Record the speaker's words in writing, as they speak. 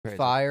Crazy.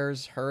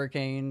 Fires,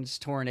 hurricanes,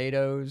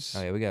 tornadoes.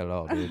 Oh yeah, we got it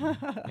all, dude.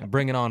 Yeah,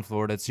 bring it on,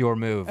 Florida. It's your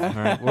move. All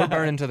right? We're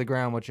burning to the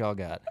ground what y'all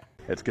got.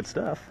 It's good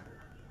stuff.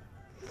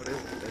 What is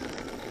it?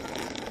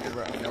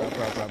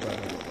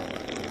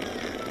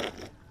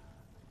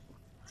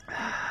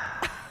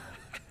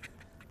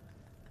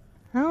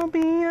 I'll be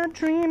your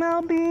dream,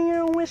 I'll be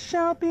your wish,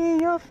 I'll be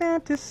your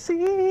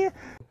fantasy.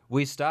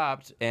 We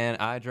stopped, and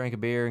I drank a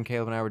beer, and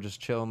Caleb and I were just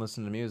chilling,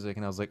 listening to music,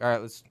 and I was like, all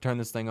right, let's turn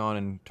this thing on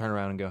and turn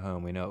around and go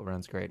home. We know it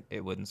runs great.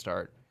 It wouldn't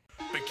start.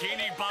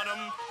 Bikini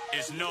Bottom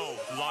is no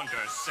longer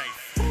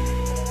safe.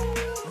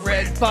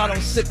 Red bottle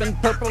sipping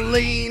purple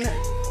lean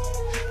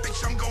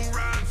Bitch, I'm gon'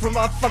 ride from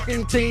our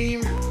fucking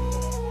team.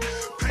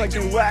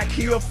 Fucking whack,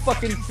 you a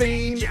fucking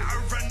fiend. Yeah, I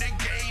run the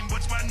game.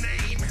 What's my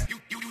name?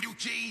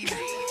 Eugene.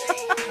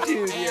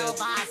 Dude, yeah.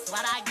 Boss,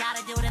 what I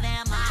gotta do to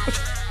them?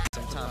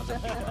 Sometimes I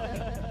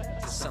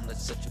feel something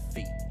that's such a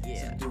feat.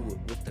 Yeah. So do it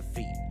with the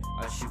feet.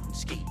 I shoot and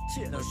ski.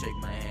 No shake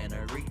my hand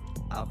or reach.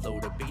 I'll throw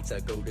the beats. I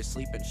go to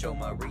sleep and show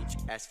my reach.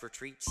 Ask for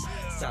treats.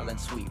 Silent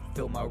sweep.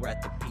 Fill my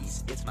wrath of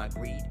peace. It's my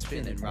greed.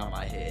 Spinning round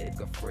my head.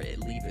 Go Fred.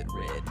 Leave it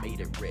red. Made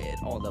it red.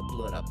 All the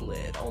blood I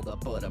bled. All the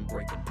blood I'm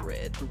breaking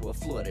bread. Through a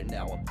flood and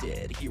now I'm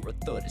dead. Hear a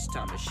thud. It's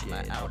time to shed.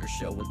 My outer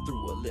shell went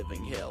through a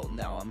living hell.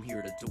 Now I'm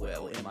here to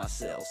dwell in my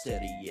cell.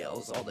 Steady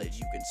yells. All that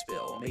you can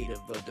spell. Made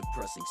of a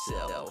depressing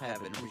cell.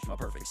 Haven't reached my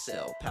perfect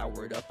cell.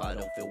 Powered up. I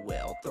don't feel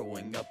well.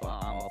 Throwing up.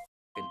 I'm a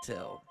fucking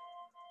tell.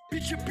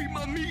 Bitch, you be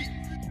my meat.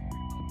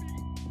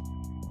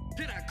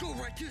 Then I go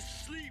right to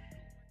sleep.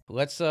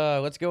 Let's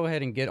go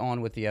ahead and get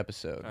on with the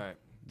episode. All right.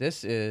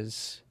 This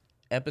is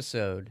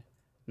episode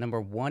number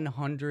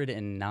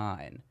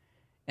 109,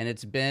 and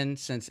it's been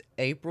since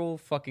April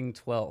fucking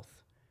 12th.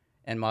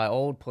 And my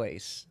old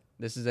place.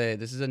 This is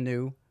a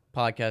new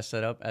podcast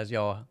setup, as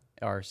y'all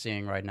are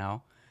seeing right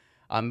now.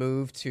 I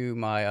moved to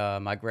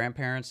my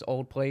grandparents'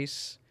 old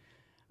place.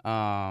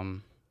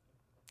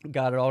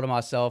 Got it all to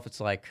myself. It's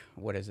like,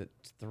 what is it?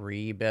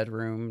 3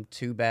 bedroom,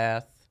 2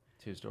 bath.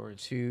 2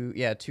 stories.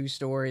 2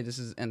 story. This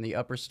is in the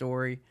upper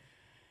story.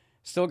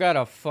 Still got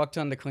a fuck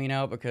ton to clean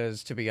out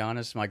because, to be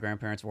honest, my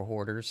grandparents were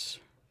hoarders.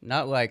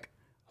 Not like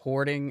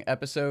hoarding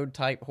episode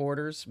type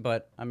hoarders,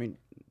 but I mean,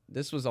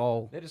 this was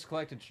all. They just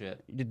collected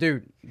shit.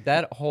 Dude,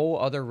 that whole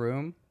other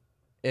room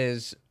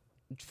is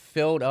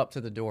filled up to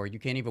the door. You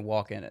can't even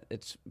walk in it.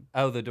 It's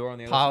Oh, the door on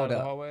the other piled side of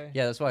up. the hallway?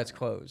 Yeah, that's why it's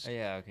closed.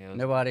 Yeah, okay.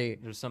 Nobody.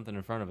 There's something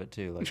in front of it,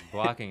 too, like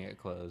blocking it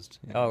closed.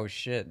 Yeah. Oh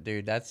shit,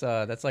 dude. That's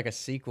like a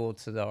sequel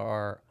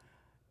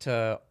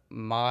to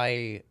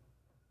my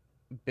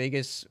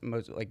biggest,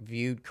 most like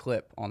viewed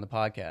clip on the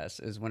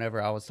podcast is whenever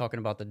I was talking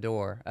about the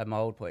door at my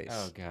old place.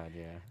 Oh, God,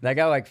 yeah. That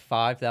got like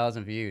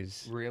 5,000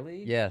 views.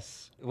 Really?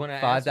 Yes. When I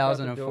asked about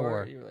the 5,004.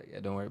 door, you were like, yeah,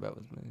 don't worry about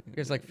what's It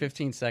was like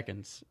 15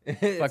 seconds.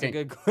 It's Fucking a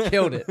good clip.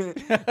 killed it.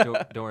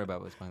 don't worry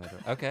about what's behind the door.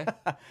 Okay.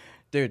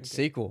 Dude,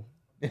 sequel.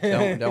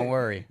 Don't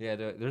worry. Yeah,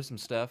 there's some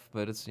stuff,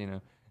 but it's,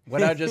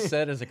 What I just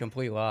said is a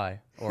complete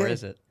lie. Or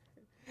is it?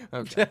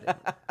 Okay.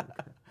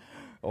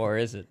 Or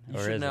is it? You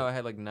Or should is know it? I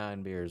had like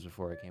 9 beers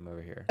before I came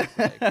over here.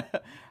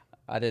 Like,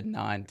 I did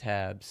 9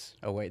 tabs.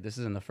 Oh wait, this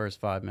is in the first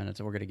 5 minutes,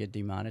 and we're gonna get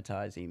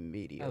demonetized oh,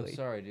 immediately.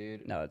 sorry,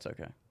 dude. No, it's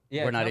okay.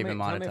 Yeah, we're not tell even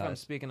me, Tell me if I'm monetized.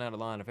 speaking out of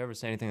line. If I ever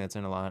say anything that's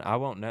in a line, I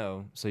won't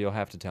know, so you'll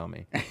have to tell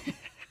me.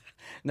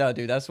 No,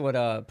 dude, that's what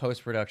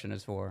post production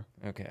is for.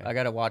 Okay. I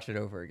gotta watch it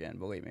over again,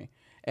 believe me.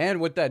 And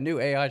with that new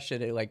AI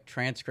shit, it like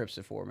transcripts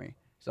it for me,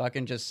 so I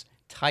can just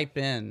type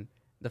in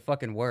the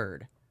fucking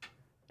word,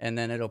 and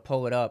then it'll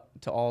pull it up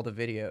to all the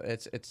video.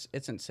 It's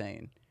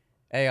insane.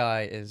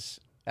 AI is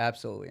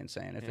absolutely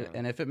insane.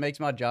 If it makes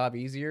my job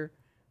easier,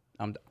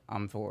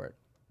 I'm for it.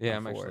 Yeah,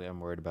 I'm for it. I'm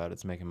worried about it.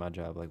 It's making my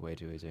job like way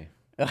too easy.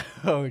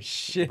 Oh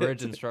shit.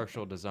 Bridge and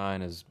structural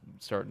design is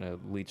starting to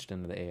leach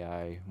into the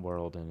AI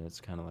world, and it's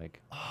kind of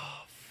like,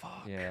 Oh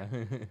fuck. yeah.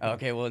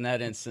 Okay, well in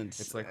that instance,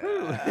 It's like,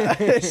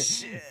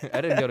 shit.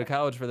 I didn't go to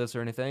college for this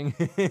or anything.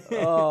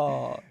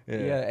 Oh Yeah.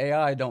 yeah,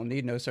 AI don't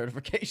need no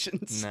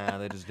certifications. Nah,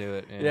 they just do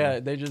it. Yeah,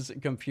 they just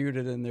compute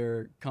it in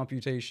their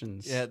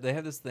computations. Yeah, they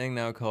have this thing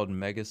now called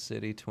Mega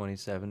City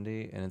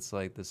 2070, and it's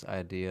like this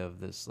idea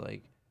of this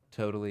like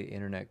totally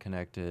internet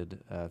connected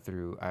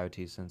through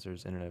IoT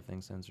sensors, Internet of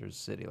Things sensors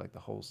city, like the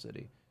whole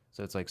city.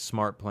 So it's like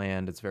smart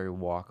planned, it's very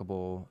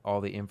walkable. All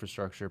the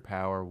infrastructure,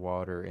 power,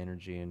 water,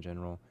 energy in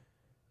general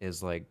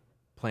is like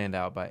planned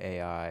out by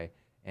AI,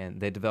 and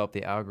they developed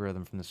the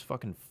algorithm from this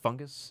fucking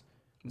fungus.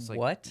 It's like,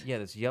 What? Yeah,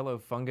 this yellow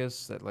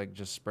fungus that like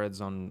just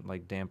spreads on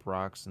like damp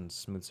rocks and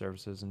smooth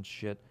surfaces and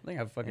shit. I think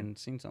I've fucking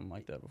seen something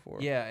like that before.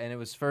 Yeah, and it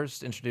was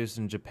first introduced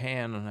in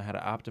Japan on how to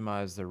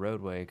optimize the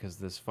roadway because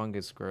this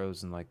fungus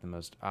grows in like the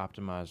most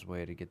optimized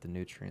way to get the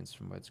nutrients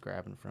from what it's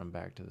grabbing from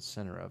back to the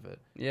center of it.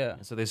 Yeah.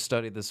 And so they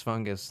studied this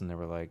fungus and they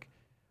were like,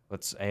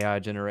 let's AI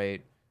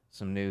generate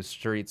some new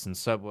streets and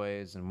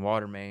subways and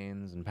water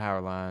mains and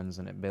power lines,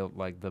 and it built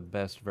like the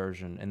best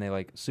version, and they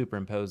like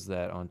superimposed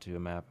that onto a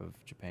map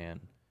of Japan.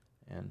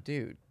 And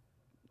Dude,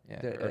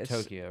 Yeah, The- or it's-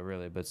 Tokyo,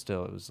 really, but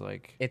still, it was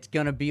like. It's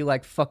gonna be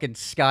like fucking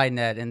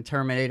Skynet and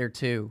Terminator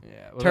 2. Yeah,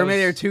 well, that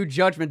Terminator was- 2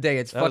 Judgment Day.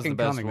 It's That was fucking the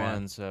best coming, one.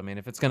 man. So I mean,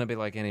 if it's gonna be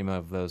like any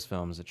of those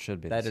films, it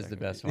should be. That the is the second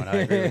best one. one. I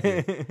agree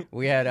with you.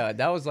 We had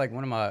that was like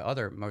one of my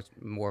other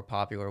more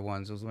popular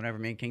ones. Was whenever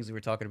me and Kingsley were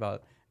talking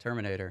about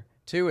Terminator.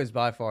 2 is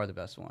by far the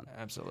best one.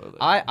 Absolutely.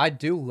 I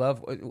do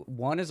love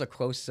 1 is a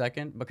close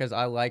second because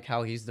I like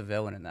how he's the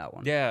villain in that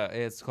one. Yeah,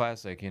 it's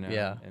classic, you know.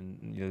 Yeah.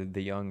 And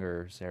the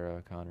younger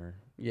Sarah Connor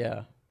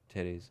Yeah.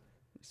 titties.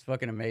 It's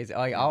fucking amazing.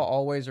 Like I'll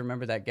always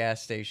remember that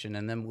gas station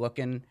and them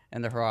looking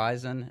in the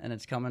horizon and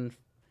it's coming.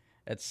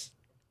 It's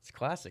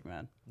classic,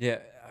 man. Yeah.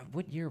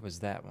 What year was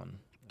that one?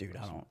 Dude,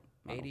 I don't.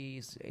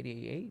 80s,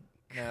 88?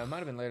 No, it might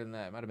have been later than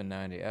that. It might have been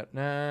 90.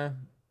 Nah.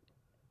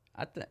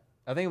 I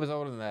think it was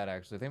older than that,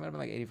 actually. I think it might have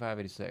been like 85,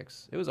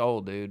 86. It was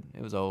old, dude.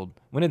 It was old.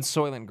 When did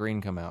Soylent Green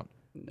come out?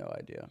 No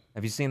idea.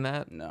 Have you seen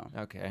that? No.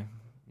 Okay.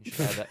 You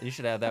should add that. You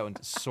should add that one.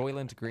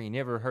 Soylent Green. You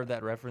ever heard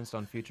that referenced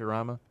on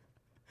Futurama?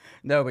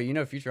 No, but you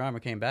know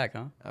Futurama came back,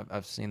 huh?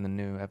 I've seen the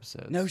new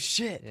episodes. No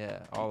shit.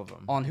 Yeah, all of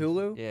them. On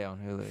Hulu? Yeah, on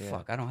Hulu. Yeah.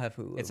 Fuck, I don't have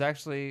Hulu.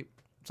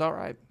 It's all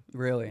right.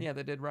 Really? Yeah,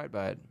 they did right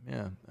by it.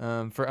 Yeah.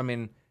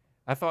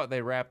 I thought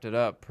they wrapped it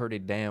up pretty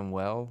damn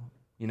well.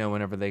 You know,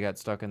 whenever they got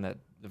stuck in the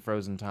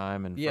frozen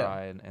time and Yeah.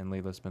 Fry and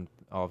Leela spent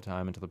all of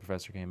time until the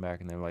professor came back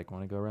and they were like,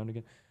 want to go around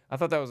again? I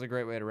thought that was a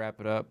great way to wrap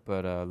it up,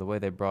 but the way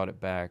they brought it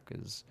back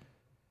it's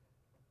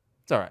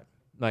all right.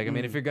 Like, I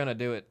mean, if you're going to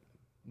do it,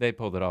 they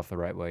pulled it off the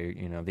right way,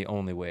 you know, the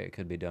only way it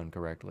could be done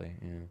correctly.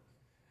 Yeah.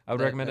 I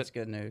would recommend That's it.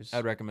 good news.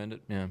 I'd recommend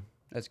it, yeah.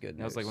 That's good news.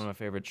 That was like one of my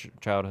favorite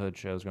childhood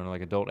shows, going to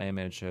like adult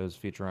animated shows,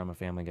 Futurama,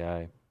 Family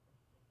Guy.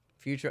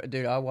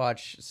 Dude, I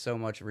watch so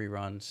much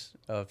reruns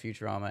of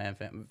Futurama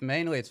and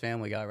mainly it's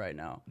Family Guy right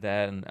now.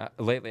 That and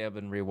lately I've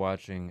been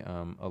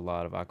rewatching a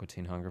lot of Aqua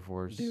Teen Hunger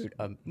Force. Dude,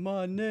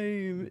 my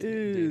name Dude,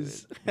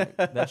 is.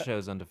 that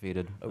show's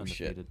undefeated. Oh,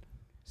 shit. Undefeated.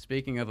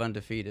 Speaking of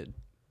undefeated.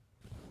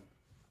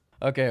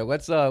 Okay,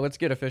 let's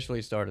get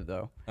officially started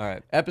though. All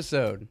right.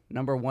 Episode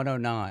number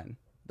 109.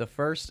 The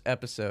first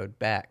episode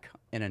back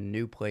in a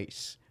new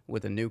place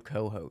with a new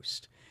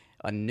co-host.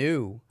 A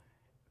new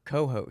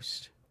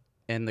co-host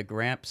in the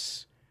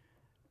Gramps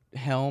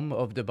helm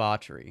of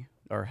debauchery.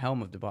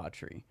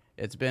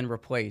 It's been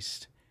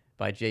replaced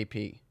by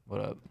JP.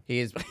 What up? He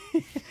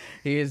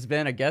has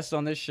been a guest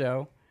on this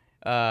show.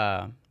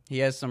 He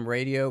has some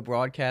radio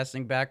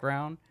broadcasting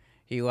background.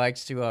 He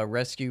likes to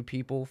rescue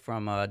people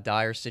from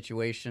dire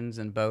situations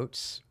in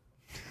boats.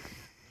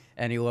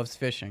 And he loves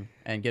fishing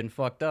and getting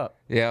fucked up.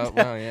 Yeah,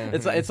 well, yeah.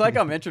 It's like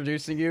I'm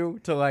introducing you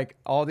to like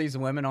all these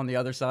women on the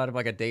other side of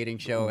like a dating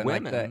show in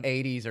like Women? the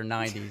 80s or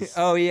 90s.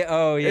 Oh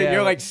yeah. And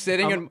you're like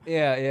sitting and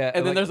yeah.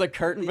 then like, there's a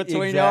curtain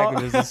between exactly,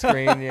 y'all. there's a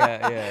screen.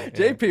 Yeah.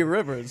 JP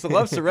Rivers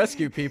loves to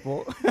rescue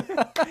people.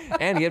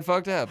 And get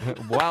fucked up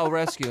while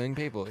rescuing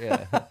people.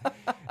 Yeah.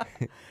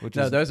 Which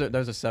No, is,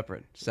 those are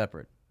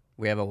separate.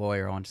 We have a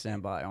lawyer on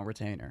standby on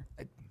retainer.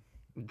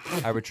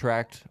 I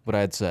retract what I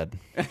had said.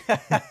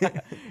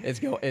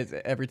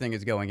 Everything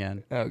is going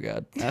in. Oh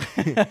god.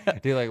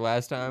 Dude, like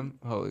last time,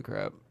 holy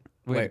crap.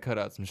 We had to Wait. cut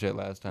out some shit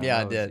last time. Yeah,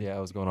 I was- did. Yeah, I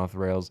was going off the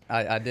rails.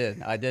 I did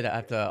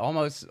have to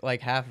almost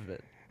like half of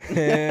it.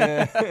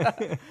 Yeah.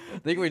 I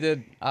think we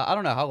did. I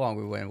don't know how long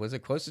we went. Was it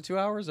close to 2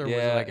 hours or was it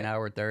Yeah. like an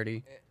hour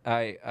 30?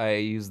 I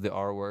used the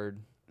R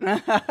word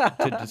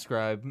to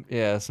describe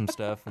some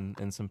stuff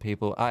and some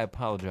people. I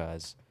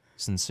apologize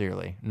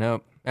sincerely.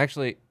 No,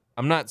 actually,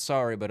 I'm not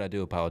sorry, but I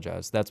do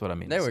apologize. That's what I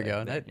mean. There to we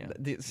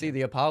say. go. See,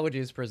 the apology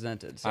is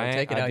presented. So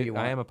take it how you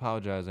want. I am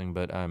apologizing,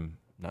 but I'm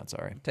not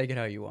sorry. Take it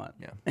how you want.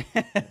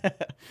 Yeah.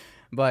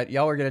 But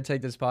y'all are going to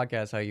take this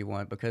podcast how you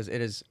want because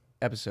it is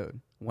episode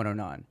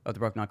 109 of the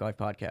Broke Knock Life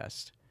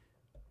podcast.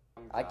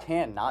 I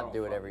can't not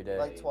do it every day.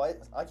 Like twice.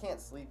 I can't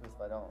sleep if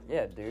I don't.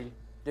 Yeah, dude.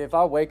 If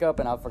I wake up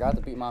and I forgot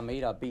to beat my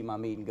meat, I beat my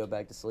meat and go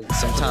back to sleep.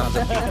 Sometimes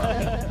I beat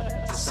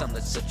my meat. Some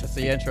that's such a That's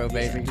the intro,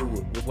 baby. Do it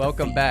with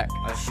Welcome feet. back.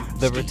 I shoot and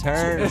The ski.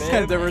 return, So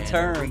man. The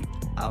return.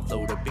 I'll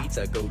throw the beats,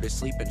 I go to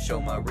sleep and show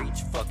my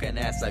reach. Fucking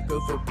ass, I go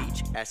for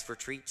beach, ask for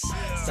treats.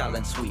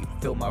 Silent sweep,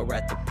 fill my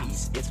wrath to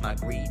peace. It's my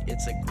greed,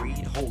 it's a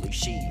greed. Holy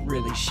she,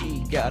 really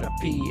she got a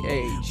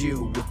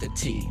P-A-U with the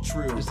T.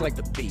 True, Just like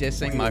with the beat.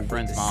 dissing real my with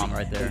friend's the mom C.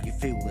 right there. How you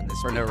feeling this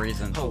For no beat?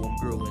 reason. Home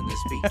girl in this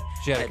beat.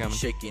 She had it Head coming.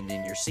 shaking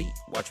in your seat.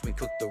 Watch me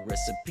cook the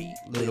recipe.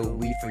 Little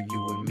weed for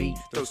you and me.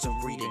 Throw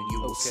some reading,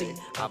 you will see.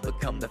 I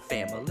become the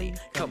family.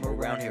 Come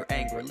around here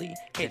angrily.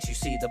 Can't you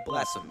see the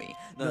blasphemy?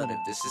 None of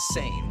this is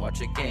sane.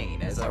 Watch it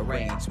gain as I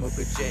reign. Smoke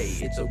a J,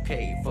 it's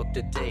okay. Fuck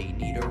the day.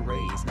 Need a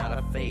raise, not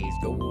a phase.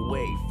 Go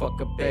away.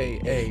 Fuck a bay.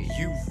 Ay,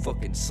 you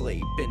fucking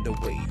slave. Bend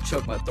away.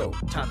 Choke my throat.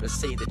 Time to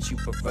say that you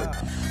prefer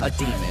a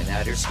demon.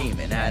 Out here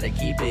scheming. How to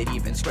keep it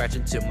even.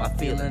 Scratching till my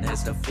feeling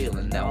has no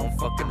feeling. Now I'm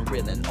fucking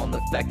reeling on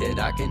the fact that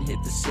I can hit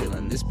the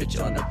ceiling. This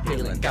bitch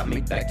unappealing. Got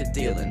me back to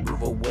dealing.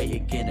 Move away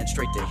again and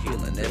straight to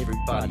healing.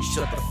 Everybody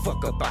shut the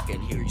fuck up. I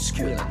can hear you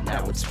squealing.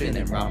 Now it's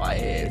spinning round my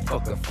head.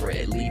 Fuck a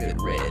Fred. Leave it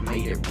red.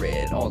 Made it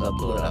red. All the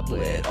blood I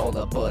bled. All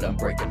Crawl up, but I'm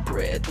breaking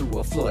bread. Through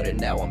a flood and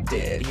now I'm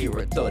dead. Hear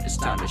a thud, it's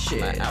time to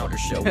shed. My outer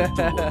shell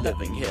into a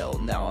living hell.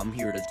 Now I'm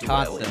here to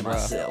dwell Constant, in my bro.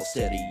 cell.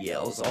 Steady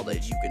yells, all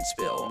that you can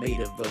spell. Made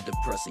of a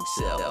depressing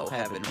cell.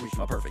 Haven't reached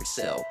my perfect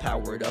cell.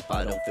 Powered up,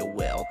 I don't feel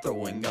well.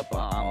 Throwing up,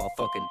 I'm a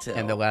fucking tell.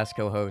 And the last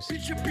co-host,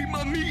 Bitch, you beat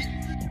my meat.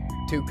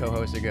 2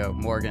 co-hosts ago,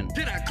 Morgan.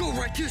 Then I go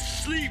right to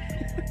sleep.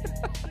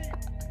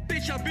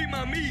 Bitch, I beat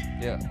my meat.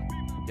 Yeah.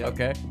 Yep.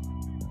 Okay.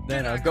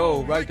 Then I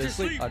go right to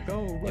sleep. I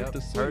go right Yep. to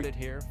Heard sleep. it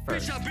here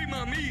Bitch, first. I beat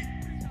my meat.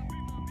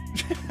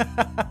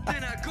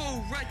 Then I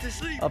go right to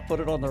sleep. I'll put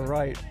it on the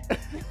right.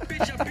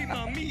 Bitch, I beat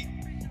my meat.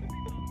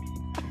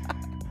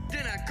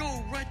 Then I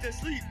go right to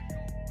sleep.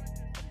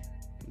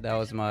 That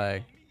was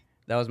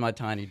my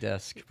tiny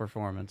desk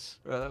performance.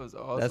 Bro, that was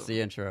awesome. That's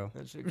the intro.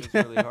 That shit gets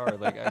really hard.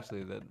 Like,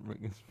 actually, that is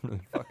really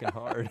fucking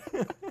hard.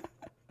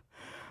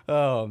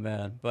 Oh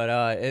man,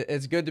 but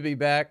it's good to be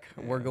back.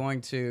 We're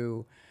going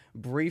to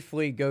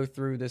briefly go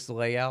through this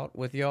layout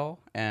with y'all,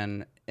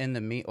 and in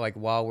the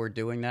while we're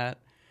doing that,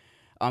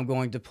 I'm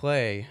going to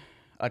play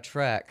a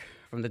track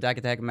from the Dak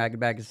Attack Mag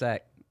Bag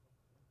Sack.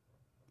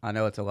 I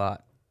know it's a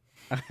lot.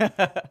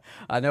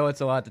 I know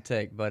it's a lot to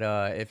take, but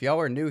if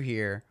y'all are new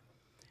here,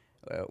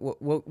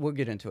 we'll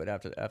get into it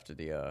after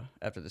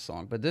the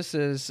song. But this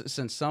is,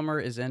 since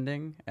summer is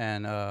ending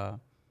and a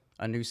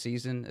new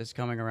season is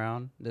coming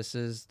around, this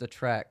is the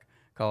track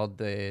called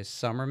The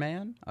Summer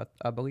Man.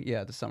 I believe,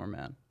 yeah, The Summer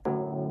Man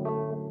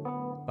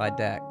by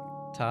Dak.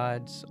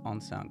 Tides on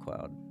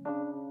SoundCloud.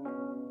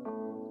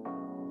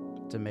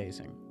 It's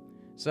amazing.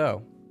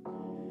 So,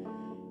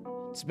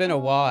 it's been a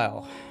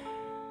while.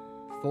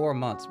 4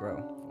 months,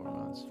 bro. 4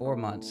 months. 4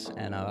 months,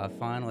 and I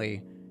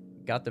finally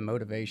got the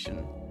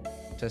motivation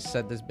to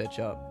set this bitch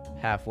up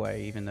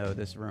halfway, even though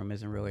this room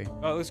isn't really.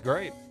 Oh, it looks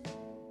great.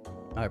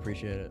 I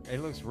appreciate it. It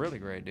looks really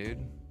great,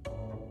 dude.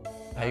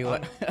 How you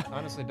like?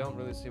 Honestly, don't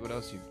really see what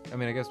else you. I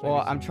mean, I guess. Well,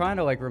 maybe I'm trying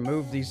to like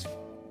remove these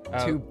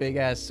Oh, two big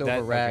ass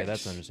silver racks. Okay,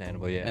 that's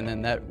understandable. Yeah. And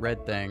then that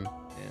red thing.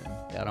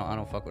 Yeah. Yeah, I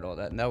don't fuck with all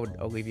that, and that would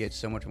alleviate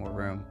so much more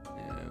room.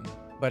 Yeah.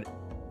 But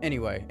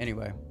anyway,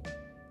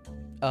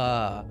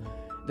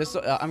 this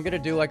I'm gonna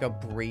do like a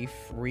brief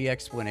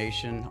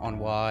re-explanation on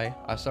why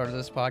I started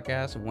this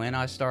podcast, when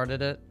I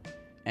started it,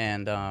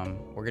 and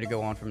we're gonna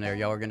go on from there.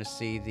 Y'all are gonna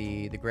see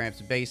the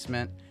Gramps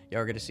basement. Y'all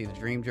are gonna see the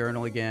Dream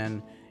Journal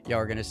again. Y'all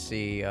are gonna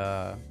see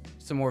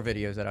some more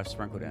videos that I've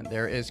sprinkled in.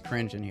 There is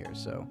cringe in here,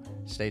 so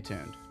stay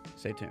tuned.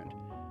 Stay tuned.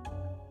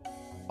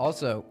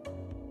 Also,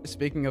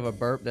 speaking of a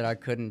burp that I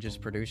couldn't just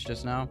produce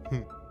just now,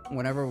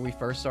 whenever we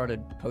first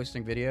started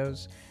posting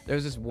videos,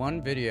 there's this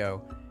one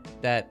video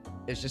that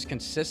is just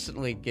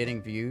consistently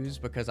getting views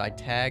because I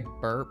tagged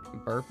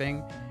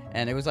burping,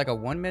 and it was like a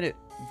 1 minute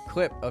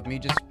clip of me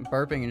just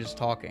burping and just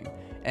talking.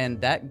 And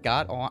that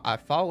got on, I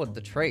followed the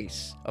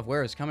trace of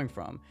where it's coming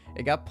from.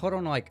 It got put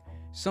on like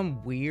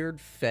some weird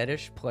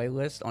fetish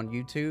playlist on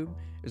YouTube.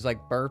 It was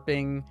like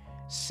burping,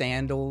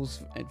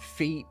 sandals, and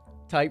feet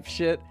type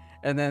shit.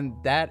 And then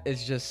that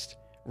is just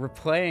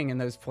replaying in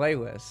those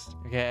playlists.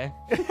 Okay.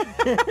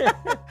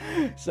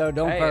 So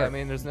don't Hey, burp. I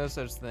mean, there's no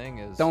such thing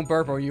as. Don't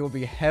burp or you will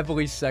be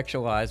heavily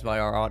sexualized by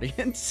our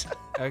audience.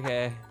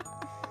 Okay.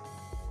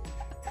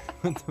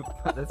 What the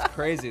fuck? That's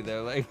crazy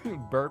though. Like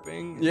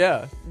burping.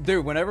 Yeah.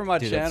 Dude, whenever my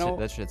Dude, channel...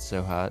 that shit's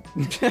so hot.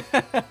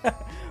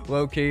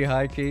 Low key,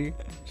 high key.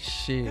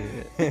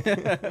 Shit.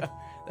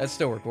 That's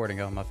still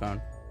recording on my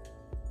phone.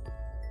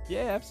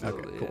 Yeah,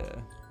 absolutely. cool.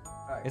 Yeah.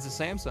 It's a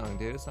Samsung,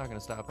 dude. It's not gonna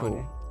stop Cool. on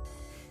you.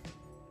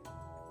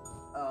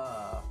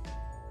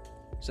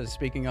 So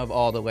speaking of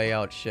all the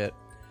layout shit,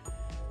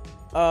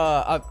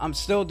 I'm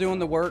still doing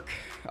the work.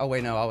 Oh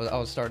wait, no, I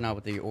was starting out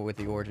with the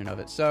origin of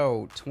it.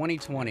 So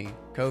 2020,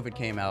 COVID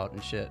came out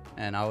and shit,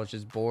 and I was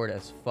just bored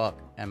as fuck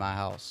at my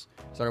house.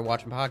 Started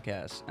watching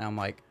podcasts, and I'm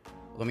like,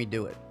 let me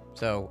do it.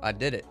 So I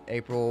did it.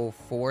 April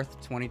 4th,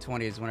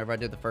 2020 is whenever I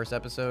did the first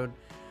episode.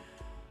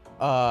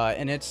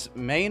 And it's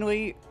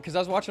mainly because I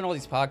was watching all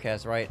these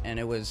podcasts, right? And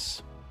it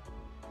was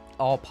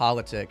all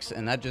politics,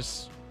 and it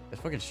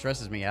fucking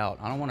stresses me out.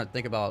 I don't want to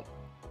think about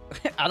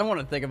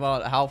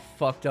how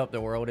fucked up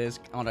the world is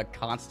on a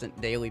constant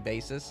daily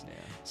basis. Yeah.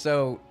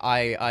 So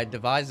I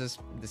devised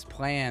this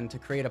plan to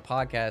create a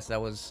podcast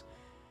that was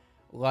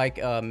like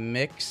a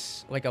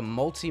mix, like a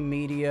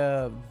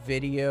multimedia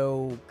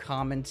video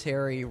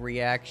commentary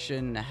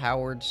reaction,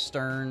 Howard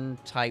Stern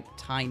type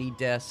Tiny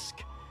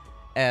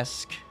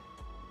Desk-esque,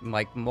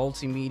 like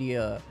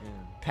multimedia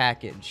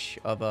package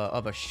of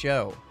a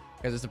show,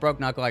 because it's the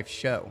Broke Knock Life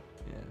show.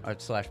 Yeah.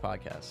 Slash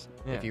podcast,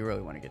 Yeah. if you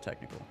really want to get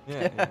technical.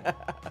 Yeah.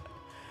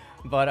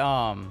 But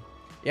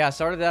yeah, I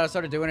started that. I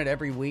started doing it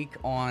every week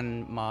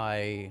on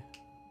my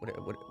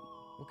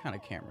what kind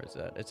of camera is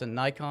that? It's a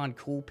Nikon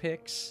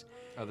Coolpix.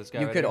 Oh, this guy.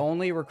 You right could here?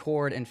 only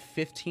record in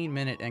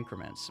 15-minute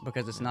increments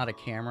because it's not a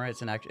camera.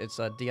 It's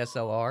a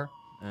DSLR,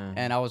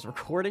 and I was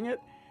recording it.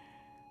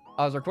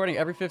 I was recording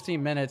every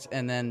 15 minutes,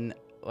 and then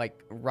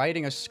like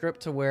writing a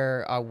script to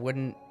where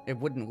it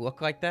wouldn't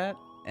look like that,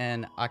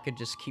 and I could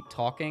just keep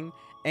talking.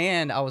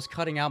 And I was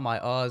cutting out my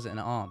uhs and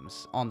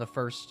ums on the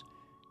first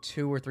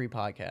 2 or 3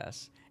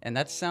 podcasts. and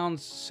that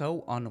sounds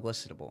so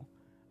unlistenable.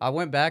 I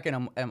went back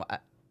and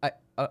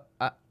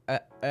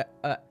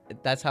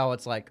that's how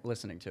it's like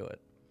listening to it.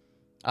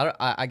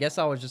 I guess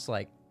I was just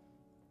like,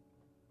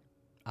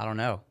 I don't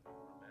know.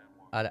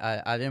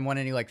 I didn't want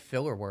any like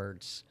filler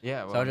words.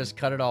 Yeah, well, so I just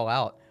cut it all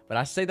out. But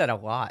I say that a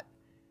lot.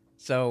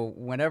 So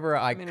whenever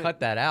I mean, cut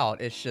that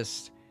out, it's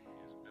just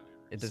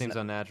it doesn't- seems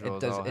unnatural It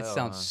as does. all It hell,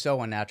 sounds huh?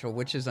 so unnatural,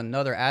 which is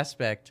another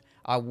aspect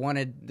I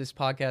wanted this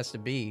podcast to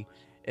be.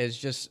 Is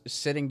just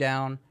sitting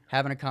down,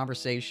 having a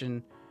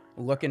conversation,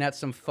 looking at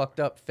some fucked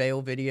up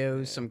fail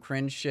videos, some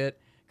cringe shit.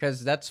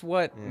 Because that's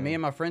what me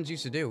and my friends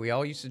used to do. We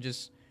all used to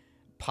just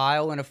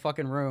pile in a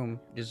fucking room,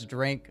 just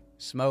drink,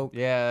 smoke,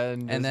 Yeah,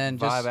 and then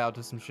vibe just out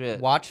to some shit.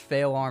 watch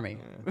Fail Army.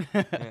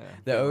 Yeah,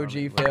 The Fail OG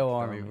Army, Fail love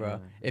Army, Army, bro. yeah.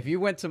 If you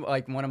went to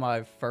like one of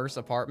my first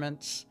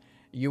apartments,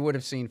 you would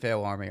have seen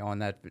Fail Army on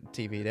that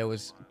TV. That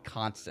was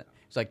constant.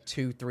 It's like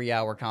 2-3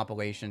 hour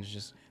compilations,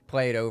 just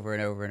play it over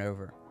and over and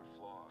over.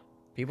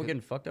 People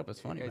getting fucked up is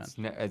funny,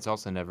 man. It's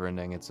also never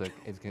ending. It's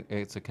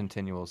a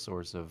continual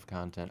source of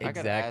content. I gotta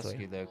Exactly.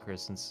 ask you though,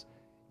 Chris, since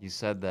you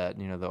said that,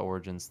 you know, the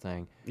origins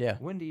thing. Yeah.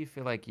 When do you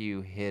feel like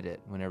you hit it?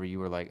 Whenever you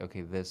were like,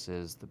 okay, this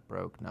is the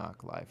Broke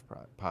Knock Life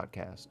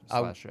podcast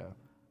 / show.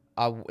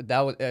 That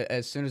was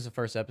as soon as the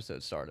first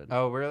episode started.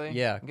 Oh, really?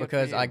 Yeah, Good for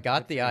because you. I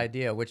got Good the for you.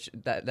 idea, which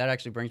that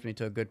actually brings me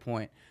to a good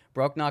point.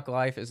 Broke Knock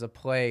Life is a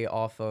play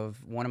off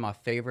of one of my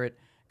favorite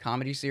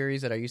comedy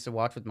series that I used to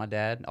watch with my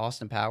dad,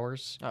 Austin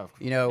Powers. Oh,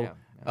 You know,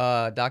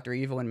 yeah, Dr.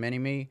 Evil and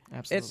Mini-Me.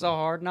 It's Absolutely. a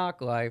hard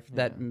knock life.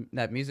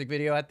 That music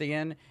video at the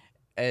end,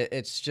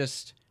 it's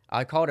just,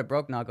 I called it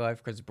Broke Knock Life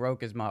because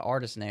Broke is my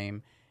artist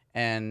name.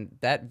 And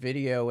that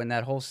video and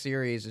that whole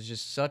series is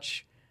just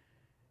such,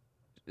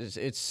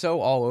 it's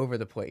so all over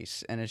the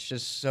place. And it's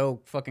just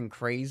so fucking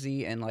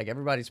crazy. And like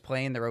everybody's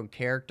playing their own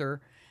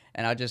character.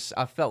 And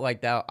I felt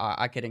like that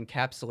I could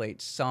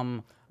encapsulate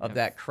some of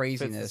that Fits the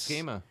craziness.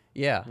 schema.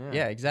 Yeah,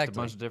 yeah, Just exactly.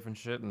 a bunch of different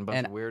shit and a bunch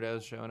And- of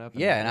weirdos showing up.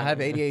 Yeah, and I have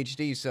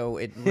ADHD, so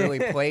it really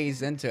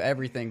plays into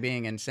everything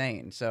being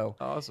insane. So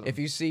Awesome. if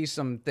you see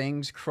some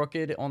things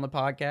crooked on the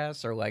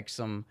podcast or like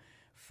some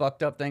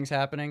fucked up things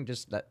happening,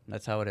 just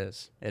that's how it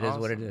is. It is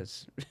what it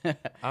is.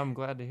 I'm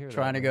glad to hear that.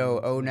 Trying to man. go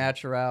That's au nice.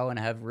 natural and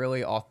have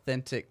really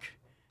authentic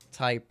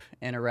type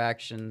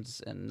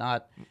interactions and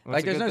not Well, it's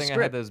like a there's good no thing I had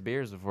script. those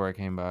beers before I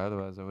came by.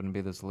 Otherwise, I wouldn't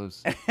be this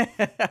loose.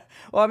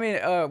 Well, I mean,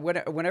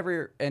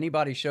 whenever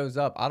anybody shows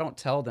up, I don't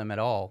tell them at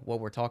all what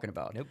we're talking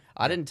about. Nope.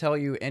 I didn't tell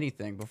you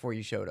anything before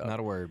you showed up. Not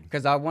a word.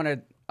 Because I want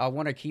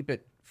to keep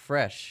it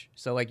fresh.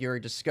 So like you're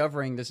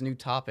discovering this new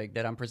topic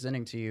that I'm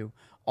presenting to you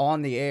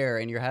on the air,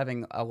 and you're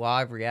having a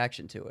live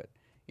reaction to it.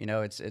 You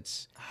know, it's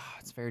It's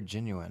very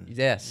genuine.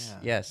 yes,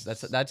 Yeah.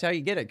 yes. That's how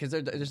you get it. Because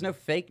there's no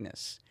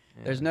fakeness.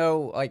 There's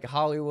no like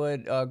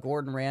Hollywood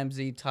Gordon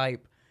Ramsay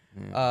type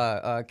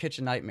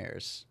kitchen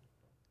nightmares.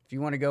 If you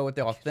want to go with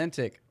the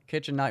authentic,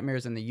 Kitchen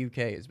Nightmares in the UK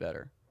is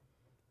better.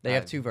 They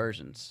have two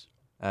versions.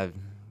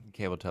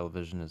 Cable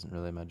television isn't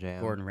really my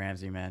jam. Gordon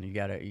Ramsay, man, you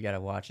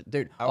gotta watch it,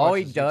 dude. I All watch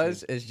he his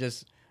does is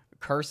just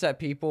curse at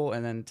people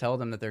and then tell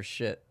them that they're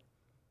shit.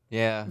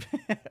 Yeah.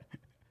 I've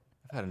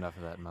had enough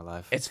of that in my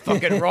life. It's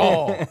fucking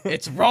raw.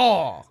 It's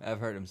raw. I've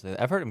heard him say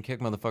that. I've heard him kick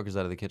motherfuckers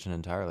out of the kitchen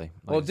entirely.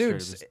 Like, Well, straight dude, up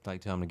just,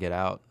 like tell them to get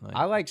out. Like,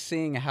 I like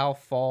seeing how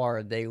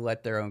far they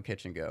let their own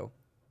kitchen go.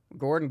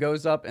 Gordon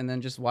goes up and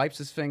then just wipes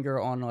his finger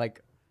on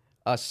like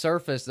a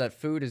surface that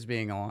food is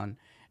being on.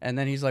 And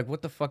then he's like,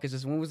 what the fuck is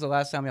this? When was the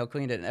last time y'all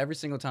cleaned it? And every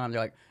single time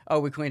they're like, oh,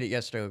 we cleaned it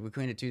yesterday. We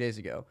cleaned it 2 days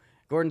ago.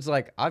 Gordon's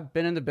like, I've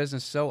been in the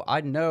business, so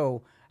I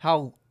know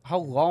how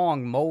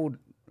long mold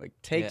like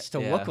takes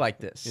to yeah. look like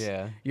this.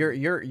 Yeah.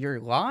 You're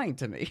lying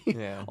to me.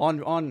 Yeah.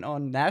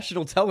 on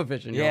national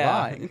television. You're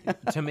lying.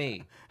 to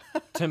me,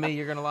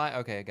 you're gonna lie.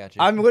 Okay, I got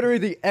you. I'm literally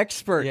the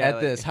expert Yeah, at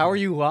like- this. How are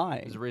you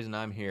lying? There's a reason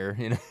I'm here.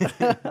 You know.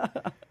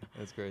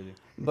 That's crazy.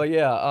 But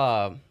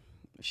yeah,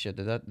 shit,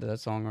 did that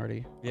song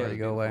already Yeah,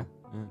 go away?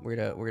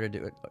 beautiful. Yeah. We're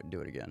gonna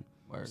do it again.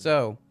 Word.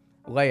 So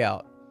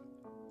layout.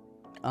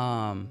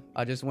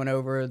 I just went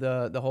over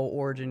the whole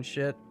origin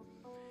shit,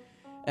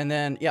 and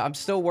then yeah, I'm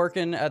still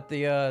working at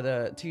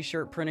the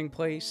t-shirt printing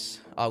place.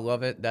 I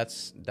love it.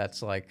 That's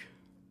like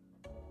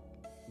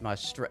my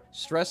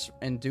stress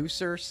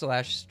inducer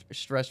 /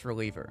 stress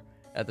reliever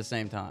at the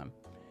same time.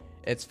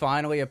 It's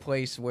finally a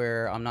place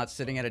where I'm not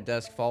sitting at a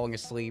desk falling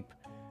asleep.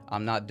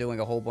 I'm not doing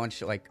a whole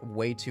bunch, like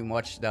way too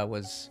much that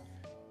was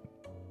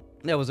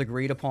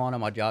agreed upon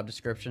on my job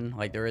description.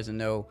 Like there isn't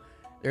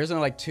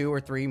like 2 or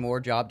 3 more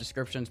job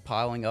descriptions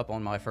piling up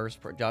on my first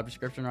job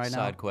description right now.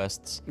 Side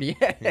quests.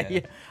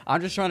 Yeah.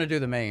 I'm just trying to do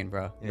the main,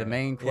 bro. Yeah. The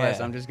main quest.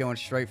 Yeah. I'm just going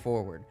straight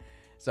forward.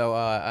 So,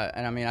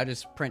 and I mean, I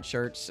just print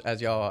shirts,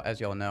 as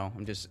y'all know.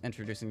 I'm just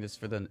introducing this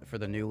for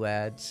the new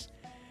lads.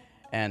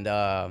 And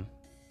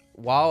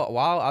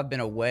while I've been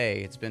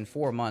away, it's been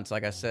 4 months.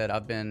 Like I said,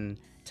 I've been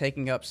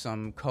taking up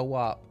some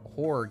co-op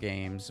horror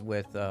games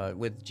with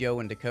Joe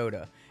and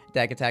Dakota.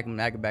 Dag Attack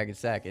Magabag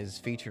Attack is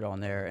featured on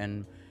there,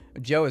 and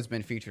Joe has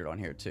been featured on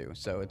here too.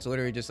 So it's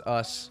literally just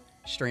us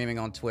streaming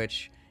on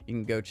Twitch. You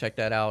can go check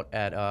that out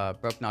at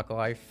Broke Knock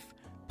Life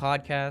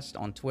podcast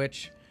on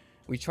Twitch.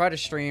 We try to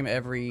stream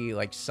every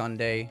like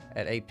Sunday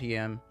at 8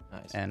 p.m.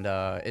 Nice. And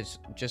it's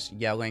just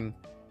yelling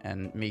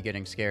and me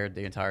getting scared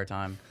the entire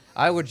time.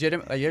 I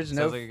legitimately there's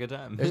no Sounds like a good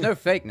time. there's no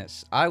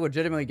fakeness. I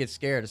legitimately get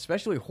scared,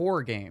 especially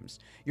horror games.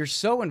 You're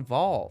so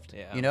involved,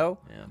 Yeah, you know?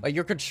 yeah. Like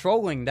you're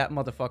controlling that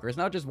motherfucker. It's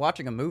not just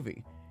watching a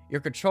movie.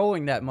 You're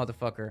controlling that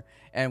motherfucker.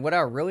 And what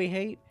I really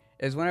hate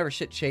is whenever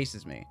shit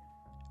chases me.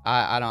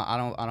 I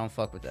don't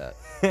fuck with that.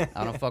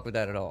 I don't fuck with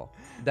that at all.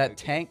 That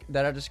tank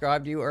that I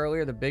described to you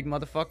earlier, the big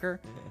motherfucker,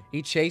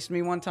 he chased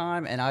me one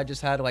time and I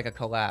just had like a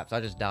collapse.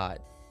 I just died.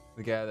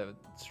 The guy that would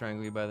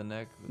strangle you by the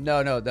neck.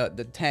 No,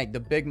 the tank, the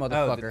big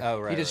motherfucker. oh,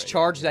 right, he just right,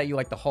 charged yeah. at you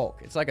like the Hulk.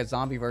 It's like a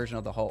zombie version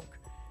of the Hulk.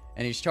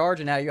 And he's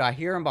charging at you. I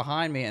hear him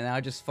behind me and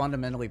I just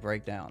fundamentally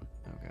break down.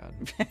 Oh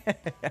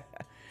god.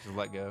 Just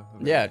let go.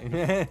 of Yeah.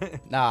 everything.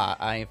 Nah,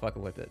 I ain't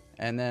fucking with it.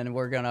 And then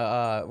we're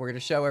gonna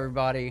show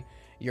everybody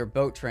your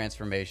boat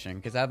transformation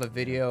because I have a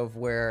video of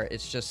where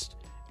it's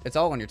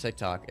all on your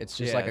TikTok. It's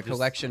just Yeah, like a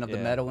collection of the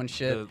yeah, metal and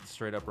shit. The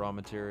straight up raw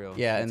material.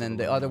 Yeah, It's and then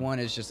the aluminum. other one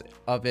is just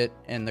of it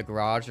in the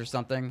garage or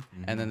something.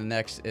 And then the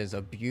next is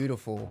a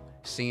beautiful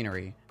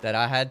scenery that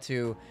I had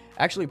to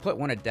actually put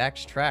one of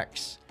Dak's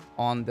tracks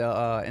on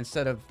the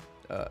instead of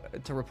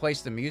to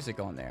replace the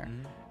music on there.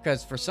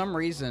 Because for some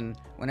reason,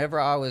 whenever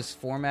I was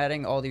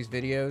formatting all these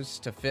videos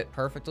to fit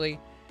perfectly,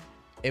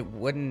 it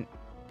wouldn't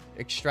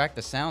extract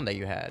the sound that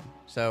you had.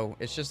 So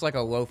it's just like a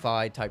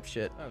lo-fi type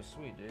shit. Oh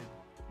sweet, dude.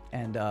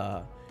 And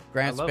I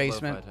Grant's love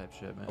Basement. Lo-fi type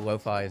shit, man.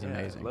 Lo-fi is Yeah,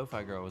 amazing.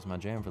 Lo-fi girl was my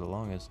jam for the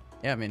longest.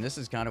 Yeah, I mean, this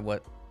is kind of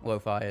what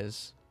lo-fi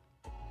is.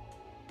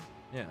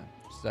 Yeah.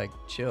 It's like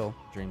chill.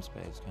 Dream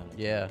space kind of.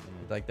 Yeah,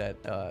 like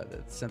that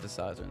the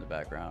synthesizer in the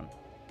background.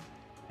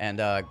 And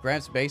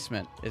Grant's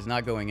Basement is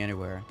not going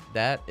anywhere.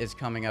 That is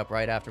coming up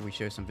right after we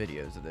show some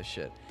videos of this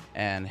shit.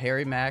 And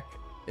Harry Mack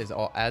is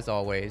as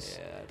always.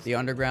 Yeah, The absolutely.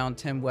 Underground,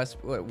 Tim West.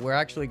 We're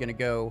actually gonna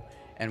go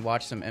and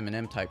watch some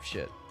Eminem type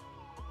shit.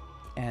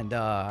 And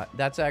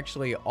that's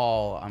actually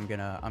all I'm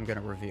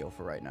gonna reveal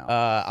for right now.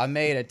 I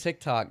made a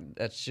TikTok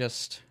that's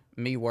just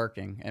me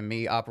working and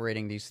me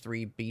operating these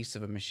 3 beasts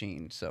of a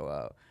machine.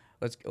 So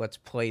let's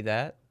play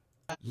that.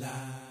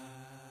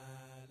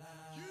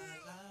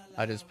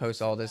 I just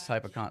post all this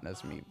type of content.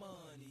 That's me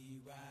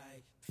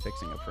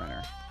fixing a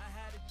printer.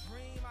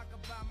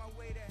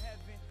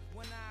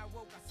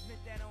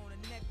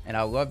 And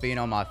I love being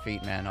on my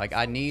feet, man. Like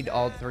I need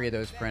all 3 of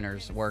those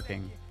printers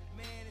working.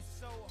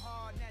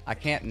 I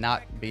can't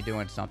not be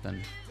doing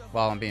something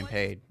while I'm being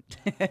paid.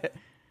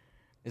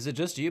 Is it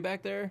just you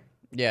back there?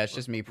 Yeah, it's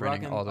just me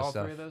printing Rocking all the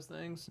stuff. 3 of those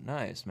things?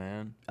 Nice,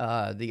 man.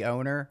 The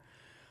owner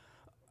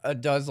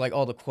does like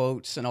all the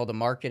quotes and all the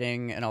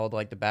marketing and all the,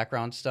 like the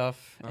background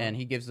stuff, and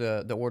he gives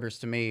the orders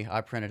to me.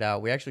 I print it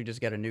out. We actually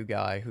just got a new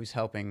guy who's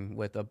helping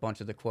with a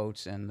bunch of the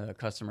quotes and the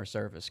customer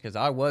service because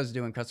I was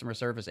doing customer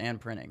service and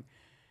printing,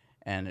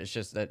 and it's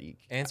just that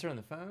Answering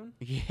the phone?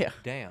 yeah.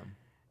 Damn.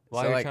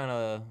 While So, you're like, trying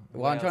to.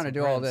 Well, I'm trying to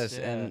do all prints, this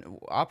yeah. and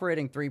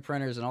operating 3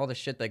 printers and all the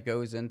shit that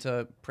goes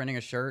into printing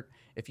a shirt.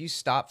 If you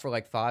stop for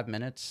like 5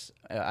 minutes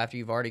after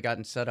you've already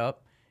gotten set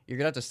up, you're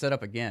gonna have to set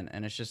up again,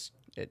 and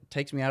it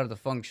takes me out of the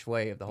feng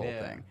shui of the whole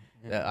Yeah, thing.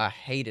 yeah. I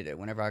hated it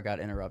whenever I got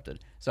interrupted,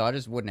 so I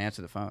just wouldn't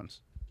answer the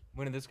phones.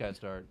 When did this guy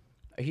start?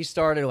 He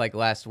started like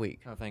last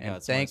week. Oh, thank and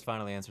God. Someone's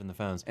finally answering the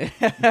phones.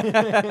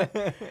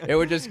 It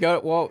would just go.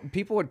 Well,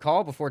 people would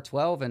call before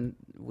 12, and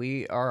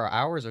our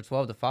hours are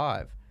 12 to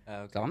 5.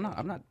 Okay. So I'm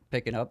not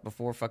picking up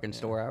before fucking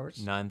store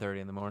hours.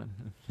 9:30 in the morning.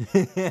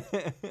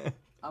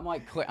 I'm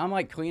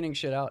like cleaning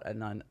shit out at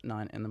 9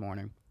 in the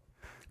morning.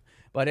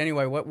 But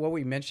anyway, what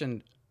we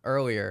mentioned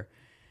earlier,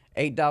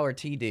 $8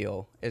 tea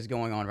deal is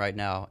going on right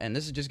now, and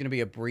this is just gonna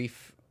be a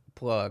brief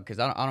plug because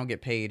I don't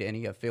get paid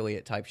any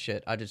affiliate type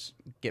shit. I just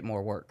get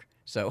more work.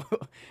 So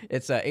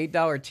it's a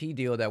 $8 tea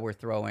deal that we're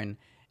throwing,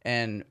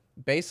 and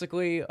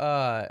basically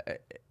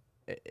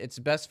it's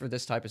best for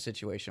this type of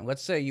situation.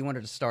 Let's say you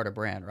wanted to start a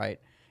brand, right?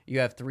 You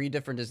have 3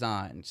 different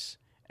designs,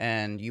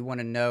 and you want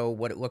to know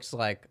what it looks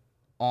like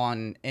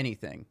on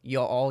anything.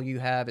 All you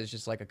have is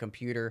just like a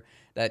computer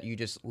that you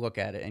just look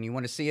at it, and you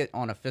want to see it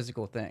on a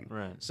physical thing.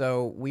 Right.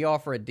 So we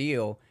offer a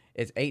deal.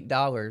 It's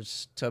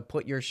 $8 to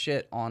put your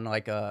shit on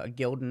like a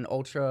Gildan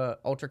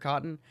Ultra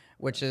Cotton,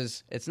 which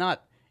is it's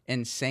not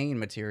insane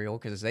material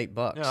because it's $8.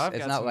 No, I've it's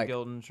got not some like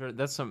Gildan shirt.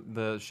 That's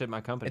the shit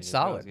my company. It's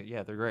does. Really solid. good.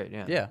 Yeah, they're great.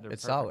 Yeah. Yeah, they're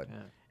it's perfect, solid.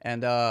 Yeah.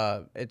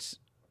 And it's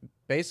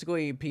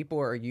basically people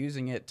are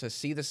using it to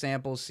see the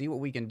samples, see what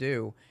we can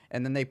do,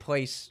 and then they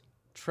place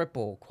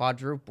triple,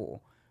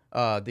 quadruple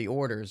the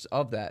orders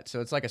of that.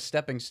 So it's like a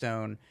stepping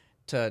stone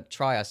to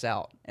try us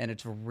out, and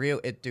it's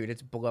dude,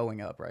 it's blowing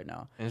up right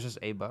now. And it's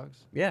just $8.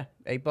 Yeah,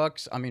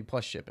 $8. I mean,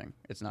 plus shipping.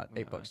 It's not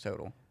 $8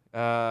 total.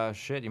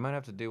 Shit, you might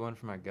have to do one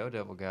for my Go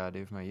Devil guy,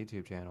 dude, for my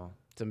YouTube channel.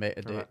 For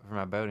For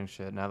my boating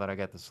shit. Now that I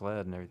got the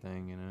sled and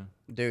everything, you know.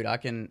 dude, I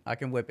can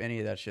whip any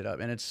of that shit up,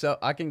 and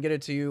I can get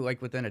it to you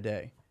like within a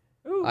day.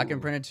 I can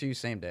print it to you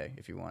same day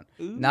if you want.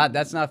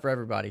 That's not for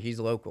everybody. He's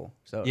local,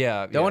 so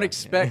Yeah, Don't yeah,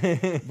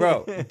 expect,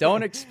 bro.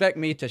 Don't expect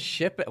me to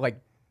ship it. Like,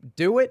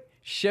 do it,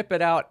 ship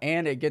it out,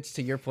 and it gets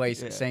to your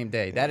place the same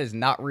day. That is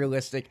not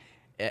realistic.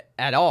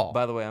 at all.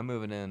 By the way, I'm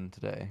moving in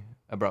today.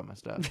 I brought my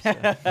stuff.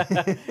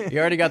 So. You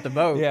already got the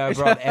boat. Yeah, I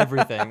brought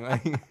everything.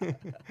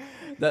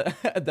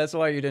 Like, That's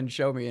why you didn't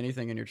show me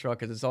anything in your truck,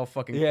 because it's all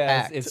fucking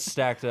yeah, packed. it's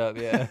stacked up.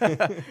 Yeah.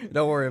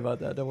 Don't worry about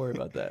that. Don't worry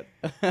about that.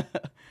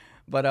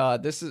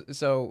 But this is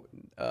so.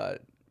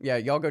 Yeah,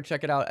 y'all go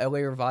check it out.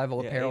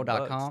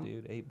 LARevivalapparel.com. $8,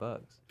 dude,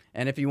 $8.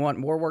 And if you want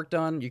more work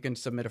done, you can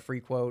submit a free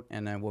quote,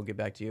 and then we'll get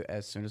back to you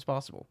as soon as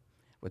possible,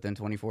 within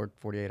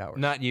 48 hours.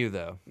 Not you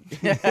though.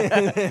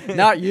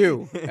 Not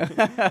you.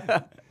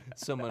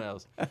 Someone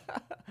else.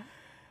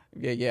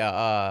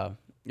 Yeah.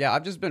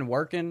 I've just been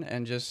working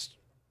and just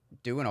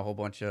doing a whole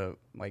bunch of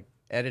like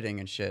editing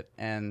and shit.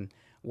 And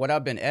what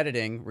I've been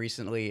editing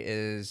recently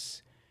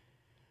is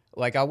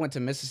like I went to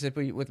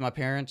Mississippi with my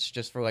parents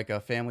just for like a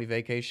family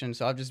vacation.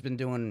 So I've just been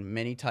doing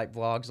mini type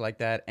vlogs like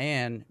that,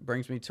 and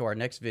brings me to our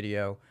next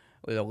video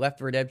with the Left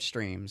 4 Dead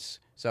streams.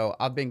 So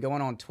I've been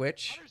going on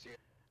Twitch.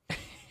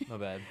 My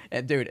bad.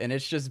 And dude, and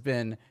it's just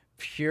been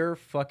pure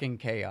fucking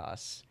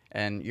chaos.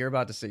 And you're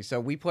about to see.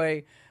 So we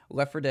play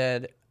Left 4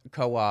 Dead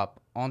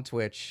co-op on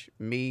Twitch,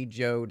 me,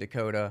 Joe,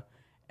 Dakota,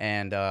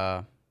 and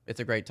it's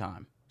a great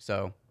time.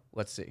 So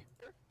let's see.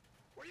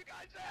 Where you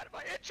guys at?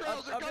 My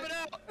intros are coming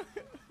out.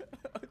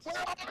 Where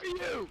are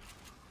you?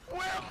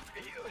 Where are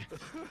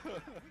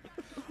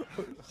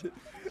you?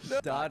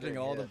 Dodging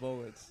all the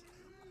bullets.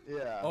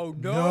 Yeah. Oh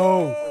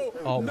no!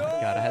 Oh my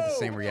god, I had the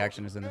same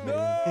reaction as in the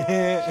video.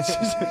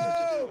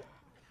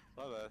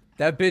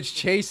 That bitch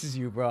chases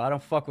you, bro. I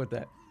don't fuck with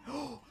that.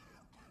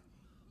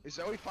 Is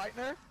Zoe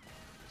fighting her?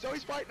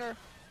 Zoe's fighting her.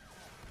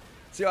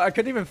 See, I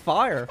couldn't even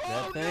fire.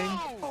 That thing?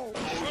 No. Oh,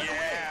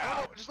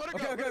 yeah. Just let her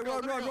go. Okay, let her go,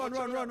 run, let her run, go,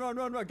 run, let her run, go. run,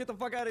 run, run. Get the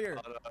fuck out of here.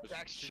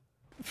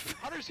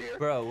 Hunter's here.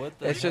 Bro, what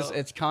the It's just, hell?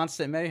 it's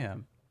constant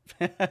mayhem.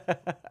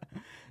 That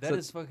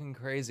is fucking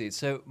crazy.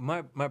 So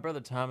my brother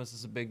Thomas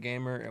is a big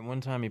gamer, and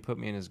one time he put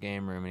me in his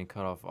game room and he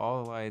cut off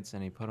all the lights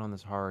and he put on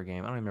this horror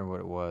game. I don't even remember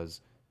what it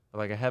was. But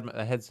like I had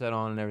a headset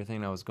on and everything,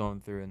 and I was going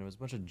through, and there was a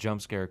bunch of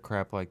jump scare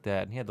crap like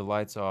that, and he had the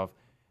lights off.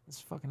 This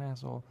fucking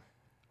asshole.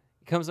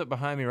 He comes up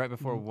behind me right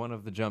before one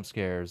of the jump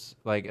scares,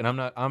 like, and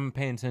I'm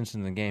paying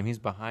attention to the game. He's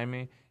behind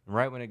me, and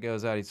right when it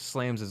goes out, he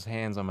slams his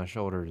hands on my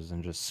shoulders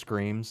and just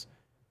screams.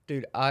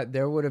 Dude,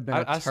 there would have been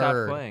a I stopped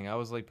turd. playing. I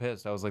was like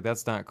pissed. I was like,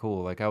 that's not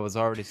cool. Like I was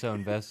already so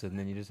invested, and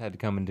then you just had to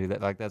come and do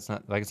that. Like that's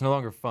not, like it's no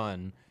longer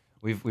fun.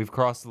 We've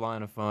crossed the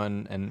line of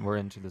fun, and we're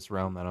into this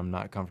realm that I'm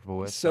not comfortable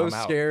with. So I'm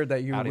out. scared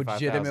that you Audi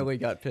 5000. legitimately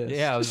got pissed.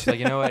 Yeah, I was just like,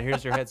 you know what?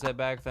 Here's your headset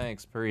back.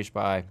 Thanks. Parish,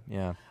 bye.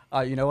 Yeah.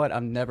 You know what?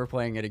 I'm never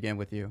playing it again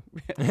with you.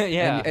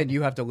 Yeah. And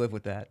you have to live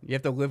with that. You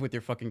have to live with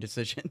your fucking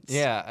decisions.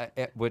 Yeah,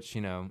 which,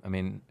 you know, I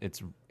mean,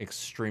 it's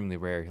extremely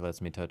rare he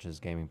lets me touch his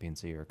gaming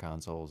PC or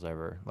consoles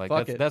ever. Like,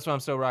 Fuck it. that's why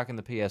I'm still rocking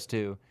the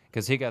PS2,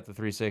 because he got the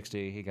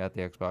 360, he got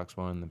the Xbox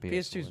One, the PS4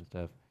 PS2's and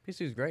stuff.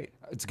 PS2's great.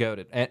 It's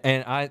goated.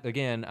 And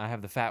I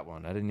have the fat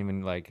one. I didn't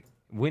even, like,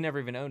 we never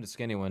even owned a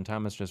skinny one.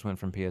 Thomas just went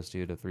from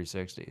PS2 to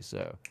 360,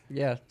 so.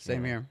 Yeah,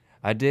 same Yeah. here.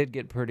 I did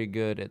get pretty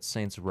good at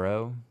Saints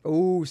Row.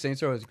 Ooh,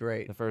 Saints Row is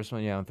great. The first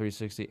one, yeah, on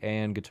 360,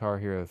 and Guitar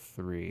Hero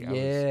 3.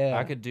 Yeah.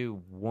 I could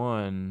do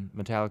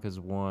Metallica's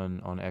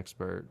one on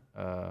Expert.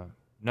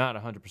 Not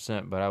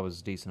 100%, but I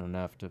was decent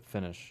enough to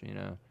finish, you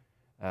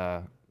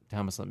know.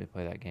 Thomas let me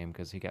play that game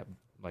because he got,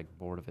 like,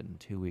 bored of it in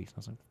 2 weeks. I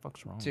was like, the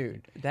fuck's wrong with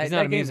you? Dude, He's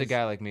not a music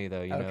guy like me,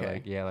 though, you know? Okay.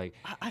 Like, yeah, like...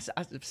 I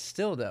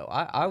still, though,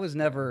 I was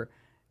never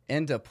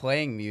into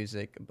playing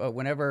music, but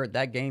whenever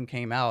that game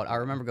came out, I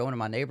remember going to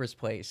my neighbor's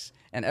place,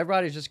 and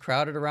everybody just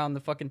crowded around the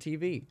fucking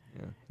TV.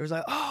 Yeah. It was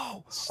like,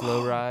 oh!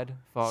 Slow Ride,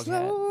 Foghat.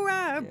 Slow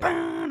Ride,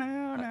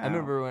 Yeah. I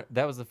remember when,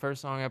 that was the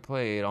first song I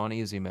played on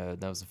easy mode.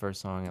 That was the first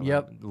song I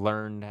like,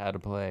 learned how to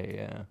play.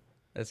 Yeah,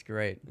 that's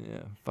great.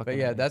 Yeah, but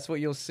yeah, that's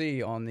what you'll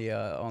see on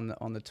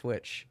the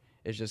Twitch.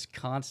 It's just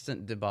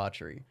constant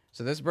debauchery.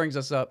 So this brings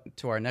us up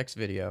to our next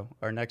video,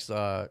 our next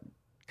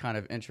kind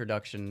of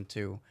introduction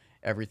to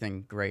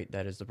everything great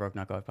that is the Broke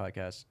Knockoff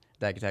Podcast.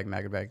 Dag Attack,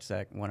 Maggot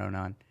Sack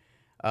 109.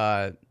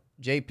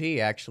 JP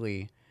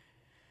actually.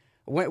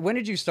 When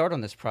did you start on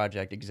this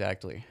project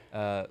exactly?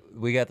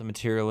 We got the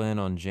material in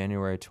on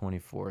January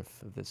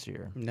 24th of this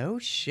year. No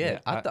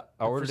shit. Yeah,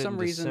 I ordered for some it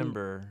in reason,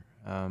 December,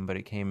 but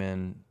it came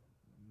in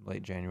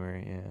late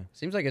January. Yeah.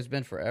 Seems like it's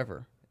been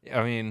forever.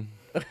 I mean,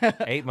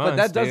 8 months. But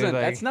that doesn't. Dude,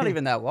 like... That's not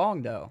even that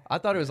long though. I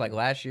thought it was like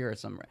last year or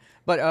something.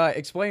 But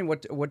explain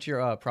what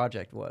your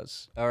project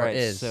was. All right.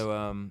 Is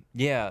So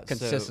yeah.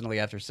 consistently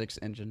after 6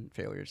 engine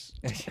failures.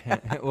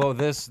 Well,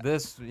 this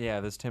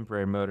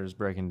temporary motor is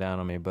breaking down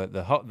on me, but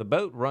the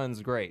boat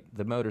runs great.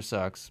 The motor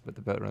sucks, but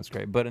the boat runs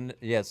great. But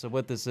so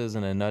what this is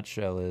in a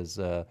nutshell is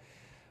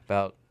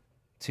about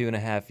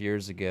 2.5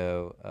 years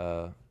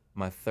ago.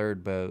 My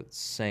third boat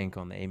sank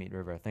on the Amite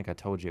River. I think I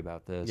told you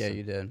about this. Yeah,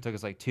 you did. It took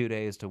us like 2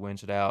 days to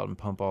winch it out and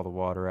pump all the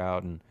water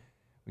out, and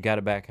we got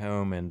it back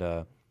home.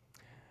 And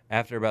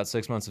after about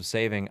 6 months of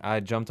saving,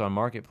 I jumped on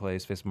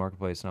Facebook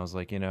Marketplace, and I was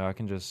like, you know, I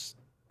can just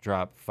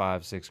drop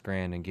 $5-6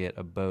 grand and get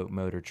a boat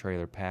motor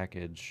trailer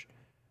package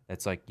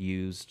that's like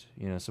used.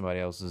 You know, somebody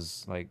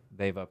else's, like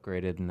they've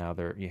upgraded and now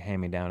they're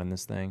hand me down in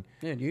this thing.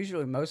 Yeah,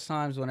 usually most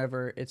times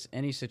whenever it's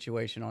any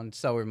situation on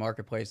seller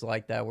marketplace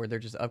like that where they're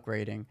just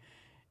upgrading,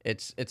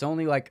 it's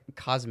only like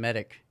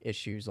cosmetic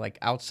issues. Like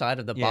outside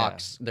of the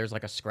box, there's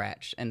like a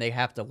scratch, and they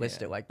have to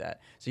list it like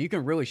that. So you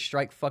can really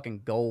strike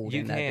fucking gold.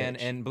 You in that can,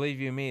 bitch. and believe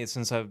you me,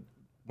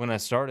 when I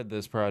started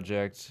this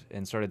project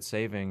and started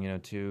saving,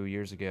 2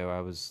 years ago,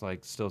 I was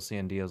like still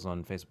seeing deals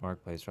on Facebook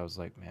Marketplace where I was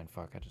like, man,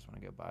 fuck, I just want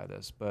to go buy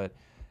this. But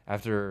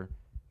after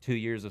 2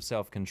 years of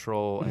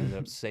self-control, I ended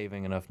up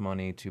saving enough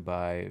money to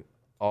buy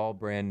all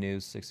brand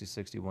new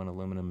 6061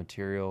 aluminum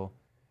material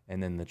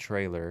and then the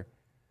trailer.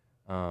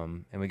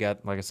 And we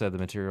got, like I said, the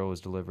material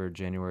was delivered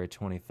January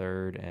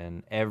 23rd,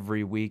 and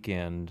every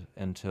weekend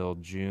until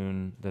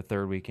June, the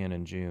third weekend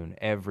in June,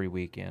 every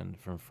weekend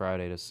from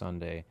Friday to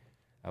Sunday,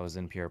 I was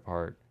in Pierre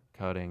Park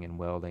cutting and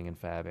welding and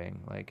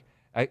fabbing.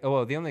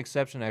 The only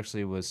exception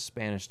actually was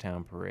Spanish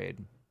Town Parade.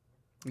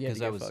 Yeah,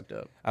 I was fucked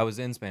up. I was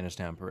in Spanish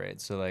Town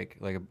Parade, so like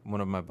one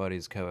of my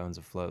buddies co-owns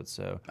a float,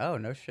 so. Oh,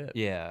 no shit.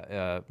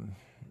 Yeah,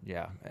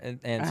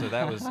 and so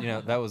that was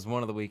that was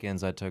one of the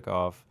weekends I took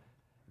off.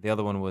 The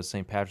other one was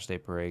St. Patrick's Day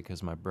Parade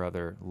because my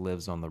brother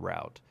lives on the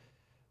route.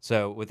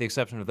 So with the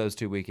exception of those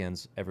 2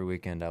 weekends, every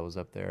weekend I was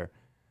up there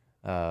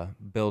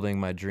building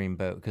my dream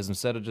boat. Because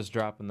instead of just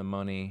dropping the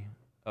money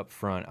up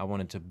front, I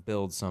wanted to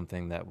build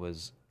something that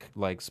was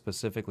like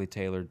specifically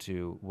tailored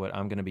to what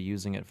I'm going to be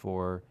using it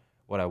for,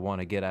 what I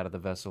want to get out of the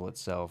vessel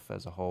itself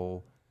as a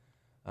whole.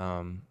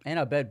 And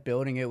I bet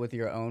building it with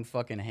your own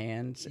fucking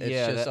hands,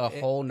 it's just a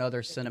whole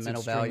nother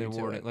sentimental value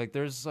to it. Like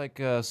there's like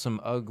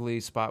some ugly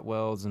spot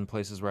welds in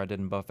places where I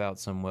didn't buff out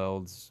some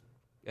welds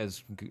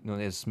as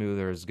smooth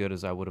or as good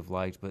as I would have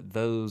liked, but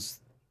those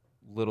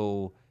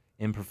little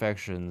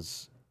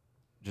imperfections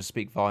just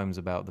speak volumes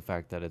about the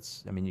fact that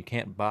you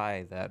can't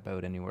buy that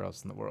boat anywhere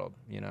else in the world,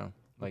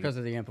 Like, because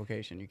of the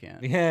implication, you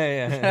can't.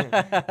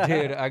 Yeah.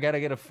 Dude, I got to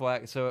get a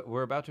flag. So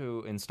we're about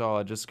to install,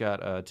 I just got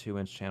a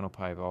 2-inch channel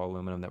pipe, all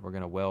aluminum, that we're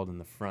going to weld in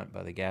the front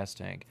by the gas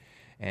tank.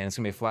 And it's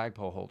going to be a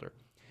flagpole holder.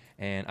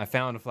 And I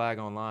found a flag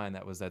online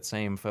that was that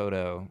same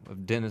photo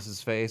of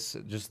Dennis's face,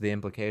 just the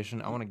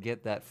implication. I want to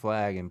get that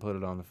flag and put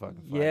it on the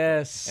fucking flag.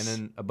 Yes. And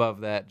then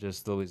above that,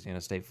 just the Louisiana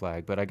State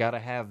flag. But I got to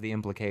have the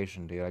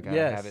implication, dude. I got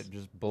to have it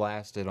just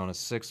blasted on a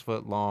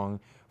 6-foot long,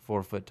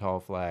 4-foot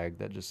tall flag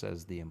that just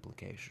says the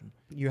implication.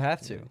 You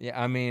have to.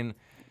 Yeah,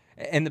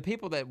 and the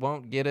people that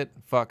won't get it,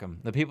 fuck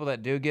them. The people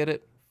that do get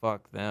it,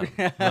 fuck them.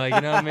 Like,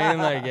 you know what I mean?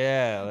 Like,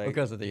 yeah. Like,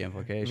 because of the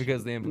implication.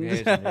 Because of the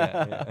implication,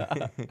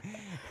 yeah.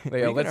 But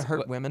yeah, let's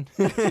hurt women.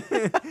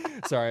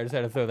 Sorry, I just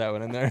had to throw that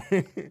one in there.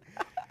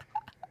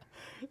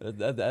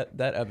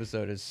 That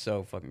episode is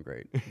so fucking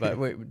great. But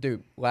wait,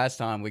 dude, last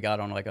time we got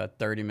on like a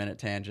 30-minute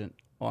tangent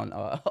on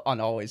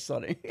Always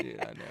Sunny.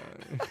 Dude, I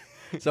know.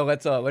 So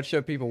let's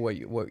show people what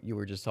you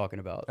were just talking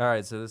about. All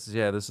right, so this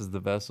is the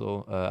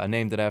vessel. I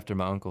named it after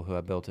my uncle who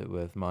I built it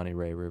with, Monty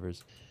Ray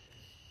Rivers.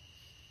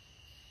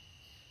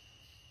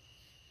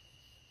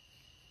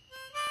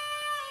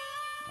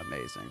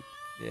 Amazing.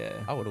 Yeah.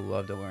 I would have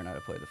loved to learn how to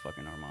play the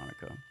fucking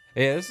harmonica.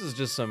 Yeah, this is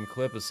just some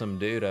clip of some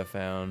dude I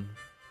found.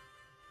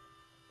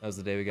 That was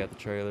the day we got the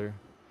trailer.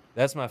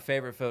 That's my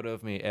favorite photo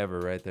of me ever,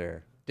 right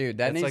there. Dude,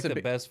 that's needs like to be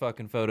the best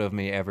fucking photo of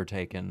me ever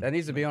taken. That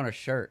needs to be on a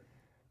shirt.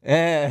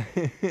 Yeah.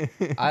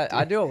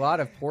 I do a lot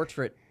of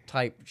portrait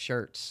type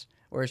shirts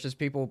where it's just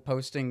people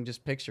posting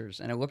just pictures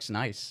and it looks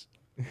nice.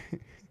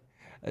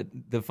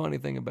 The funny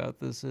thing about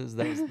this is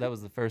that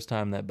was the first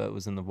time that boat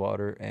was in the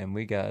water, and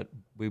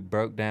we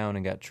broke down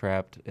and got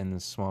trapped in the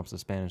swamps of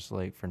Spanish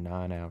Lake for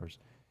 9 hours.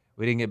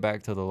 We didn't get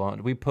back till the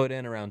launch. We put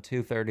in around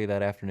 2:30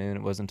 that afternoon.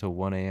 It wasn't until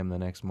 1 a.m. the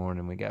next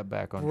morning we got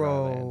back on dry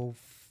land.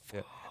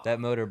 Yeah,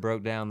 that motor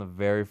broke down the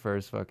very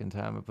first fucking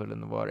time I put it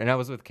in the water. And I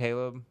was with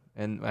Caleb,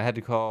 and I had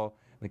to call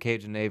the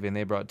Cajun Navy, and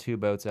they brought 2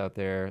 boats out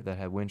there that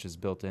had winches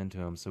built into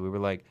them. So we were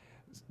like,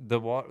 the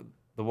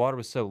water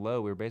was so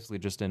low, we were basically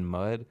just in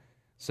mud.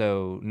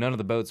 So none of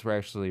the boats were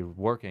actually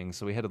working.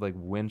 So we had to like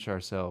winch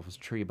ourselves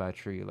tree by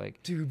tree.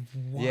 Like, dude,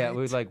 what? Yeah, we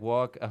would like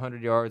walk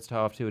 100 yards to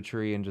off to a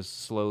tree and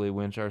just slowly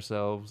winch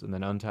ourselves, and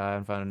then untie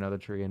and find another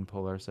tree and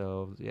pull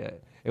ourselves. Yeah,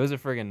 it was a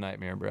friggin'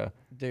 nightmare, bro.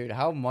 Dude,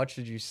 how much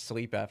did you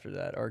sleep after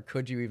that, or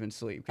could you even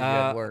sleep? Because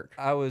you had work.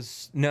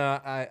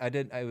 I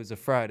did. It was a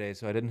Friday,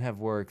 so I didn't have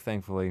work,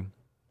 thankfully.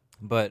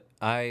 But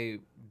I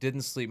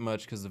didn't sleep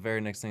much because the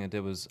very next thing I did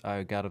was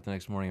I got up the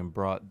next morning and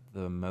brought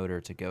the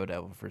motor to Go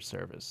Devil for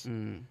service.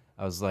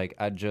 I was like,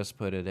 I just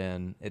put it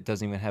in. It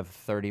doesn't even have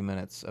 30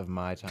 minutes of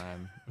my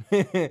time.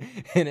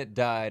 And it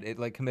died. It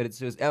like committed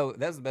suicide. Oh,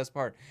 that's the best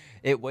part.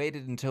 It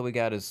waited until we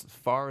got as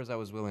far as I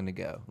was willing to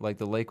go. Like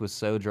the lake was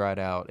so dried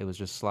out. It was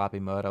just sloppy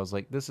mud. I was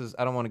like,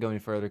 I don't want to go any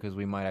further because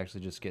we might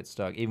actually just get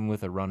stuck, even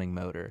with a running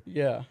motor.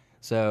 Yeah.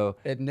 So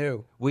it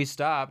knew. We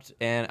stopped,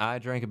 and I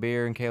drank a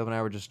beer, and Caleb and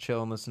I were just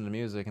chilling, listening to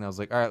music. And I was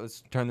like, all right,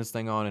 let's turn this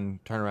thing on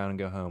and turn around and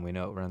go home. We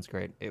know it runs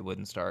great. It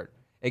wouldn't start.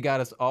 It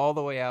got us all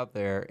the way out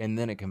there, and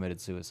then it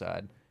committed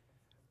suicide.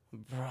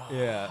 Bro,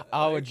 yeah,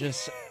 I would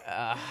just.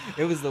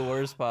 It was the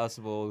worst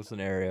possible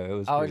scenario. It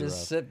was. I would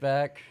just sit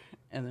back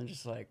and then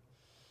just like,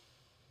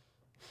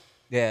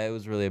 Yeah, it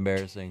was really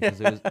embarrassing because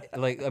it was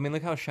like, I mean,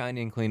 look how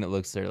shiny and clean it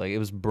looks there. Like it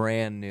was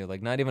brand new.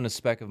 Like not even a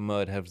speck of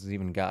mud has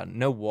even gotten,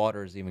 no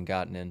water's even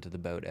gotten into the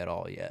boat at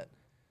all yet,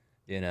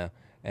 you know.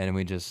 And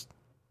we just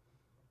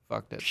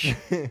fucked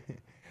it.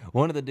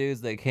 One of the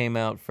dudes that came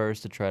out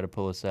first to try to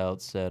pull us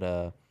out said,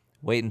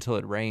 "Wait until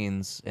it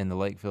rains and the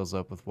lake fills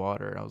up with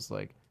water." And I was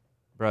like,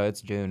 "Bro,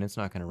 it's June. It's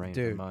not gonna rain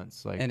for Dude,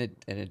 months." Like, and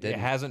it didn't. it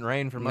hasn't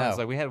rained for months.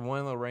 No. Like we had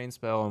one little rain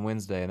spell on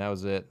Wednesday, and that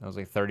was it. That was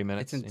like 30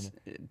 minutes. It's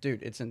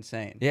dude, it's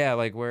insane. Yeah,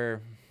 like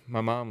where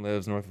my mom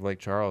lives north of Lake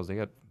Charles, they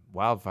got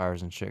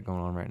wildfires and shit going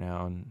on right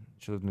now, and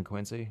she lives in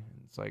Quincy.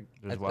 It's like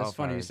there's wildfires. That's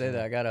funny you say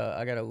that. I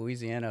got a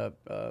Louisiana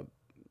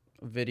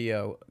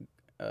video,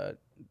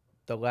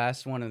 the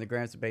last one in the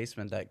Grant's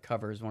basement that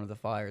covers one of the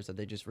fires that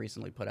they just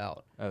recently put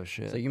out. Oh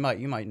shit. So you might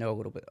know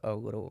a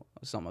little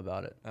something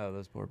about it. Oh,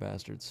 those poor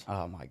bastards.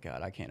 Oh my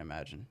god, I can't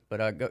imagine.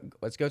 But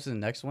let's go to the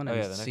next one Oh and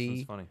yeah, the next see.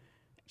 one's funny.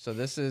 So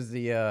this is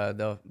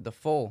the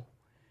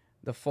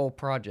full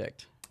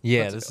project.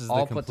 Yeah, Put- this is all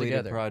the put completed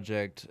together.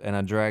 project, and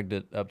I dragged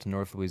it up to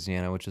North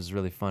Louisiana, which is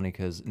really funny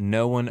because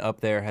no one up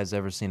there has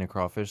ever seen a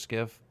crawfish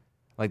skiff.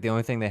 Like the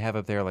only thing they have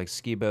up there are like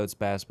ski boats,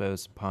 bass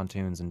boats,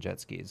 pontoons, and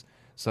jet skis.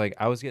 So like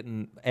I was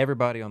getting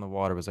everybody on the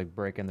water was like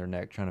breaking their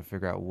neck trying to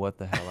figure out what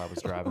the hell I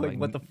was driving. Like,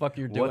 what the fuck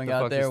you're what doing the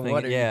out fuck there? this thing-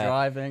 What are yeah. you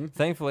driving?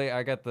 Thankfully,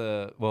 I got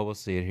we'll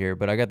see it here,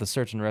 but I got the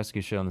search and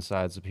rescue shit on the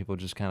side, so people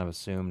just kind of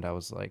assumed I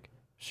was like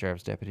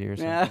sheriff's deputy or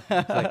something.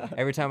 It's like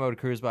every time I would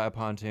cruise by a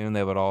pontoon,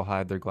 they would all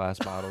hide their glass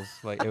bottles.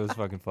 Like it was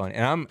fucking funny.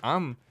 And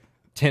I'm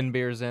 10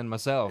 beers in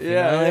myself. You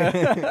know?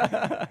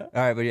 Yeah. All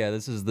right, but yeah,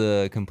 this is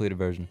the completed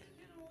version.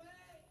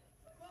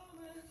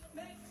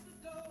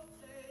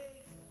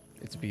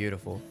 It's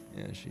beautiful.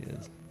 Yeah, she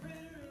is.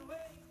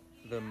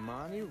 The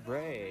Monty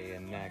Ray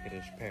in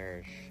Natchitoches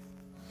Parish.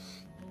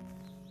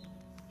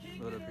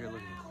 Load up here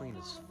looking clean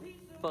as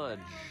fudge.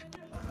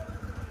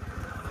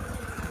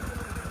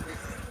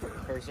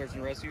 First search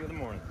and rescue of the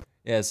morning.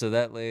 Yeah, so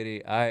that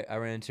lady, I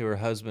ran into her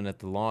husband at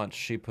the launch.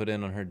 She put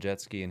in on her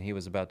jet ski, and he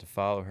was about to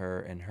follow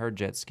her, and her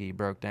jet ski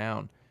broke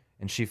down,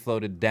 and she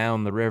floated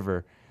down the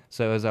river.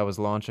 So as I was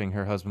launching,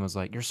 her husband was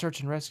like, "You're search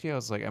and rescue?" I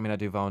was like, "I mean, I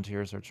do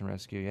volunteer search and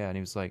rescue, yeah." And he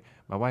was like,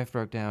 "My wife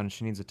broke down, and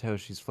she needs a tow.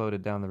 She's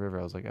floated down the river."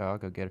 I was like, "Oh, I'll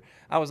go get her."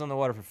 I was on the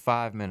water for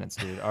 5 minutes,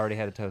 dude. I already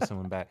had to tow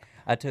someone back.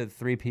 I towed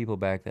 3 people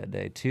back that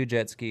day, 2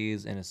 jet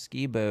skis and a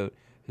ski boat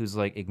whose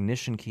like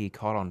ignition key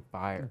caught on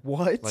fire.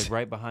 What? Like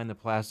right behind the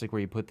plastic where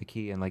you put the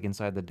key and like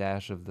inside the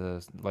dash of the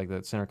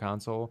center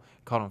console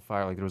caught on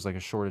fire. Like there was like a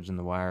shortage in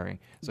the wiring.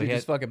 So You he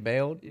just had, fucking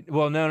bailed?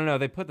 well, no.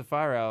 They put the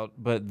fire out,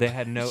 but they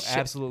had no Shit.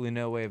 absolutely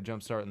no way of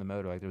jump starting the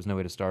motor. Like there was no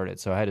way to start it.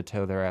 So I had to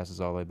tow their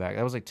asses all the way back.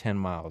 That was like 10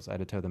 miles. I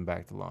had to tow them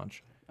back to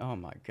launch. Oh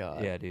my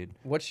god. Yeah, dude.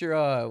 What's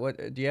your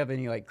what do you have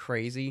any like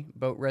crazy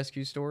boat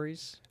rescue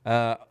stories?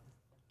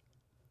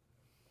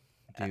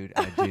 Dude,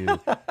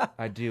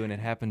 I do, and it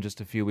happened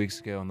just a few weeks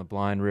ago on the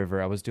Blind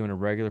River. I was doing a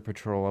regular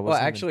patrol. Well,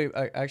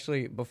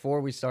 actually, before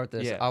we start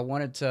this, Yeah. I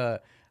wanted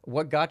to.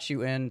 What got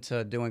you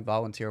into doing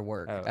volunteer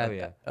work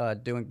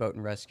doing boat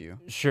and rescue?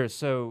 Sure.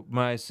 So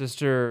my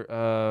sister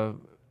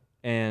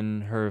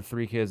and her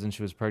 3 kids, and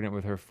she was pregnant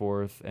with her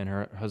 4th, and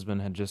her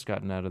husband had just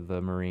gotten out of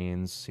the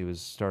Marines. He was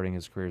starting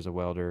his career as a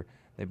welder.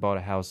 They bought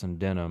a house in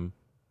Denham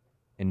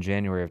in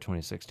January of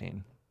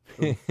 2016.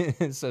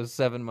 So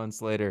 7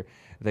 months later,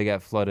 they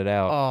got flooded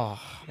out. Oh,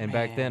 and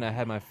back then, I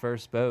had my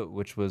first boat,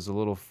 which was a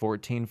little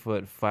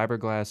 14-foot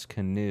fiberglass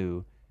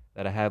canoe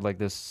that I had like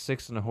this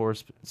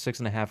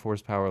 6.5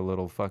 horsepower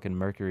little fucking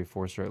Mercury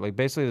 4-stroke, like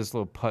basically this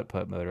little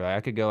putt-putt motor. Like,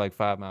 I could go like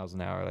 5 miles an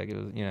hour. Like it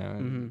was, you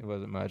know, it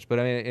wasn't much, but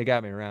I mean, it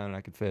got me around and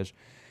I could fish.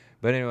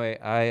 But anyway,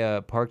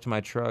 I parked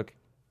my truck.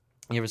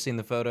 You ever seen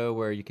the photo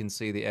where you can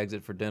see the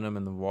exit for Denham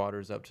and the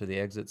water's up to the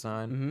exit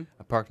sign?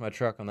 I parked my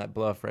truck on that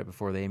bluff right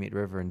before the Amite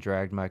River and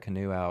dragged my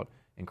canoe out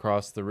and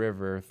crossed the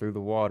river through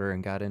the water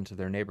and got into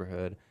their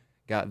neighborhood,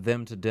 got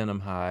them to Denham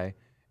High,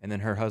 and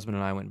then her husband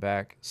and I went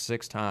back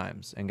 6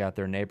 times and got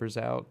their neighbors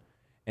out.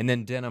 And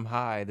then Denham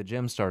High, the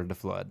gym started to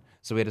flood,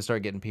 so we had to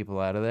start getting people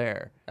out of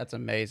there. That's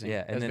amazing. Yeah,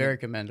 and that's then- very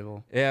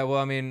commendable. Yeah, well,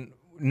 I mean,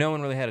 no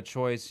one really had a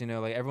choice, you know,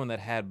 like everyone that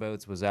had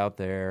boats was out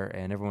there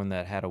and everyone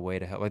that had a way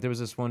to help. Like there was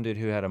this one dude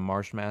who had a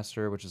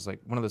Marshmaster, which is like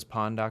one of those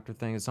pond doctor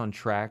things. It's on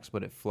tracks,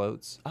 but it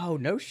floats. Oh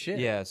no shit.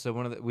 Yeah, so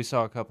we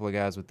saw a couple of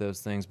guys with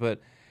those things, but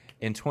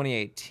in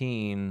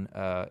 2018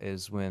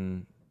 is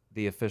when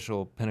the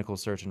official Pinnacle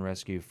Search and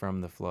Rescue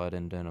from the flood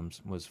in Denham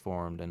was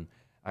formed, and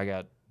I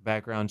got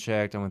background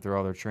checked. I went through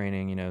all their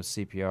training, you know,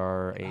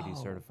 CPR, AD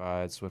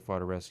certified,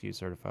 Swiftwater Rescue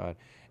certified,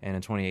 and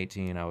in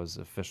 2018 I was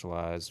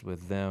officialized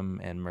with them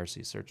and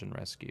Mercy Search and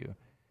Rescue.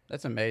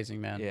 That's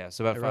amazing, man. Yeah,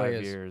 so about It really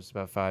 5 is. years,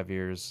 about 5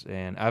 years,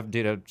 and I've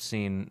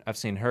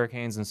seen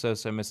hurricanes in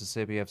Sosa,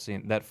 Mississippi. I've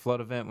seen that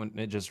flood event when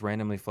it just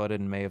randomly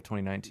flooded in May of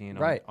 2019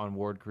 Right. on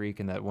Ward Creek,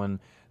 and that one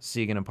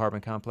Seagan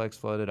apartment complex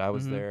flooded. I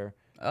was there.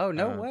 Oh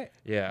no way.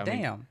 Yeah, I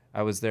mean, Damn.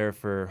 I was there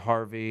for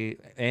Harvey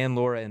and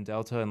Laura and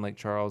Delta in Lake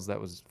Charles. That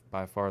was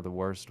by far the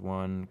worst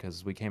one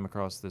because we came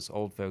across this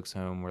old folks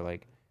home where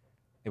like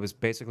it was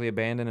basically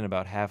abandoned, and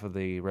about half of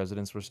the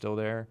residents were still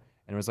there.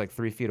 And it was like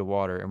 3 feet of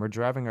water. And we're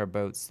driving our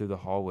boats through the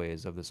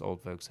hallways of this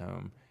old folks'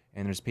 home.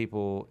 And there's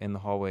people in the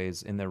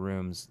hallways, in their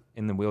rooms,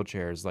 in the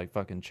wheelchairs, like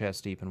fucking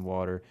chest deep in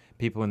water.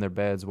 People in their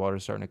beds,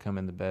 water's starting to come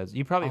in the beds.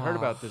 You probably heard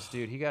about this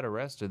dude. He got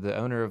arrested. The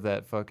owner of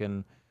that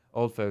fucking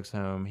old folks'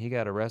 home, he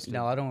got arrested.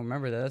 No, I don't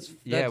remember that.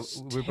 That's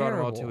we brought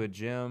them all to terrible. a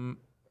gym.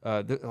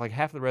 Like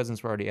half the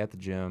residents were already at the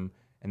gym.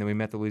 And then we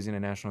met the Louisiana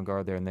National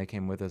Guard there, and they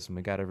came with us, and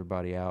we got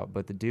everybody out.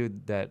 But the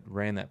dude that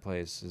ran that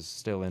place is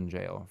still in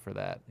jail for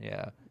that.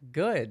 Yeah.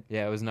 Good.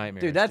 Yeah, it was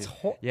nightmare. Dude, that's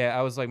yeah.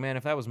 I was like, man,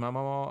 if that was my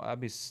mama, I'd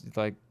be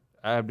I'd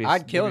kill there'd be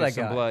that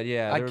some guy. blood.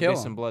 Yeah, I'd there would kill be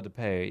him. some blood to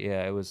pay.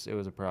 Yeah, it was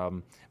a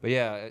problem. But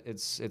yeah,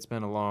 it's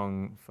been a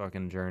long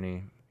fucking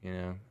journey, you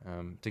know,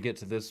 to get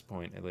to this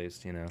point at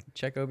least, you know.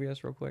 Check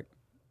OBS real quick.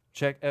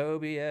 Check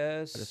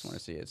OBS. I just want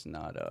to see it's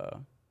not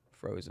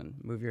frozen.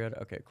 Move your head.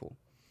 Okay, cool.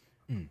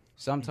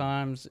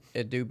 Sometimes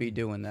it do be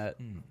doing that.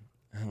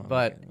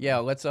 But yeah,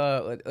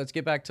 let's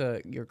get back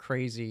to your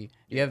crazy.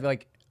 Do you have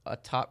like a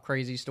top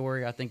crazy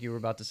story? I think you were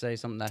about to say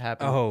something that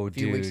happened a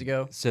few weeks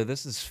ago. So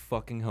this is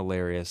fucking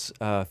hilarious.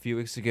 A few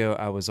weeks ago,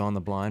 I was on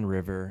the Blind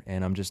River,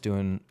 and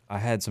I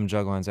had some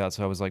jug lines out,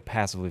 so I was like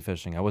passively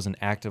fishing. I wasn't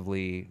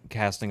actively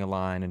casting a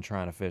line and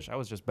trying to fish. I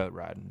was just boat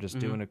riding, just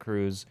doing a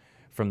cruise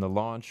from the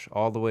launch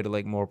all the way to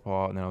Lake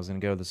Maurepas, and then I was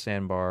going to go to the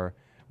sandbar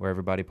where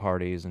everybody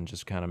parties and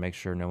just kind of make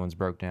sure no one's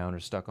broke down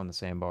or stuck on the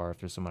sandbar if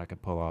there's someone I could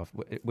pull off,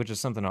 which is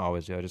something I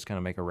always do. I just kind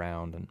of make a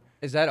round. And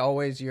Is that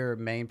always your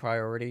main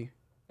priority?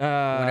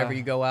 Whenever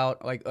you go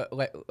out, like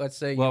let's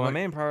say. Well, my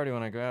main priority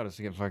when I go out is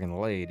to get fucking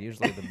laid.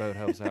 Usually the boat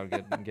helps out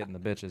getting the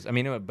bitches. I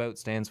mean, you know what boat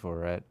stands for,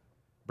 right?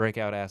 Break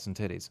out ass and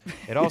titties.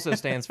 It also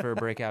stands for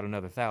break out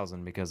another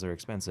 1,000 because they're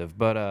expensive.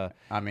 But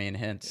I mean,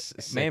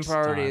 hence main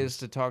priority times. is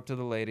to talk to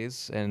the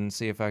ladies and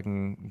see if I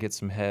can get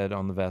some head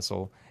on the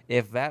vessel.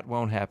 If that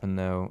won't happen,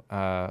 though,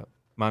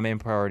 my main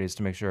priority is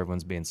to make sure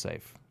everyone's being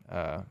safe.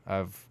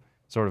 I've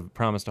sort of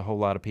promised a whole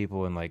lot of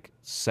people in like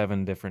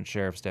 7 different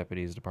sheriff's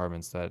deputies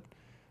departments that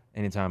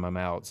anytime I'm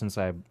out, since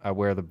I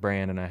wear the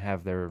brand and I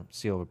have their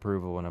seal of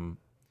approval and I'm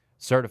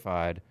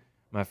certified,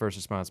 my first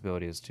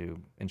responsibility is to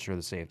ensure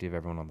the safety of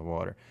everyone on the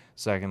water.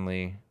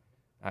 Secondly,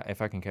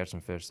 if I can catch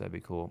some fish, that'd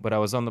be cool. But I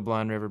was on the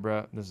Blind River,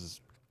 bro. This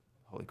is,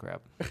 holy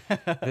crap.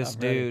 This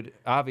dude,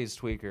 obvious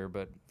tweaker,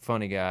 but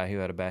funny guy who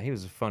had a bat. He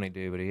was a funny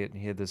dude, but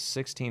he had this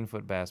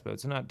 16-foot bass boat.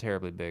 It's not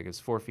terribly big. It's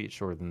 4 feet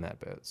shorter than that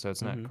boat, so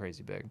it's not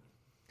crazy big.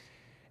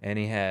 And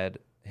he had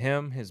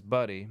him, his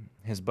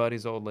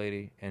buddy's old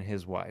lady, and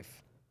his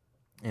wife.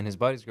 And his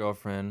buddy's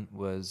girlfriend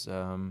was,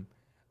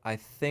 I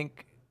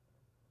think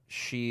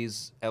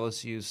she's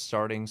LSU's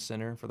starting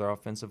center for their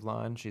offensive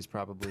line. She's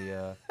probably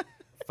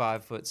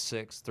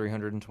 5'6",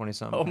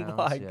 320-something pounds. Oh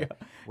my God.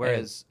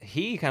 Whereas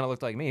he kind of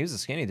looked like me. He was a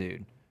skinny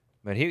dude,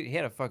 but he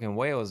had a fucking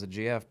whale as a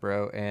GF,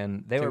 bro.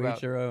 And they were To about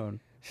each your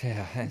own.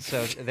 yeah.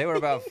 So they were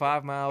about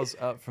 5 miles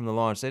up from the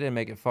launch. They didn't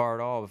make it far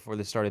at all before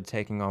they started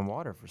taking on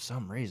water for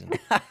some reason.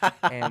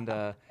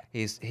 And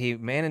he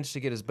managed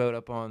to get his boat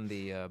up on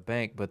the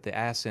bank, but the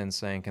ass end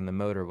sank and the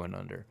motor went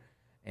under.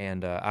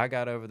 And I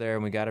got over there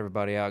and we got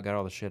everybody out, got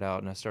all the shit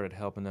out, and I started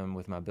helping them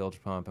with my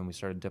bilge pump, and we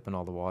started dipping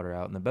all the water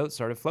out, and the boat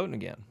started floating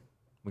again.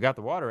 We got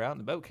the water out and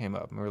the boat came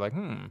up, and we were like,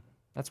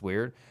 that's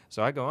weird.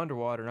 So I go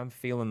underwater and I'm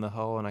feeling the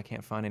hull and I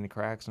can't find any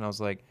cracks, and I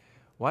was like,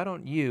 why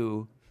don't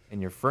you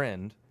and your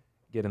friend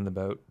get in the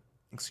boat,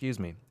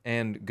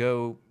 and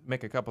go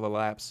make a couple of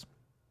laps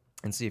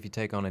and see if you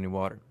take on any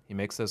water. He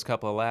makes those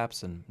couple of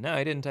laps, and no,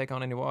 he didn't take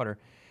on any water.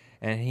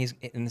 And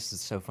this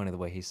is so funny the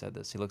way he said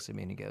this. He looks at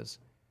me and he goes,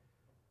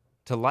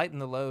 to lighten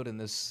the load in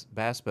this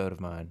bass boat of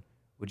mine,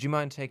 would you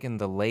mind taking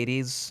the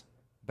ladies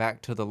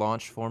back to the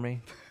launch for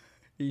me?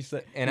 He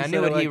said, And I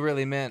knew what he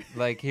really meant.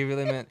 Like, he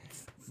really meant,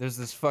 there's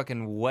this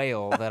fucking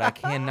whale that I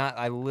cannot,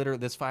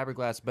 this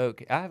fiberglass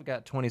boat, I've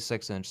got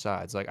 26-inch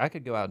sides. Like, I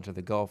could go out into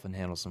the Gulf and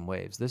handle some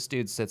waves. This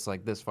dude sits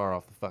like this far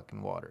off the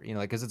fucking water. You know,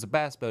 like, because it's a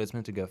bass boat, it's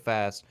meant to go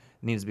fast,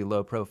 it needs to be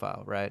low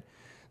profile, right?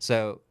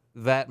 So,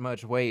 that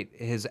much weight,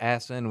 his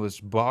ass end was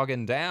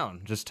bogging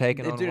down, just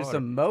taking on Dude, water. it's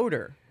a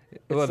motor.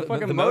 It's Well, the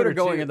fucking motor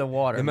going too. in the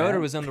water. The motor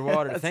man. was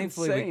underwater. That's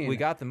Thankfully, we insane.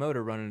 got the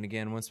motor running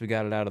again once we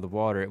got it out of the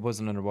water. It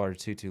wasn't underwater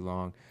too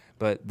long.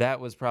 But that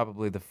was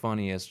probably the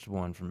funniest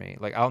one for me.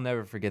 Like, I'll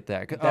never forget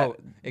that.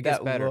 It gets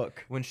that better.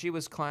 look. When she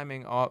was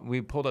climbing, we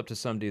pulled up to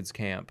some dude's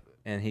camp,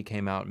 and he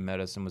came out and met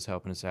us and was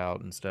helping us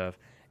out and stuff.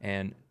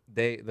 And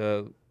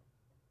the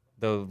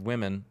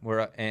women were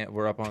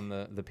up on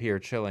the pier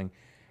chilling,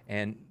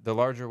 and the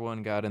larger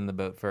one got in the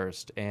boat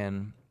first.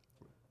 And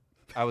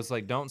I was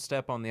like, don't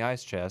step on the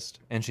ice chest.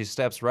 And she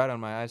steps right on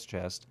my ice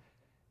chest,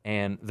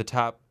 and the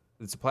top,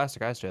 it's a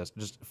plastic ice chest,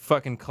 just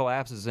fucking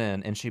collapses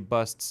in, and she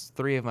busts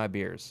 3 of my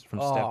beers from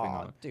stepping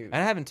on them. Dude. And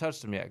I haven't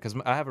touched them yet, because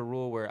I have a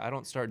rule where I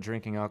don't start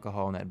drinking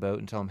alcohol on that boat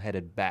until I'm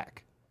headed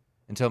back,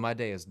 until my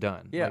day is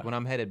done. Yeah. Like, when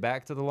I'm headed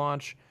back to the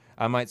launch,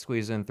 I might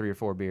squeeze in 3 or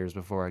 4 beers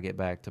before I get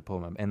back to pull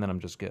them, and then I'm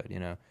just good, you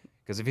know?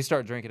 Because if you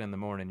start drinking in the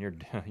morning, you're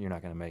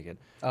not gonna make it.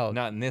 Oh,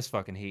 Not in this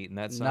fucking heat and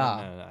that's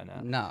nah, no.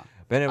 nah.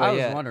 But anyway, I was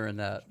yeah, wondering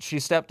that. she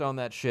stepped on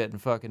that shit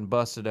and fucking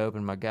busted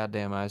open my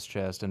goddamn ice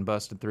chest and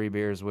busted 3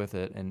 beers with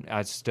it, and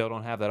I still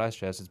don't have that ice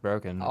chest. It's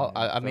broken. Oh,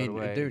 I Throw it mean,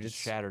 away. dude, Just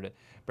it's- shattered it,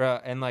 bro.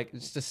 And like,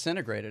 It's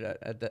disintegrated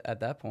at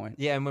that point.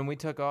 yeah, and when we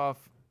took off,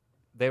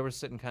 they were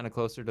sitting kind of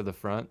closer to the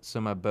front,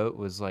 so my boat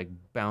was like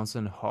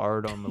bouncing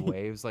hard on the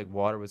waves, like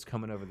water was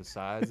coming over the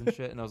sides and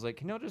shit. And I was like,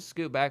 "Can y'all just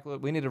scoot back a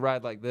little? We need to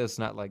ride like this,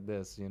 not like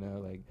this," you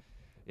know? Like,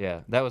 yeah,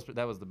 that was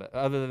the best.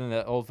 Other than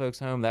the old folks'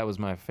 home, that was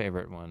my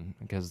favorite one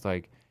because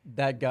like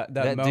That guy,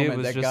 that dude moment,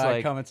 was that just guy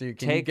like, coming to you.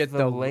 Can you "Take get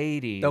the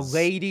ladies,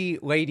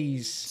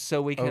 ladies,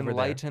 so we can over there."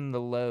 lighten the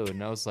load."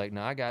 And I was like,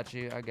 "No, I got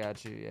you, I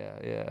got you,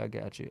 yeah, I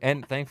got you."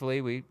 And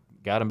thankfully, we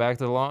got him back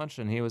to the launch,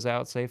 and he was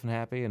out safe and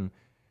happy. And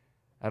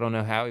I don't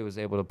know how he was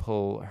able to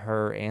pull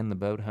her and the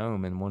boat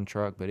home in one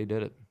truck, but he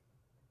did it.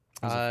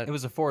 It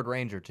was a Ford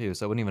Ranger too,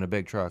 so it wasn't even a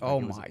big truck. Oh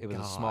it was, my It was a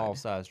God. small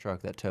size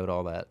truck that towed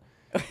all that.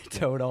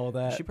 Towed all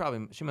that.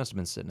 She must have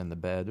been sitting in the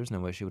bed. There's no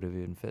way she would have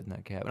even fit in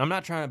that cabin. I'm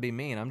not trying to be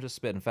mean. I'm just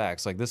spitting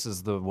facts. Like, this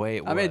is the way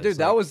it was. I mean, dude,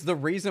 that Like, was the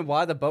reason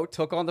why the boat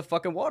took on the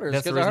fucking water.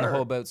 that's the because reason of the her.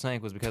 whole boat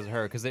sank was because of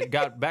her. Because it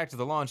got back to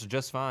the launch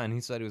just fine. He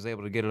said he was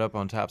able to get it up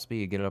on top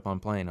speed, get it up on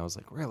plane. I was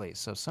like, really?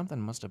 So something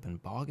must have been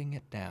bogging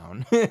it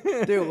down.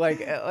 Dude, like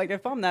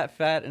if I'm that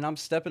fat and I'm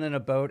stepping in a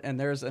boat and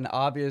there's an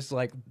obvious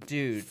like,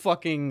 dude,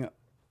 fucking,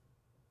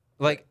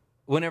 like,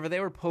 whenever they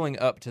were pulling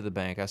up to the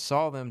bank, I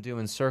saw them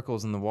doing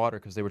circles in the water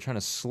because they were trying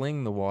to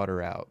sling the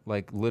water out,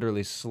 like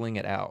literally sling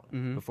it out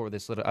before they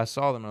slid it. I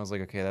saw them and I was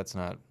like, okay, that's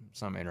not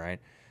something right.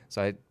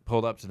 So I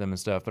pulled up to them and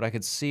stuff, but I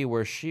could see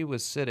where she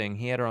was sitting.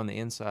 He had her on the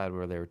inside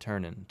where they were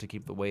turning to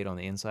keep the weight on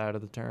the inside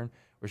of the turn.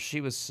 Where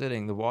she was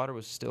sitting, the water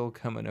was still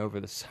coming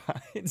over the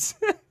sides.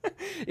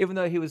 Even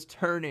though he was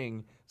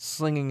turning,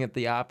 slinging it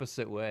the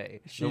opposite way.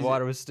 The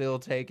water was still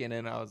taking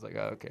in. I was like,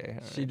 okay.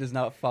 All she right. does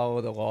not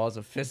follow the laws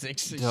of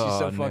physics. She's Oh,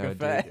 so no, fucking dude.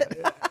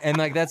 fat. And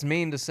like, that's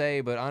mean to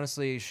say, but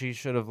honestly, she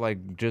should have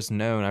like just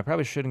known. I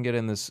probably shouldn't get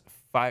in this.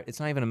 It's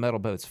not even a metal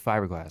boat; it's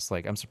fiberglass.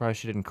 Like, I'm surprised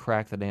she didn't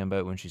crack the damn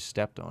boat when she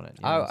stepped on it.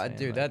 You know what I'm saying?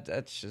 Dude, Like,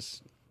 that's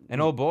just.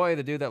 and old boy,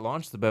 the dude that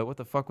launched the boat, what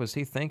the fuck was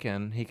he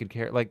thinking? He could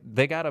carry. Like,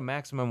 they got a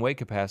maximum weight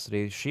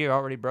capacity. She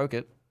already broke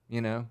it. You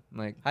know,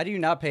 like. How do you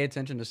not pay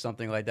attention to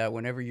something like that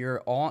whenever you're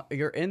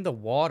in the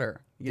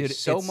water? Dude,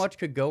 So it's- much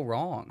could go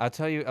wrong. I'll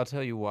tell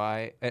you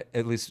why.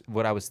 At least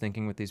what I was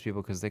thinking with these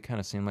people, because they kind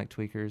of seem like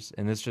tweakers,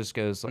 and this just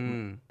goes.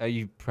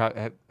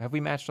 Like, have we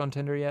matched on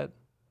Tinder yet?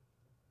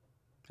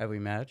 Have we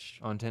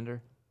matched? On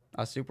Tinder?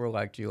 I super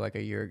liked you like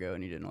a year ago,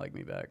 and you didn't like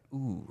me back.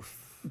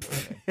 Oof.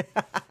 Okay.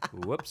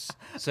 Whoops.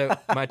 So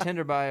my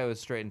Tinder bio is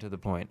straight and to the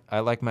point. I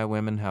like my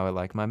women how I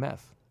like my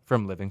meth.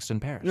 From Livingston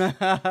Parish.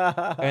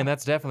 And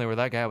that's definitely where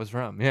that guy was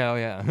from. Yeah, oh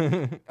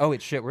yeah. Oh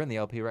wait, shit, we're in the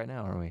LP right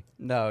now, aren't we?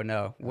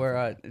 No,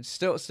 we're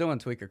still in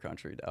tweaker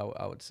country.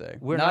 I would say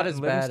We're not as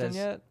in bad Livingston as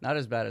yet? not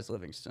as bad as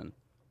Livingston.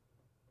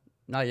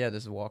 Not yet.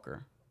 This is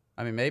Walker.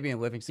 I mean, maybe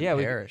in Livingston Yeah,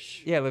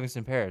 Parish. Yeah,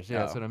 Livingston Parish. Yeah,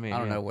 that's Oh, what I mean. I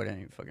don't yeah. know what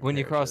any fucking. When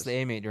you parish cross is. the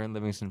A-meet, you're in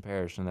Livingston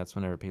Parish, and that's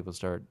whenever people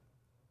start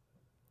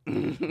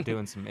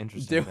doing some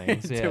interesting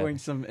things. Yeah. doing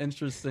some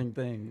interesting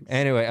things.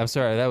 Anyway, I'm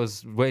sorry. That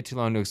was way too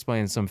long to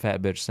explain some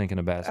fat bitch sinking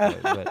a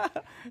basket.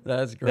 But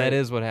That's great. that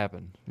is what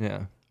happened.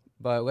 Yeah.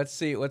 But let's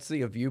see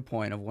a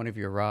viewpoint of one of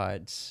your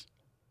rides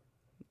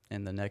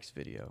in the next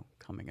video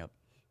coming up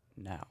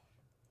now.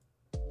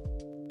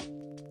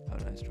 Oh,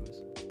 nice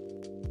choice.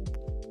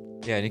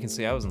 Yeah, and you can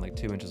see I was in like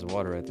 2 inches of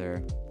water right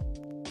there.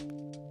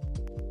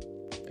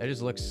 It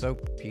just looks so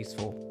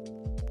peaceful.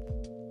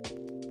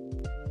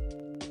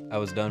 I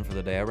was done for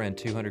the day. I ran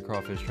 200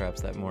 crawfish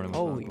traps that morning. With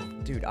Holy, my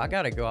uncle. dude, I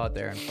gotta go out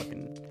there and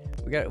fucking.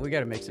 We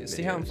gotta make some.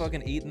 See how I'm videos.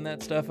 fucking eating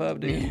that stuff up,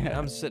 dude? Yeah.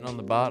 I'm sitting on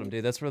the bottom,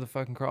 dude. That's where the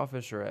fucking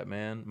crawfish are at,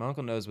 man. My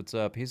uncle knows what's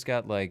up. He's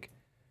got like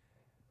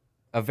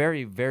a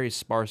very, very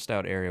sparsed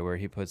out area where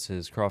he puts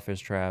his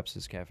crawfish traps,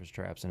 his catfish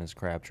traps, and his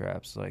crab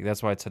traps. Like,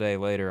 that's why today,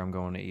 later, I'm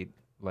going to eat.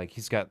 Like,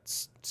 he's got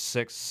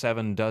 6,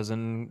 7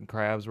 dozen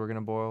crabs we're gonna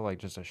boil. Like,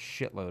 just a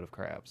shitload of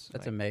crabs.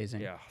 That's like,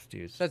 amazing. Yeah,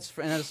 dude. And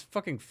that's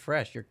fucking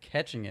fresh. You're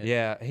catching it.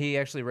 Yeah, he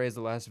actually raised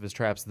the last of his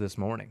traps this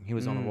morning. He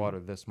was on the water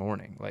this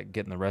morning, like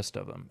getting the rest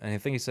of them. And I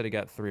think he said he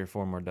got 3 or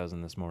 4 more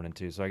dozen this morning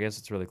too. So I guess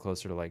it's really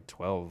closer to like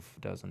 12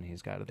 dozen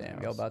he's got at the Damn,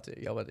 house. y'all about to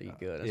eat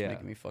good. That's yeah.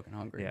 making me fucking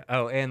hungry. Yeah.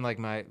 Oh, and like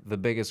the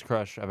biggest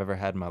crush I've ever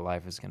had in my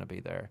life is gonna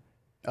be there.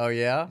 Oh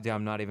yeah. Yeah,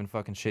 I'm not even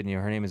fucking shitting you.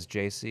 Her name is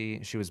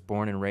JC. She was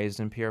born and raised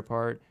in Pierre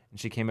Part, and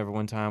she came over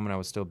one time when I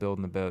was still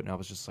building the boat, and I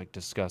was just like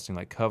disgusting,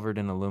 like covered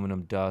in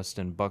aluminum dust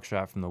and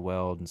buckshot from the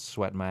weld, and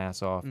sweating my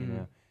ass off, you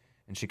know.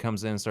 And she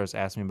comes in and starts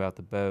asking me about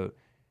the boat,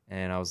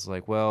 and I was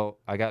like, well,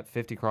 I got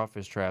 50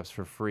 crawfish traps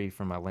for free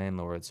from my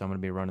landlord, so I'm gonna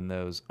be running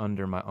those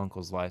under my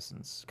uncle's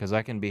license, because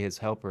I can be his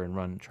helper and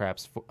run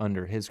traps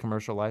under his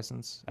commercial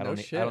license. I No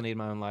don't shit. I don't need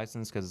my own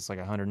license because it's like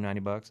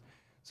 $190,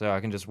 so I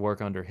can just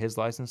work under his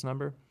license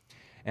number.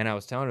 And I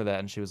was telling her that,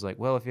 and she was like,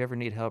 well, if you ever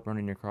need help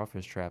running your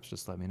crawfish traps,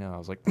 just let me know. I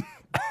was like,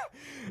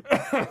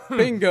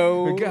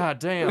 Bingo. God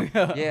damn.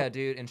 Yeah,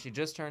 dude. And she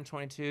just turned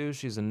 22.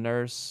 She's a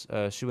nurse.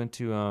 She went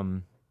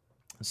to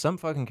some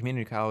fucking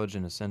community college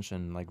in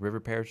Ascension, like River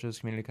Parishes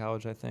Community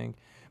College, I think.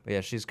 But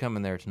yeah, she's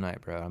coming there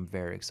tonight, bro. I'm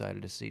very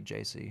excited to see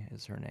JC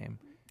is her name.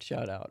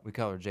 Shout out. We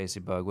call her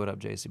JC Bug. What up,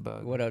 JC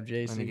Bug? What up,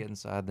 JC? Let me get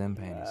inside them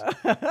panties.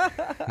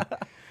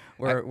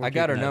 We're I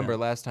got her keeping that number in.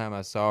 last time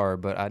I saw her,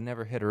 but I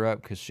never hit her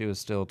up because she was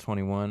still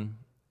 21.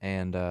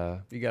 And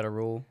You got a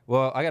rule?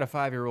 well, I got a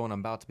 5-year rule, and I'm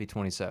about to be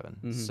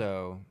 27.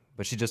 So,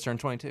 but she just turned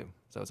 22,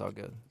 so it's all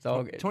good. It's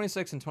all good.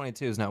 26 and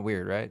 22 is not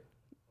weird, right?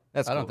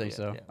 That's I don't cool, think yeah,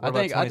 so. yeah. What I about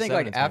think 27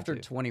 like and after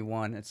 22?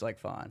 21, it's like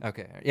fine.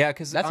 Okay, yeah,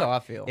 because That's how I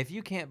feel. If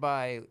you can't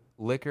buy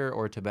liquor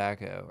or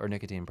tobacco or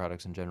nicotine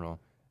products in general,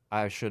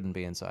 I shouldn't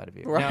be inside of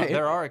you. Now, Right.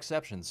 there are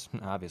exceptions,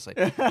 obviously,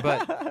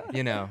 but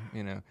you know,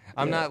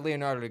 I'm not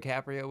Leonardo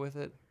DiCaprio with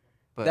it.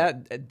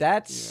 But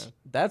That's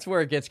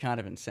where it gets kind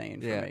of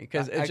insane for Yeah. me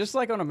because it's just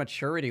like on a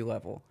maturity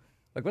level.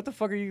 Like, what the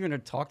fuck are you going to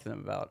talk to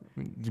them about?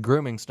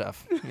 grooming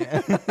stuff,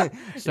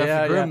 stuff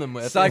to groom them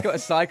with.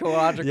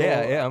 Psychological.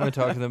 Yeah, I'm gonna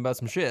talk to them about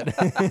some shit.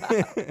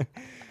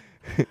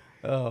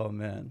 Oh,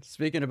 man.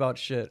 Speaking about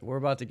shit, we're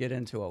about to get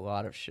into a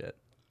lot of shit.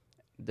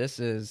 This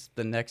is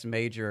the next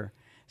major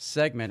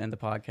segment in the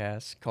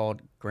podcast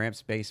called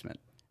Gramps Basement.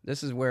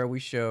 This is where we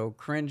show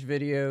cringe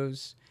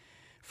videos,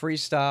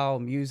 freestyle,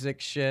 music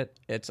shit.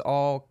 It's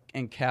all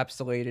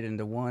encapsulated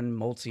into one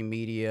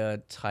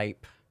multimedia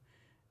type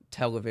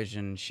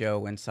television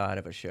show inside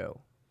of a show.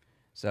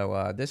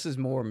 So this is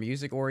more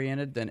music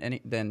oriented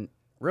than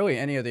really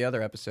any of the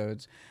other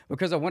episodes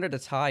because I wanted to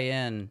tie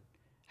in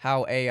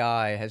how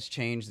AI has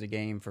changed the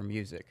game for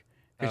music.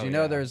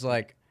 Because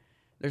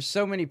there's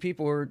so many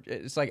people who are,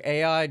 it's like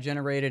AI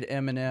generated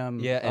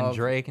Eminem. Yeah, and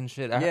Drake and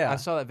shit. Yeah. I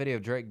saw that video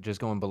of Drake just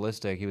going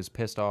ballistic. He was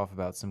pissed off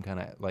about some kind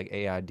of like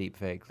AI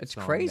deepfake. It's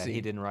song crazy. that he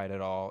didn't write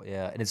at all.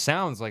 Yeah, and it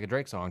sounds like a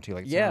Drake song too.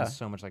 Like, it sounds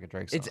so much like a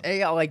Drake song. It's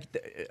AI. Like,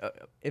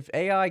 if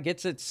AI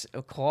gets its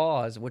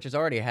claws, which it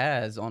already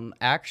has, on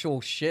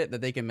actual shit that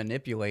they can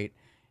manipulate,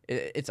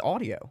 it's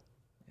audio.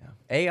 Yeah.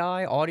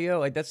 AI, audio,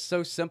 like that's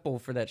so simple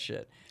for that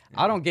shit.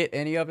 I don't get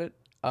any of it.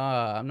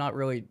 I'm not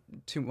really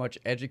too much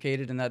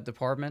educated in that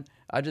department.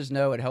 I just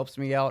know it helps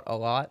me out a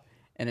lot,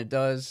 and it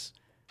does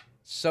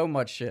so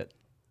much shit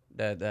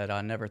that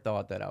I never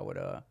thought that I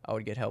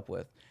would get help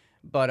with.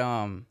 But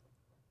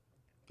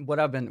what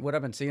I've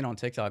been seeing on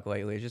TikTok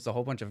lately is just a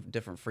whole bunch of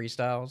different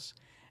freestyles,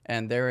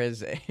 and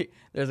there's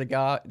a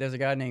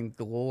guy named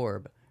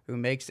Glorb who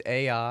makes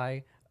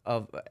AI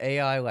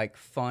like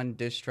fun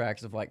diss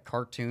tracks of like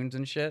cartoons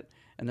and shit,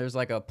 and there's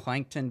like a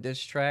Plankton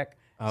diss track.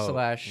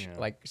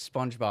 Like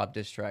SpongeBob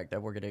diss track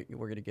that we're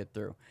gonna get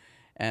through,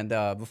 and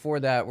before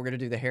that we're gonna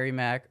do the Harry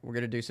Mack, we're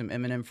gonna do some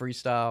Eminem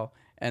freestyle,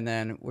 and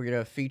then we're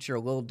gonna feature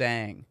Lil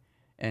Dang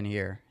in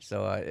here.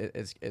 So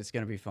it's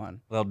gonna be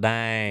fun. Lil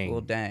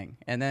Dang,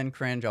 and then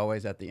cringe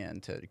always at the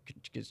end to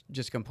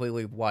just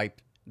completely wipe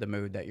the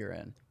mood that you're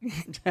in.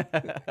 All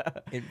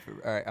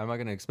right, I'm not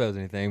gonna expose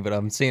anything, but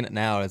I'm seeing it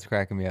now and it's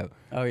cracking me up.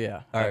 Oh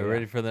yeah. All right,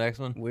 ready for the next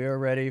one? We are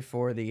ready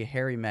for the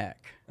Harry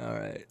Mack. All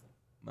right,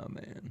 my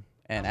man.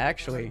 And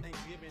actually,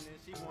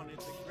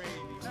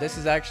 this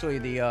is actually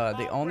the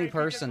only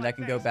person that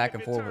can go back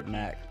and forth with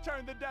Mac.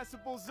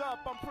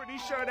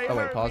 Oh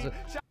wait, pause it.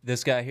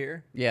 This guy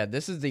here? Yeah,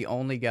 this is the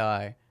only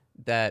guy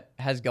that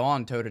has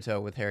gone toe to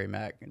toe with Harry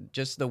Mack.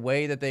 Just the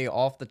way that they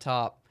off the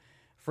top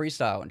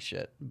freestyle and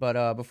shit.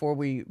 But before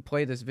we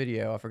play this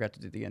video, I forgot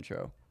to do the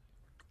intro.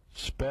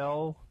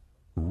 Spell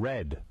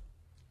red.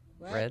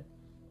 Red?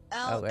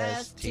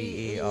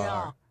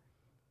 L-S-T-E-R.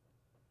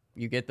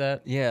 You get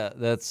that? Yeah,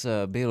 that's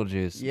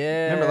Beetlejuice.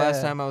 Yeah. Remember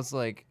last time I was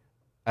like,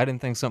 I didn't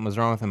think something was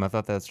wrong with him. I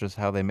thought that's just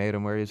how they made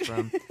him where he's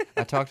from.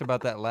 I talked about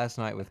that last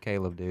night with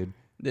Caleb, dude.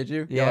 Did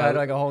you? Yeah. Y'all had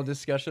like a whole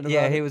discussion about it?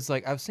 Yeah, he was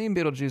like, I've seen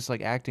Beetlejuice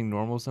like acting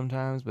normal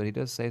sometimes, but he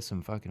does say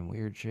some fucking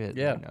weird shit.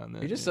 Yeah. every now and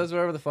then, He just says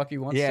whatever the fuck he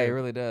wants to. Yeah, he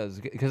really does.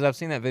 Because I've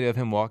seen that video of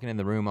him walking in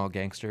the room all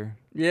gangster.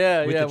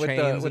 Yeah, with yeah, the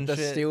chains with and the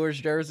shit.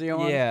 Steelers jersey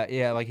on.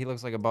 Yeah, like he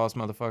looks like a boss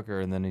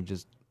motherfucker, and then he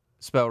just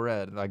spell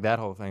red. Like that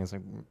whole thing is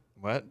like,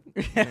 what?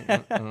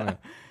 I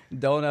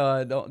don't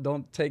know.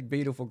 Don't take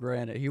Beetle for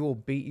granted. He will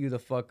beat you the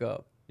fuck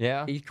up.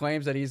 Yeah? He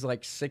claims that he's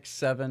like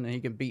 6'7" and he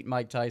can beat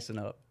Mike Tyson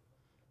up.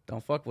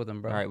 Don't fuck with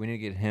him, bro. All right, we need to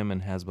get him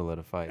and Hezbollah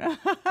to fight.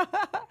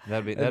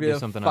 That'd be a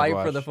something fight I'd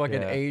watch. for the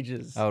fucking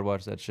ages. I would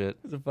watch that shit.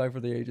 It's a fight for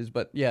the ages.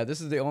 But yeah, this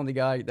is the only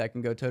guy that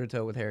can go toe to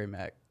toe with Harry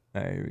Mack.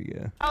 All right, here we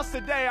go. House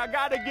today, I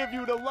gotta give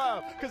you the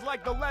love. Cause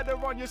like the leather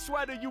on your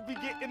sweater, you be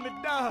getting the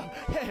dub.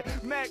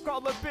 Matt,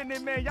 call up in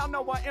it, man. Y'all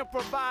know I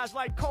improvise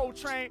like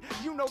Coltrane.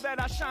 You know that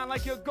I shine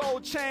like your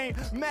gold chain.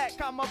 Matt,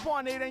 come up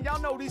on it, and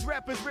y'all know these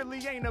rappers really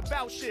ain't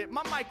about shit.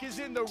 My mic is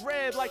in the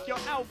red like your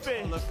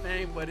outfit. Hall of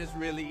Fame, but it's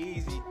really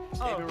easy.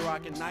 They been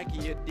rocking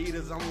Nike,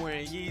 Adidas, I'm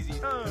wearing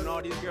Yeezys. And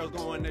all these girls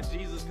going to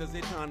Jesus cause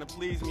they trying to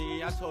please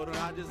me. I told them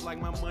I just like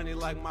my money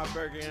like my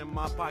burger and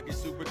my pocket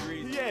super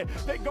greasy. Yeah,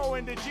 they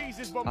going to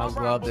Jesus, but my I love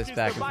rap book this is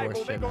back the and forth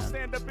Bible. They shit, gon' man.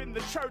 stand up in the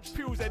church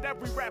pews at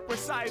every rap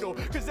recital.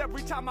 Cause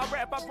every time I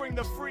rap, I bring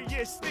the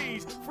freest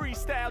steez.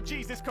 Freestyle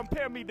Jesus,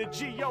 compare me to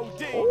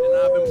G.O.D. And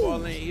I've been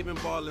balling, even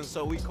balling,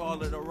 so we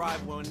call it a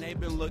rival. And they've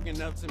been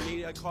looking up to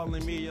me, they're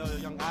calling me a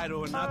young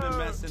idol. And I've been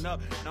messing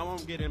up, now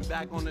I'm getting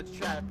back on the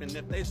trap. And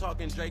if they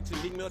talking Drake to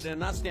Meek Mill,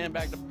 then I stand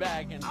back to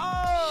back. And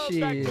back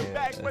to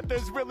back, but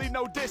there's really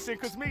no dissing.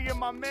 Cause me and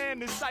my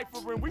man is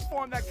ciphering. We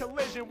form that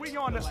collision, we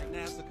on the like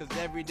NASA, cause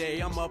every day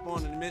I'm up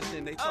on a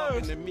mission. They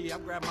talking to me, I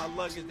grab my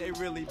luggage, they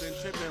really been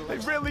tripping. They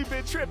really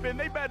been tripping,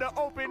 they better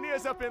open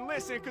ears up and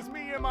listen. Cause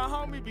me and my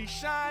homie be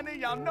shining,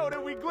 y'all know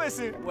that we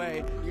glisten.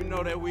 Wait, you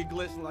know that we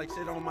glisten like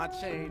shit on my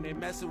chain. They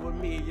messing with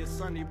me, it's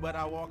sunny, but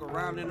I walk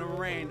around in the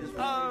rain. It's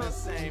really the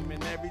same,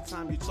 and every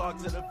time you talk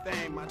to the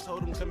fame, I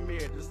told them come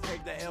here, just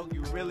take the L,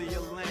 you really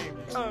a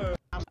lame.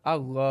 I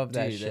love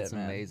that Dude, shit, that's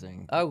man.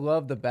 Amazing. I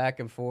love the back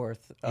and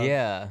forth.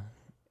 Yeah.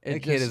 It That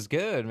kid just- is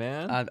good,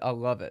 man. I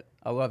love it.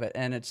 I love it.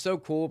 And it's so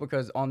cool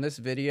because on this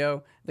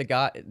video, that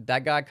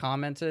guy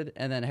commented,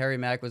 and then Harry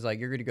Mack was like,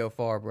 "You're gonna go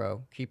far,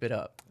 bro. Keep it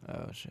up."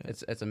 Oh shit.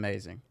 It's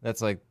amazing.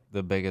 That's like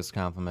the biggest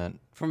compliment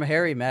From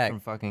Harry Mack. from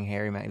fucking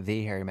Harry Mack,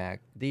 the Harry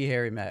Mack. The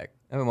Harry Mack.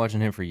 I've been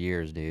watching him for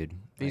years, dude.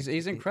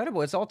 He's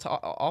incredible. It's all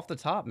off the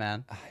top,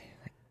 man.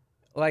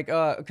 Like,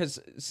 because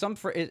some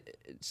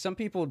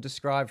people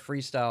describe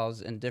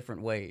freestyles in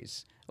different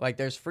ways. Like,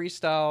 there's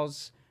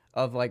freestyles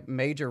of like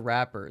major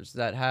rappers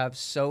that have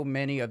so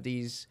many of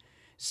these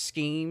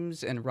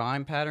schemes and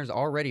rhyme patterns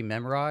already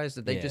memorized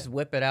that they just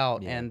whip it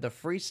out. Yeah. And the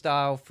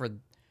freestyle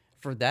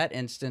for that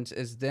instance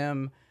is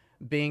them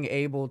being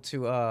able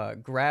to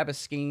grab a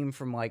scheme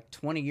from like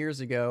 20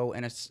 years ago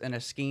and a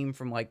scheme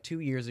from like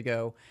 2 years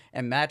ago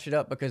and match it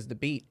up because the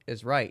beat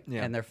is right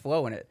and they're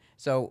flowing it.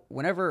 So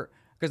whenever,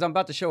 because I'm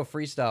about to show a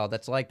freestyle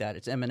that's like that,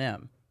 it's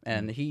Eminem,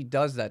 and he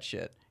does that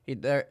shit.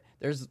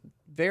 There's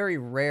very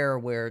rare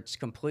where it's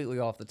completely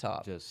off the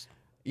top. Just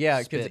yeah,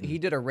 because spitting. he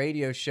did a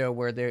radio show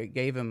where they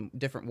gave him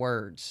different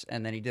words,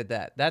 and then he did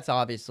that. That's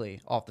obviously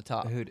off the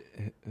top. Who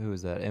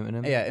was that?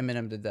 Eminem? Yeah,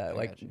 Eminem did that.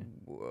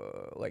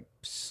 I Like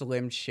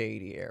Slim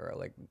Shady era,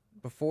 like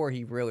before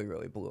he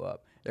really blew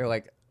up. They're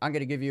like, I'm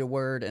gonna give you a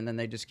word, and then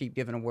they just keep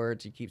giving him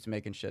words. He keeps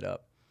making shit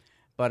up.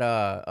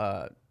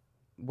 But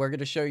we're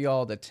gonna show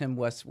y'all the Tim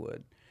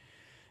Westwood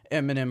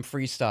Eminem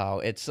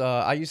freestyle. It's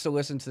I used to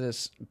listen to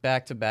this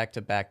back to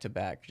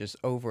back, just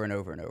over and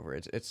over and over.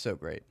 It's so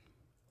great.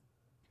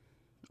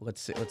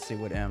 Let's see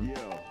what M.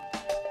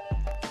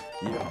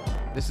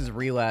 This is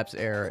relapse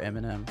era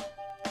Eminem.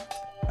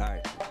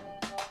 Alright.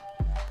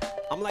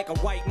 I'm like a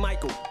white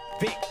Michael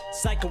Vick,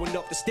 psycho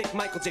enough to stick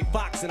Michael J.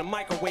 Fox in a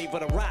microwave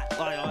with a rock.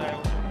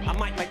 I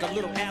might make a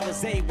little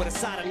Alizé with a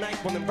side of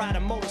knife and then ride a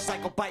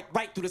motorcycle bike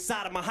right through the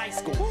side of my high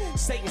school.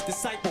 Satan's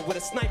disciple with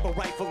a sniper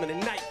rifle and a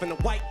knife and a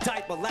white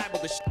diaper liable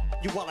to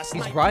you while I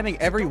snipe. He's rhyming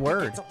every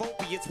word.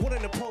 It's what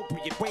an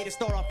appropriate way to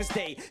start off his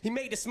day. He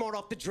made it smart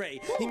off the Dre.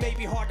 He may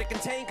be hard to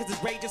contain cause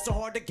his rage is so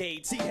hard to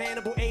gauge. See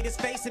Hannibal ate his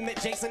face and met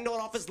Jason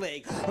gnawed off his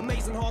leg.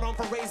 Amazing hard on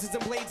for razors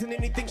and blades and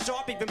anything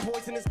sharp, even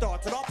poisonous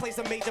darts. It all plays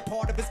a major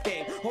part of his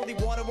game. Holy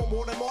water won't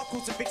water more,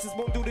 crucifixes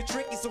won't do the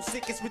trick. He's so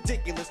sick it's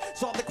ridiculous.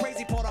 Solve the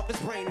crazy part off his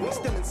brain and he's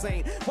still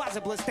insane. Why is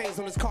there blood stains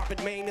on his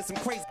carpet, man? There's some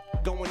crazy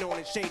going on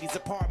in Shady's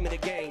apartment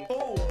again.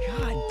 Oh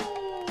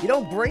God. You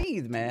don't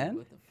breathe,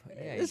 man.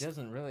 Yeah, he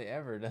doesn't really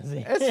ever, does he?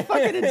 It's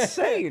fucking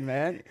insane,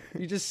 man.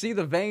 You just see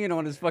the vein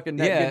on his fucking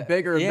neck get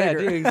bigger and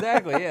bigger. Dude,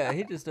 exactly. Yeah,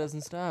 he just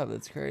doesn't stop.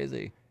 That's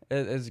crazy.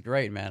 It's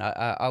great, man.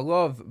 I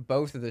love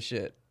both of the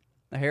shit.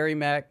 Harry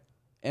Mack,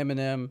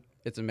 Eminem,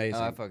 it's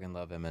amazing. Oh, I fucking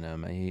love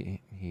Eminem.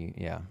 He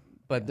yeah.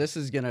 But this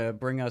is gonna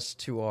bring us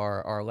to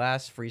our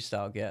last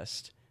freestyle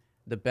guest,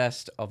 the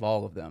best of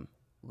all of them,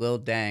 Lil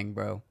Dang,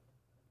 bro.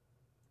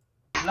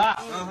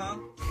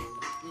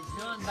 It's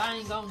Young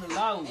Dang on the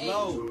low.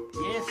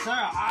 Yes, sir.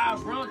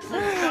 I run to the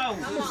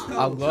flow.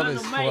 I love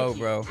his flow,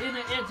 bro. In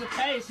the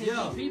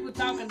education, people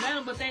talking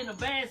down, but they in a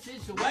bad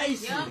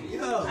situation.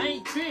 I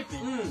ain't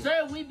tripping.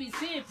 Sir, we be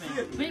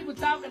sipping. People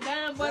talking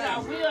down, but I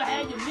will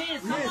have you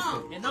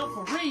missing. And I'm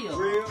for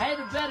real.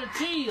 Hater better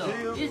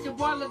chill. It's your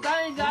boy Lil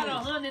Dang got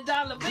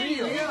 $100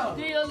 bill.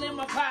 Still in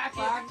my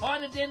pocket,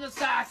 harder than a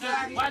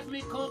socket. Watch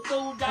me come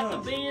through, got the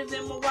bins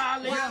in my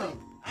wallet.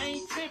 I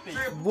ain't tripping.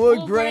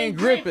 Wood grain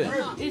gripping.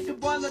 It's your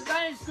boy Lil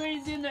Dang,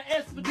 screens in the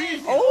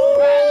expedition.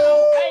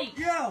 Oh!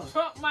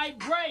 Truck might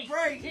break.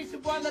 It's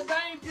your boy Lil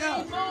Dang, please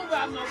move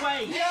out my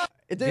way.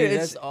 Dude,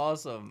 that's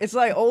awesome. It's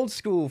like old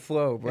school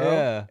flow, bro.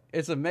 Yeah.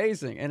 It's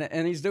amazing.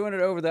 And he's doing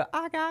it over the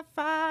I got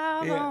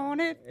 5 on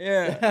it.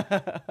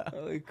 Yeah.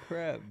 Holy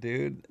crap,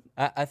 dude.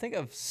 I think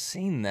I've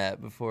seen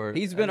that before.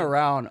 He's been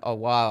around a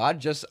while. I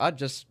just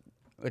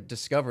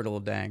discovered Lil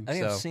Dang. I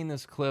think I've seen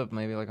this clip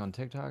maybe like on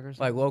TikTok or something.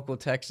 Like local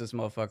Texas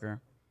motherfucker.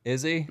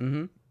 Is he?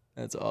 Mm-hmm.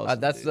 That's awesome.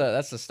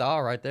 That's the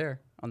style right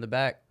there on the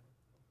back.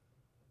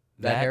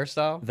 That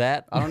hairstyle.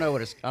 That I don't know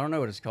what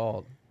it's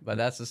called. but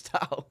that's the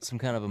style. Some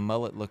kind of a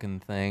mullet-looking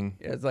thing.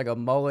 Yeah, it's like a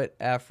mullet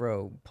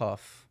afro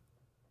puff.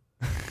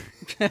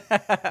 Is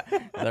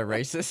that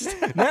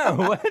racist? No,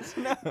 what?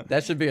 No.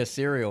 That should be a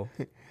cereal.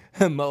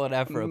 Mullet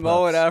afro puffs.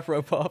 Mullet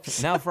afro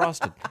puffs. Now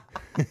frosted.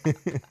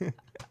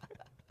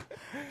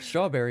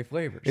 Strawberry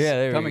flavors. Yeah,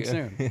 there coming we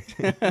go.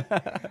 soon.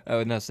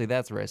 Oh no, see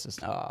that's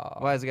racist.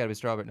 Oh. Why has it got to be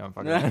strawberry? No, I'm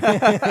fucking.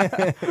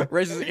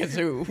 Racist against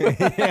who?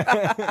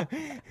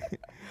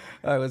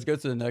 All right, let's go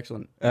to the next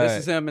one. All This right.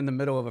 is him in the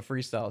middle of a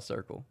freestyle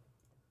circle.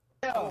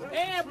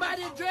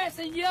 Everybody dressed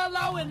in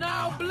yellow and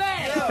all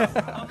black.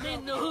 I'm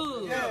in the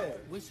hood.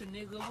 Wish a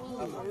nigga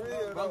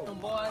would. Broke them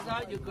boys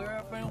out, your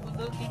girlfriend was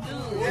looking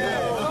good. So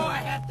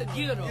I had to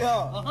get her.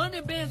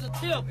 100 bands of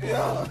tip.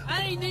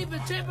 I ain't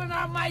even tripping,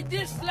 I might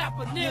dish slap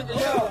a nigga.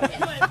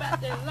 You ain't about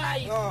that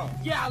life.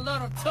 Yeah, I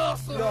love to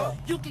tussle.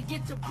 You can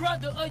get your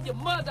brother or your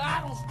mother,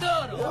 I don't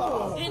stutter.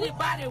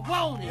 Anybody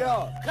want it?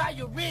 Call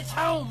your rich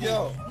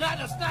homie.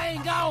 Not a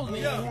thing on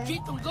me.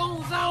 Keep them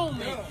goons on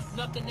me.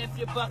 Nothing if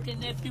you're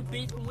bucking, if you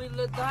beefing with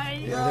Lil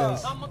Dane.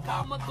 I'ma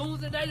call my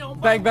goons and they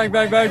don't Bang, bang,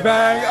 bang, bang,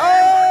 bang.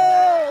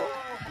 Oh!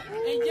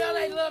 and yell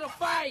they love to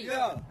fight.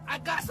 I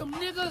got some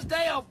niggas,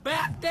 they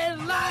about that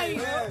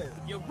life.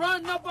 You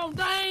run up on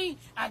Dane,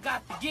 I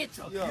got to get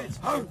you.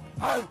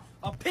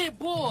 A pit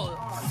bull,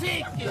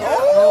 sick.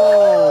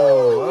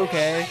 Oh,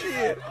 okay.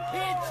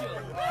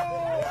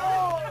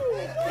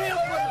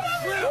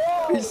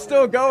 He's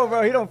still going,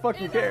 bro. He don't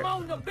fucking care.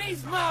 I'm on the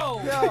beast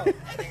mode.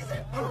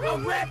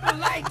 I'm rapping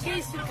like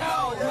Keisha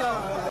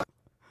Cole.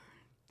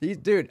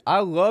 Dude, I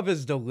love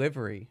his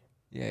delivery.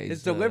 Yeah,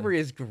 his delivery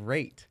is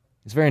great.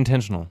 He's very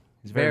intentional.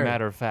 He's very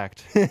matter of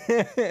fact.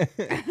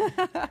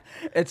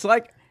 It's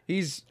like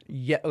he's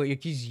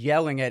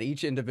yelling at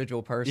each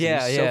individual person.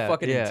 Yeah, He's yeah, so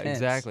fucking yeah, intense.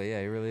 exactly.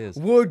 Yeah, he really is.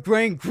 Wood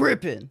grain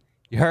gripping.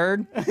 You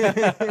heard?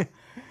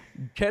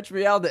 Catch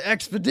me out the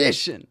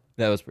expedition.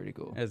 That was pretty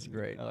cool. That's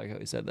great. I like how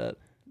he said that.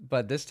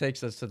 But this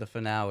takes us to the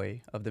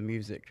finale of the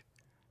music.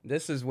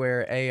 This is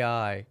where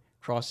AI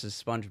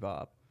crosses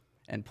SpongeBob.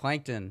 And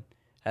Plankton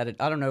had it.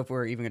 I don't know if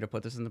we're even going to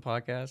put this in the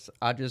podcast.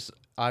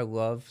 I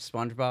love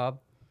SpongeBob.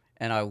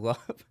 And I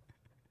love...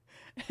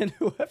 And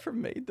whoever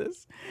made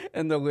this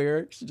and the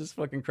lyrics just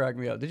fucking cracked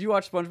me up. Did you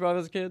watch SpongeBob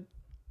as a kid?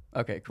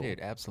 Okay, cool.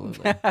 Dude,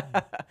 absolutely.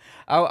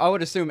 I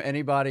would assume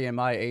anybody in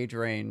my age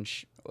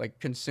range like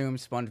consumed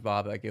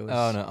SpongeBob like it was.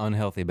 Oh, on an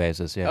unhealthy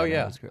basis, yeah. Oh no,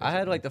 yeah, it's crazy. I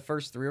had like the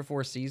first 3 or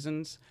 4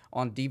 seasons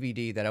on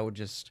DVD that I would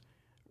just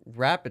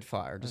rapid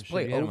fire, just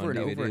play Shit, yeah, over on and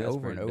DVD, over and that's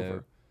over and pretty over.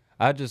 dope.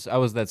 I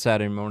was that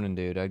Saturday morning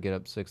dude. I'd get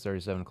up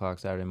 6:30, 7 o'clock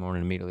Saturday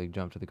morning, immediately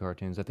jump to the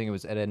cartoons. I think it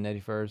was Ed, Edd and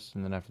Eddy first,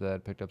 and then after that, I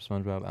picked up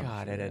SpongeBob.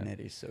 God, Ed, Edd and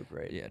Eddy's so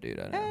great. Yeah, dude,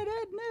 I know. Ed,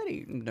 Edd and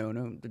Eddy. No.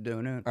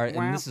 All right,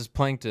 and this is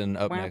Plankton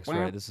up next,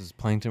 right? This is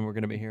Plankton we're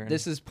going to be hearing?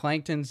 This is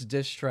Plankton's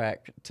diss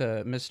track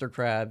to Mr.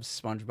 Krabs,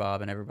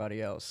 SpongeBob, and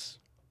everybody else.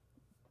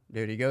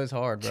 Dude, he goes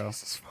hard, bro.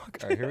 Jesus fuck.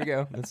 All right, here we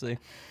go. Let's see.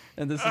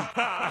 And this is...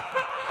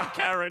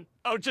 Karen,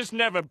 I'll just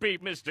never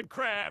beat Mr.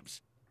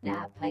 Krabs.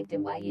 Nah,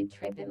 Plankton, why you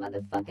tripping,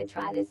 motherfucker?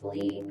 Try this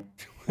lean.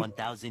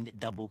 1,000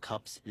 double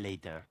cups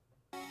later.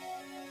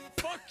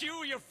 Fuck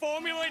you, your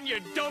formula, and your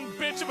dumb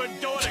bitch of a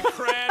daughter,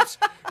 Krabs.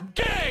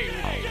 Gang!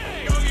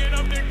 Young and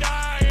up to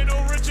die, and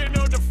no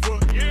original the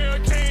foot. Yeah,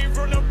 came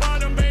from the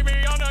bottom, baby,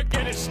 I'm not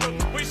getting stuck.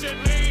 We should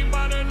lean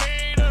by the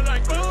leader,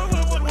 like whoa,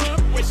 whoa, whoa,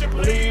 whoa. We should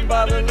lean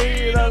by the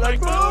leader, like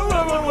whoa,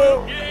 whoa, whoa,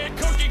 whoa. Yeah,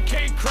 cookie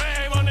cake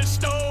crab on the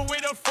stove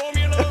with a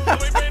formula.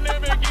 We've been a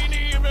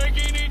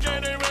bikini,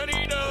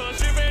 generator.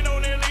 Sipping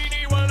on the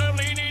leany while I'm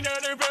leaning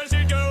at the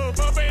passenger.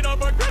 Pumping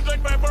up a crib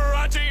like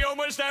paparazzi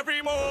almost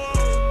every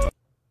more.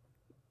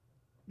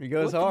 He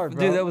goes hard,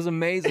 bro. Dude, that was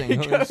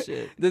amazing. Holy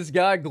shit. This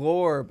guy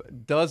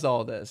Glorb does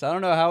all this. I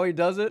don't know how he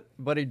does it,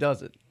 but he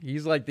does it.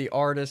 He's like the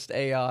artist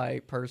AI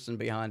person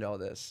behind all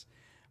this.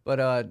 But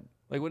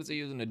like, what is he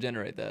using to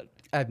generate that?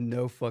 I have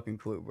no fucking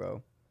clue,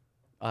 bro.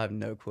 I have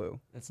no clue.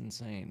 That's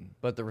insane.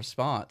 But the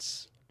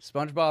response,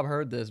 SpongeBob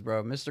heard this,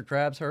 bro. Mr.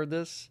 Krabs heard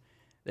this.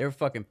 They were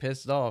fucking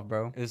pissed off,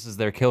 bro. This is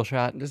their kill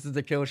shot? This is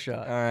the kill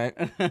shot. All right.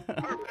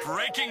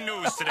 Breaking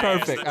news today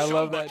Perfect. is the I Chum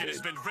love that, Bucket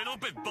has been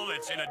riddled with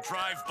bullets in a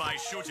drive-by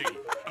shooting.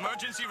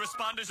 Emergency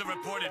responders have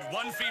reported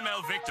 1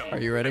 female victim.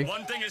 Are you ready? And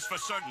one thing is for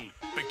certain,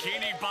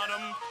 Bikini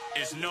Bottom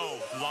is no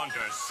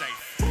longer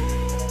safe.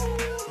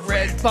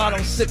 Red bottle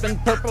sipping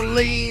purple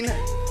lean.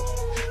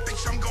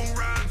 Bitch, I'm gon'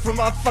 ride for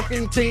my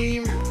fucking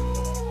team.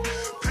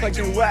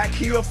 Fucking whack,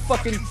 you a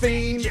fucking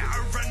fiend. Yeah, I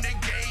run the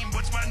game.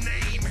 What's my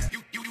name?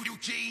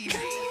 Eugene.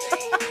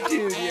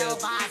 Dude, Hell,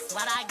 boss,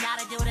 what I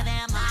gotta do to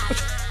them?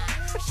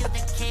 Shoot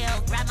the kill,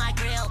 grab my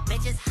grill,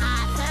 bitch is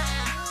hot.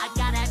 I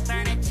got that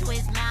burner to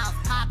his mouth,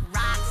 pop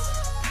rocks.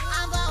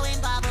 I'm blowing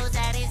bubbles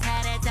at his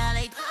head until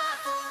they pop.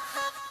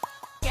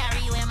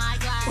 Gary, where my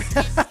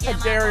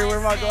Glock? Gary,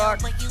 where my Glock?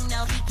 But you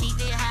know he keep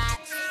it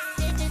hot.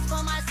 This is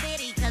for my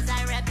city, cause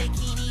I rep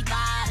Bikini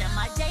Bottom.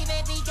 My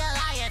David B.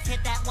 Goliath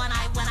hit that when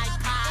I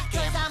pop.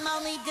 Cause I'm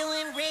only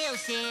doing real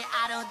shit,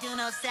 I don't do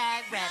no no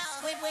sad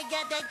reps. We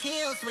got that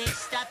kill switch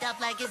stopped up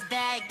like it's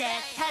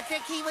Baghdad.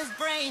 Patrick, he was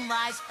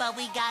brainwashed, but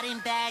we got him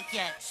back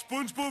yet.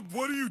 SpongeBob,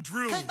 what are you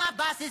drilling? Cause my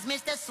boss is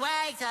Mr.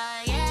 Swagger,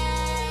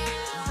 yeah.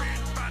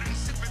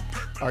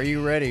 Are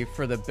you ready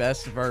for the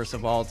best verse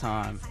of all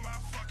time?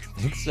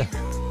 I think so.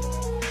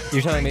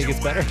 You're telling me it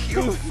gets better?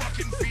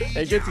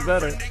 It gets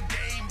better.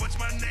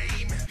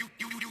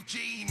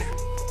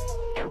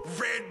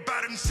 Red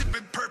bottom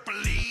sipping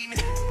purpleine.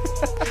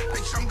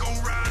 Bitch, I'm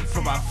gon' ride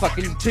For my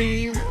fucking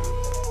team.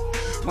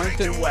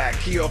 Plankton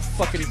Whack, you a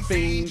fucking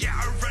fiend. Yeah,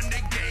 I run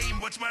the game.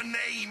 What's my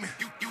name?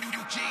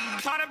 Eugene.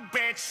 Cut a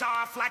bitch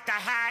off like a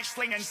hash,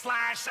 sling and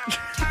slash.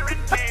 Karen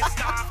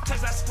pissed off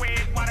cause a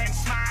squid wouldn't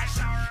smash.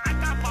 At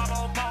the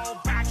bubble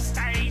bowl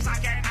backstage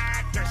like an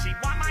actor. She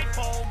want my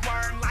full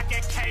worm like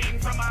it came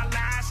from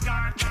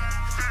Alaska.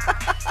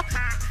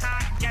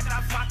 Get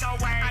the fuck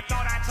away. I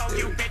thought I told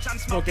you, bitch, I'm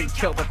smoking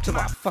kelp up to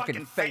my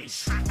fucking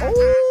face. I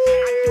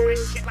do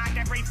this shit like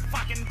every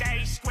fucking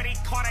day. Squiddy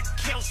caught a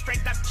kill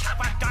streak, the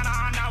chopper gun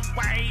on the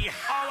way.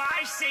 All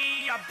I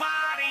see are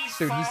bodies.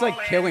 Dude, he's like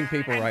killing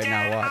people right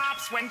now,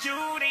 watch. When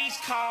Judy's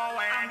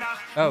calling.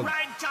 Oh,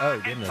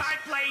 goodness.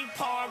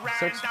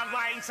 So the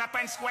lights up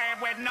and square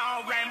with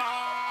no remorse.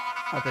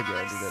 I think you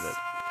already did it.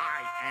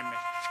 I am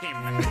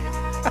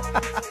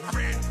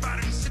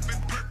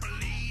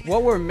him.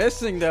 What we're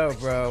missing though,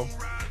 bro,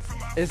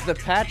 is the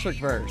Patrick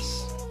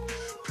verse.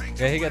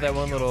 Yeah, he got that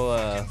one little.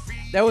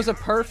 That was a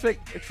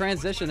perfect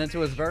transition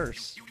into his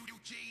verse.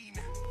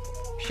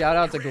 Shout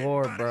out to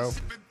Glor, bro.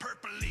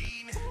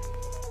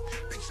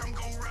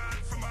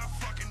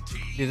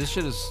 Dude, this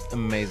shit is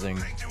amazing.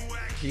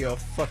 He a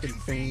fucking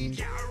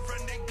fiend.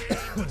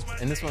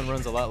 And this one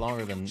runs a lot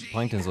longer than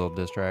Plankton's little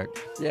diss track.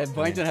 Yeah,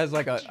 Plankton has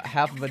like a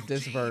half of a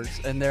diss verse,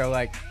 and they're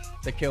like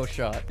the kill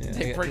shot. Yeah,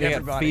 They bring they got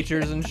everybody.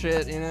 features and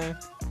shit, you know?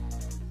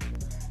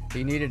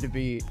 He needed to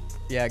be,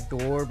 yeah,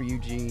 Glorb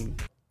Eugene.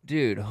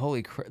 Dude,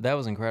 holy crap, that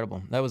was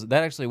incredible.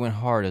 That actually went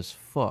hard as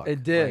fuck.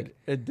 It did. Like,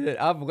 It did.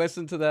 I've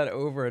listened to that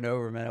over and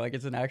over, man. Like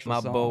it's an actual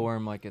my song.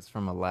 bullworm like it's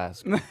from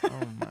Alaska. Oh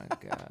my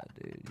god,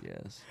 dude,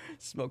 yes.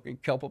 Smoking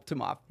kelp up to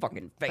my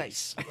fucking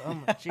face. Oh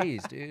my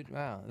jeez, dude.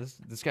 Wow.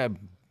 This guy,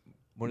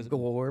 what is it?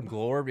 Glorb.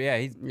 Glorb, yeah,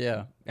 he's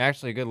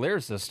actually a good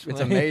lyricist. It's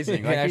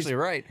amazing. He Like, actually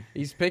right.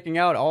 He's picking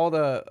out all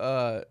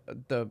the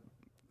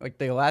like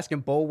the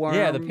Alaskan bullworm.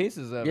 Yeah, the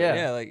pieces of it.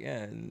 Yeah, like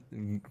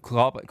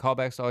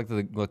callbacks to like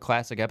the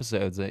classic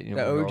episodes that you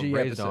know the we OG were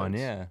raised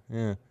episodes.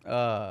 on.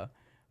 Yeah.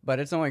 But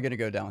it's only gonna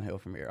go downhill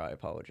from here. I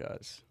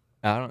apologize.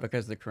 I don't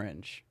because the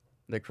cringe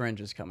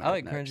is coming. I up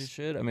like next. cringy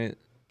shit. I mean,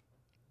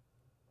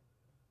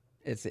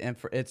 it's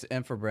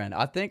Infrabrand.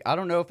 I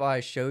don't know if I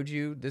showed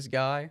you this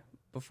guy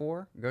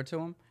before. Go to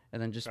him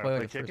and then just play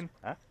like chicken.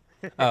 Huh?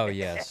 Oh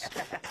yes.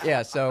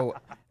 Yeah. So,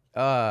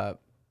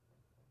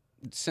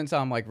 since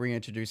I'm like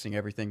reintroducing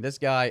everything, this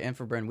guy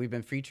Infrabrand, we've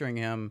been featuring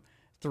him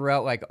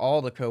throughout like all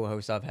the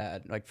co-hosts I've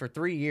had. Like for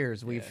 3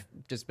 years, we've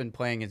just been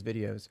playing his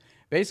videos.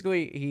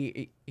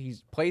 Basically, he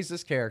plays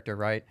this character,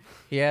 right?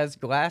 He has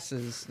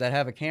glasses that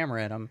have a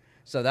camera in them.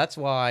 So that's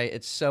why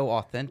it's so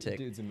authentic.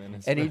 Dude's a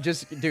menace. And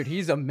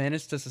he's a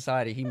menace to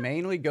society. He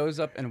mainly goes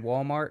up in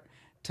Walmart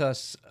to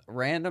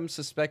random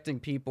suspecting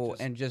people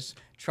and just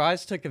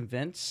tries to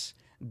convince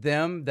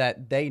them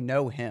that they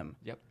know him.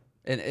 Yep.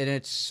 And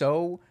it's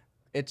so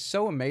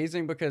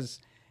amazing because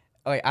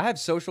like I have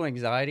social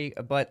anxiety,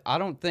 but I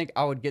don't think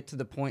I would get to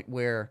the point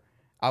where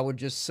I would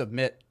just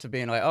submit to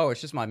being like, oh,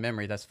 it's just my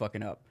memory that's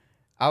fucking up.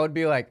 I would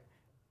be like,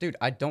 dude,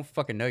 I don't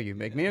fucking know you.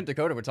 Me and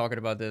Dakota were talking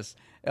about this.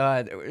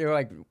 You're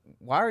like,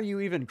 why are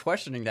you even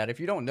questioning that? If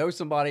you don't know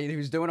somebody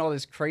who's doing all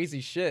this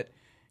crazy shit,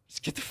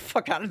 just get the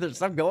fuck out of there.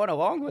 Stop going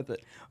along with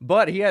it.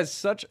 But he has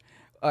such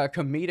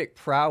comedic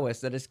prowess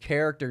that his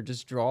character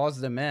just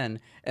draws them in,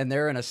 and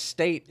they're in a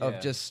state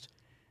of just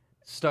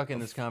stuck in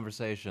this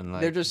conversation.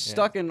 Like, they're just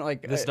stuck in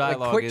like this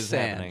dialogue is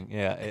happening.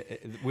 Yeah,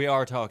 we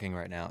are talking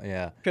right now.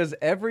 Yeah, because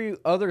every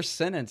other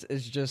sentence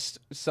is just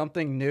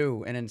something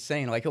new and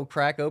insane. Like he'll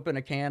crack open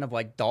a can of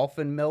like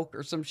dolphin milk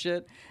or some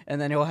shit, and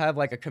then he'll have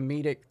like a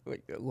comedic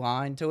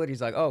line to it.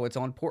 He's like, "Oh, it's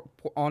on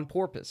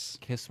porpoise."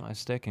 Kiss my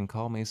stick and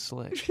call me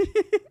Slick.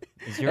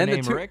 Is your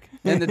name Rick?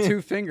 And the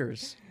two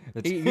fingers.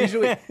 He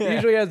usually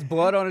has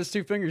blood on his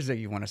two fingers. That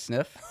you want to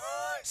sniff?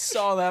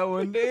 Saw that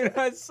one, dude.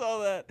 I saw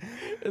that.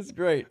 It's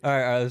great. All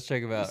right, let's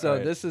check him out. So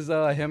this is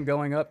him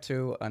going up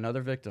to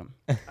another victim.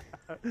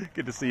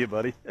 Good to see you,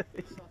 buddy. I can't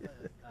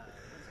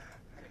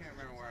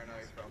remember where I know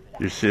he's from.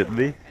 You're shitting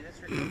me?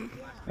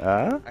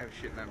 Huh? I have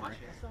a shit memory.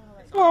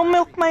 Oh,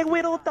 milk my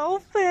little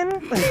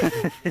dolphin.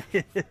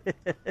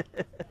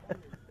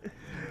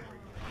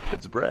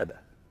 It's bread.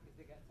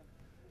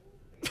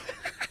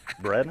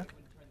 Bread?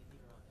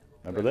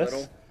 Remember this?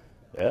 Little?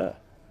 Yeah.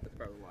 That's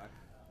probably why.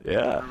 Yeah.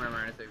 I don't remember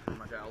anything from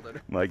my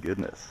childhood. My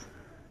goodness.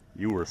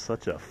 You were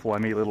such a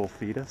phlegmy little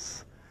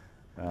fetus.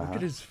 Look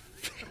at his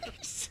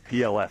face.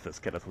 PLF, as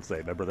Kenneth would say.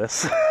 Remember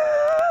this?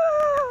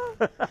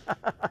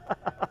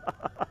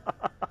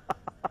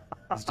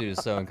 This dude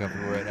is so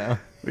uncomfortable right now.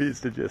 We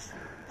used to just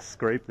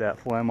scrape that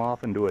phlegm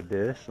off into a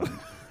dish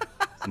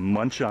and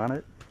munch on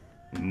it.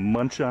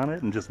 munch on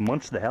it and just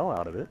munch the hell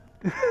out of it.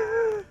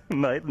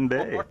 Night and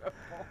day.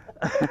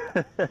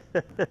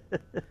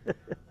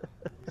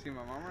 See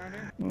my mom around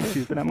here? Well,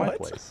 she's been at my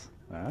place.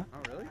 Huh? Oh,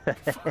 really? Oh, I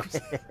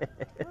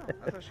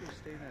thought she was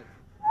staying at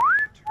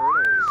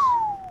Turtles.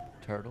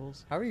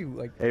 Turtles? How are you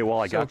like? Hey, while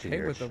I so got you okay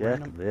here, with the check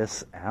random-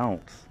 this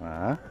out.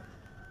 Huh?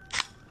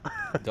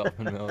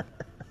 Dolphin milk.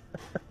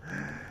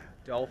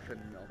 Dolphin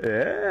milk.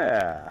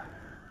 Yeah.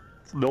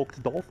 It's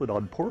milked dolphin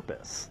on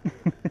purpose.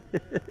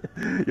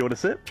 You want a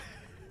sip?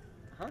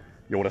 Huh?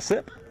 You want a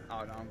sip?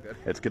 Oh, no, I'm good.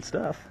 It's good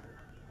stuff.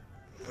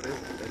 What is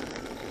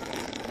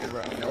it?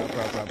 Bro.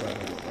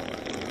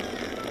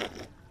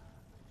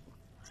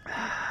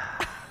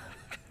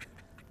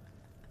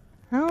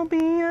 I'll be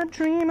your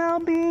dream, I'll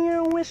be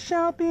your wish,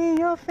 I'll be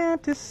your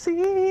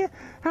fantasy.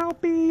 I'll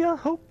be your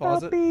hope,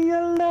 Pause I'll it. be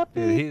your love.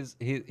 Dude,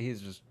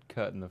 he's just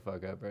cutting the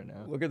fuck up right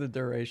now. Look at the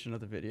duration of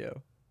the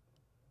video.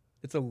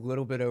 It's a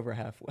little bit over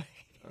halfway.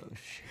 Oh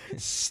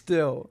shit.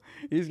 Still,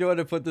 he's going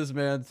to put this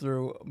man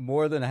through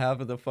more than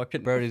half of the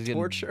fucking Brody's getting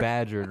torture.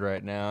 badgered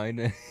right now. He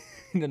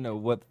didn't know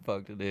what the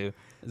fuck to do.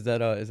 Is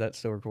that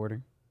still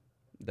recording?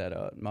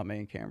 That my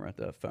main camera,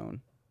 the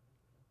phone.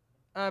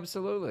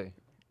 Absolutely.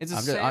 It's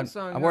a I'm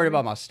Samsung. worried homie.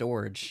 about my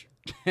storage.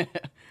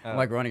 I'm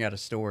like running out of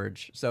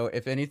storage. So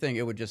if anything,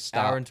 it would just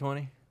stop. Hour and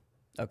 20.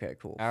 Okay,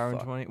 cool. Hour and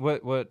Fuck. 20.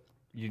 What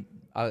you?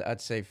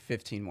 I'd say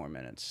 15 more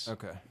minutes.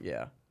 Okay.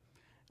 Yeah.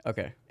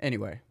 Okay.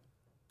 Anyway.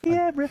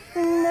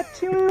 Everything that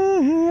you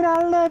need,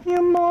 I love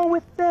you more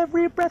with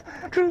every breath.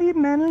 Truly,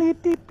 manly,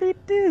 deeply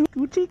do.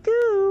 Gucci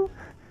goo.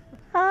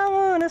 I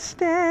wanna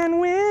stand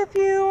with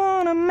you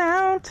on a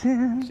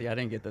mountain. See, I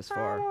didn't get this I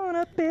far.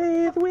 wanna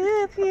bathe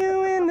with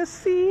you in the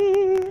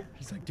sea.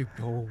 He's like, dude,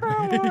 go away.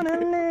 I wanna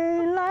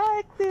lay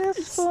like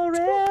this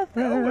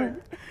forever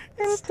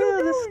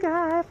until the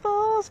sky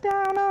falls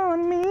down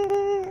on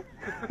me.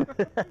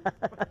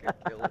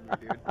 Killing me,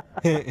 dude.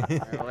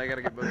 Alright, well, I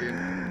gotta get boogie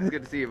in. It's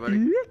good to see you,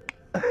 buddy.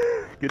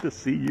 Good to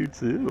see you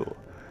too.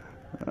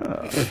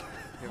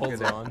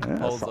 Holds on. Yeah,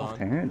 Holds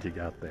soft on. hand you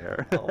got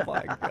there. Oh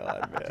my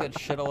god, He's got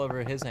shit all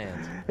over his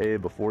hands. Hey,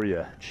 before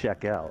you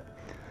check out,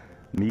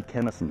 me,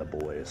 Kenneth, and the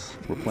boys,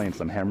 we're playing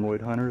some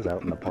hemorrhoid hunters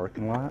out in the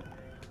parking lot.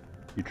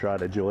 You try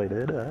to join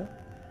it, huh?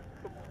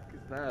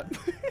 What's that?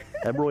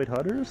 Hemorrhoid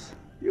hunters?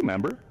 You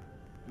remember?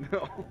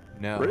 No.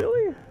 No.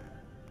 Really?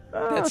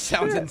 Ah, That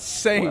sounds shit.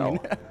 insane. Well,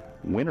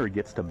 winner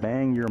gets to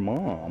bang your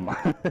mom.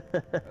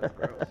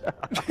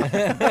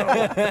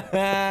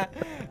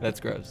 That's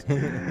gross. All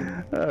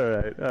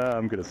right,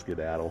 I'm gonna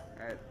skedaddle.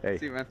 Alright. Hey.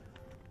 See you, man.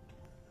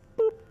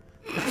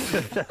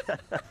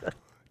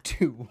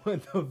 Dude,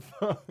 what the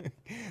fuck?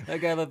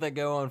 That guy let that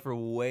go on for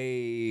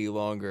way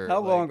longer.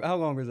 How like,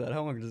 long was that?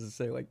 How long does it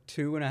say? Like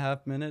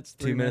 2.5 minutes?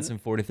 2 minutes and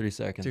 43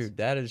 seconds. Dude,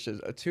 that is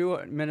just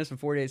 2 minutes and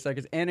 48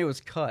 seconds, and it was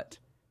cut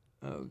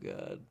Oh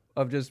god.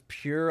 of just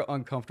pure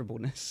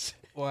uncomfortableness.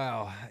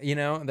 Wow. You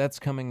know, that's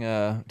coming to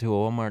a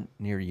Walmart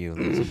near you,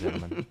 ladies and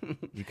gentlemen.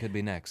 You could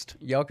be next.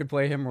 Y'all could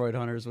play Hemorrhoid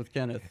Hunters with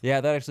Kenneth. Yeah,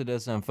 that actually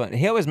does sound fun.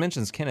 He always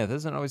mentions Kenneth.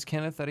 Isn't it always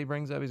Kenneth that he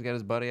brings up? He's got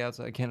his buddy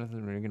outside. Kenneth,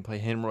 and we're going to play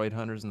Hemorrhoid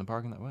Hunters in the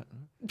parking lot. What?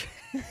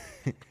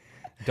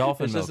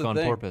 Dolphin It's just milk a on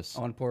thing. porpoise.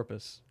 On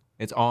porpoise.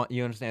 It's on.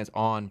 You understand? It's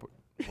on.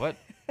 What?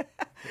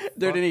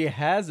 Dude, and he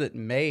has it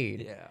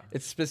made. Yeah.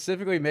 It's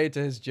specifically made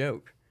to his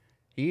joke.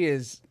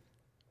 He's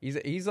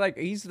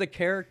the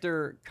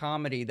character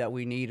comedy that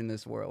we need in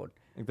this world.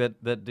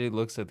 That dude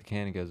looks at the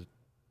can and goes,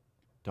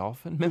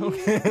 "Dolphin milk."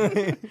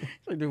 Like,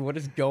 dude, what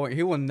is going?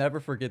 He will never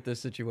forget this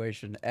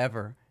situation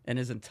ever in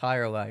his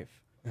entire life.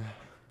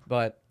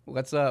 But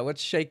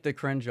let's shake the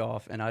cringe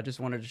off, and I just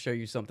wanted to show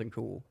you something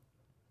cool.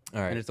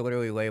 All right. And it's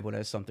literally labeled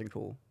as something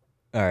cool.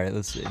 All right.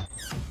 Let's see.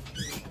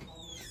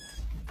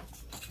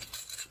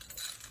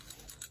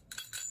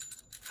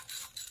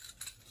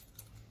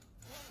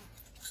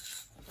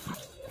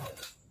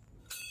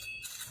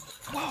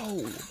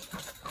 Whoa!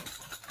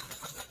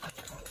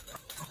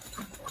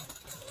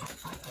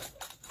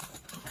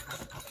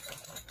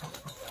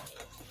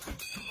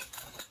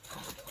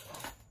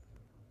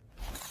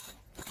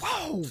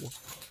 Whoa!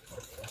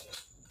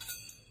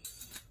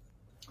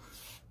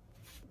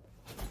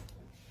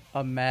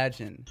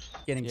 Imagine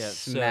getting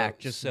smacked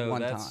just one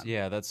that's, time.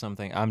 Yeah, that's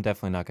something. I'm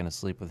definitely not going to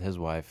sleep with his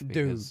wife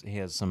because he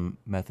has some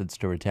methods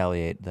to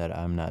retaliate that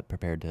I'm not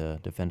prepared to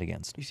defend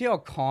against. You see how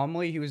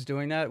calmly he was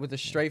doing that with a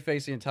straight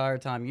face the entire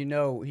time? You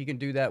know he can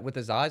do that with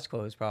his eyes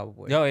closed,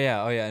 probably. Oh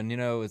yeah, and you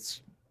know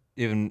it's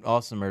even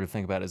awesomer to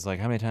think about. Is like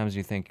how many times do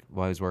you think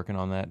while he's working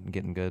on that and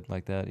getting good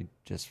like that, he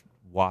just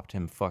whopped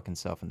him fucking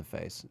self in the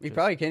face. He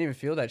probably can't even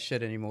feel that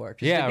shit anymore.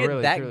 'Cause Yeah, to get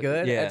really, that truly.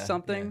 good Yeah, at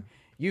something,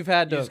 you've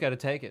had to. You just got to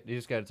take it. You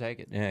just got to take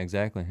it. Yeah,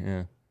 exactly.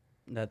 Yeah.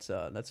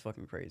 That's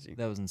fucking crazy.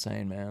 That was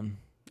insane, man.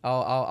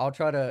 I'll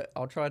try to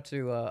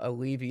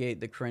alleviate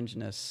the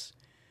cringeness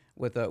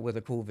with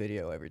a cool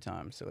video every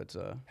time. So it's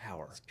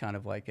power. It's kind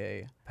of like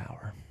a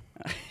power.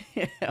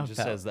 Yeah, It just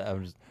says that.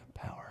 I'm just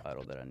power.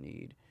 Title that I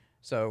need.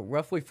 So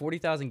roughly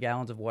 40,000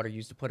 gallons of water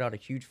used to put out a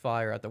huge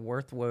fire at the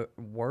Worth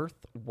Road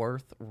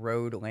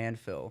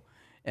landfill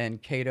in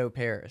Caddo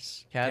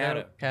Parish.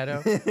 Caddo?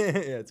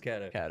 yeah, it's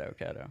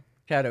Caddo.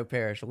 Caddo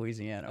Parish,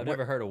 Louisiana. I've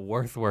never heard of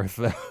Worthworth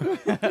though.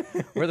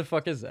 Where the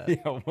fuck is that?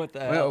 Yeah, what the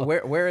hell?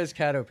 Where is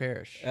Caddo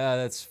Parish?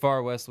 That's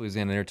far west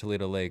Louisiana, near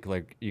Toledo Lake.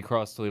 Like you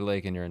cross Toledo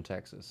Lake and you're in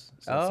Texas.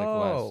 So it's like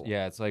west.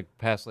 Yeah, it's like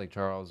past Lake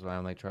Charles,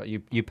 around Lake Charles.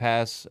 You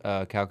pass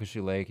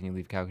Calcasieu Lake and you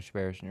leave Calcasieu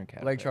Parish and you're in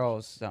Caddo Lake Parish.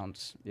 Charles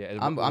sounds. Yeah,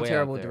 I'm way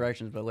terrible out with there.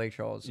 directions, but Lake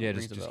Charles. Yeah,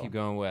 rings a just bell. keep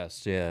going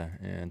west. Yeah,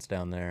 it's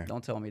down there.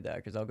 Don't tell me that,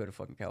 because I'll go to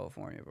fucking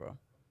California,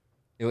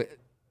 bro.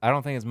 I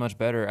don't think it's much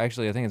better.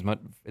 Actually, I think it's much,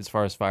 as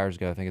far as fires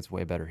go, I think it's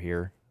way better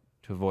here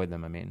to avoid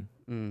them. I mean,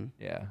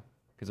 yeah,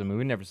 because I mean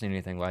we've never seen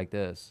anything like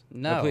this.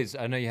 No, please,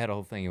 I know you had a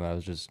whole thing about. I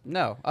was just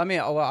no. I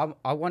mean,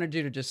 I wanted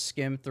you to just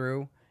skim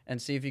through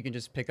and see if you can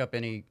just pick up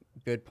any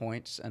good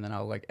points, and then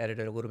I'll like edit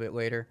it a little bit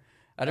later.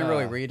 I didn't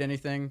really read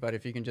anything, but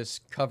if you can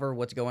just cover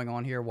what's going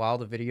on here while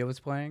the video is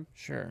playing,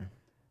 sure.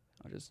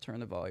 I'll just turn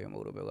the volume a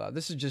little bit loud.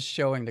 This is just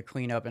showing the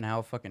cleanup and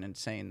how fucking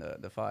insane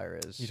the fire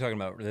is. You talking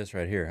about this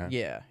right here, huh?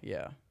 Yeah,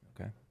 yeah.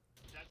 Okay.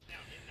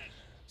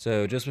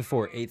 So just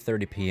before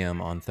 8:30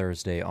 p.m. on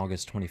Thursday,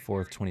 August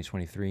 24th,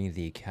 2023,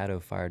 the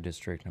Caddo Fire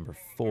District number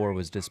 4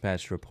 was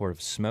dispatched to report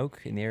of smoke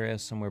in the area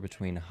somewhere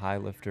between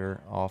Highlifter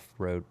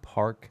Off-Road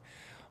Park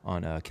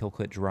on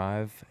Kilclitt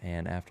Drive,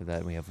 and after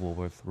that we have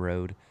Woolworth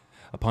Road.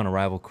 Upon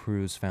arrival,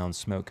 crews found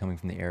smoke coming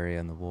from the area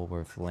in the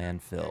Woolworth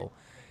landfill.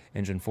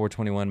 Engine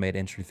 421 made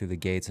entry through the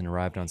gates and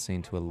arrived on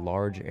scene to a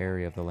large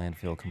area of the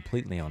landfill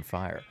completely on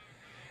fire.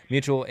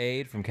 Mutual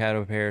aid from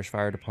Caddo Parish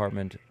Fire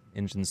Department.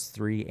 Engines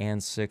 3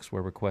 and 6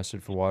 were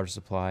requested for water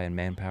supply and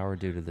manpower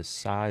due to the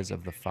size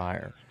of the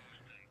fire.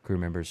 Crew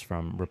members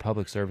from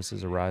Republic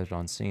Services arrived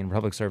on scene.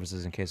 Republic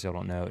Services, in case y'all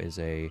don't know, is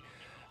a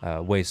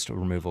waste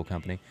removal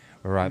company.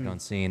 Arrived on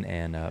scene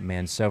and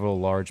manned several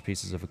large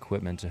pieces of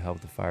equipment to help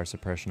the fire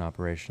suppression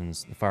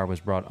operations. The fire was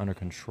brought under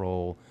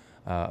control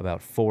about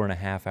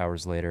 4.5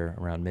 hours later,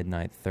 around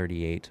midnight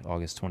 38,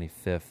 August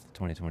 25th,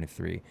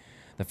 2023.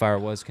 The fire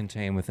was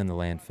contained within the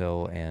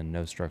landfill and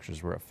no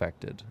structures were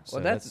affected. So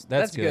well,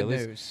 that's good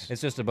news.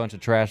 It's just a bunch of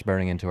trash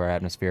burning into our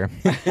atmosphere.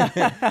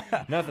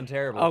 Nothing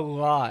terrible. A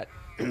lot.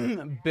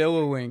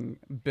 billowing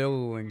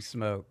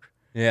smoke.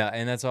 Yeah,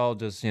 and that's all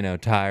just,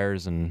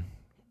 tires and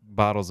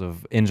bottles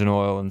of engine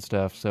oil and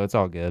stuff, so it's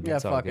all good. Yeah,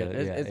 it's all fuck good.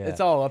 it. It's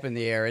all up in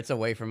the air. It's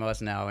away from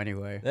us now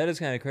anyway. That is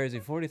kind of crazy.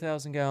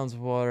 40,000 gallons of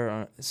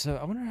water. So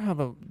I wonder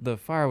how the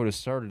fire would have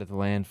started at the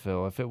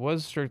landfill. If it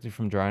was strictly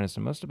from dryness,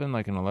 it must have been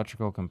like an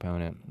electrical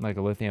component, like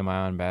a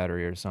lithium-ion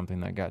battery or something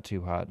that got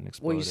too hot and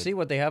exploded. Well, you see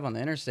what they have on the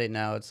interstate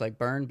now. It's like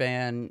burn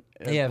ban.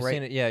 Yeah, I've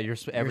seen it. Yeah,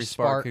 every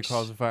spark could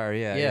cause a fire.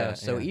 Yeah.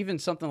 So even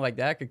something like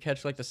that could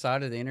catch like the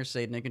side of the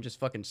interstate and it could just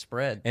fucking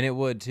spread. And it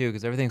would too,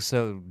 because everything's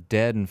so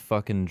dead and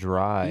fucking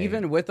dry.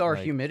 Even with our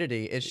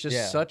humidity, it's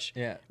just such.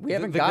 Yeah, we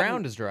haven't. The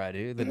ground is dry,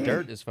 dude. The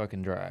dirt is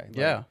fucking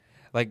dry.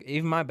 Like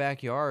even my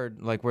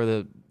backyard, like where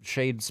the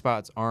shade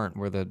spots aren't,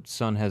 where the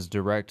sun has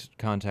direct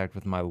contact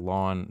with my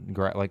lawn,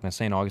 like my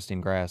St. Augustine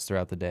grass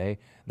throughout the day,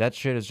 that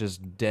shit is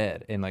just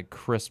dead and like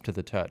crisp to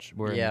the touch.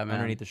 Where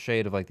underneath the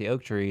shade of like the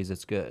oak trees,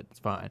 it's good, it's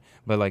fine.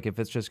 But like if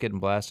it's just getting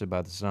blasted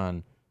by the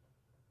sun,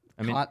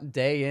 I mean,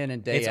 day in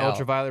and day out, it's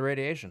ultraviolet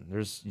radiation. It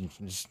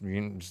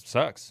just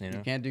sucks.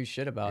 You can't do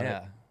shit about it.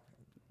 Yeah,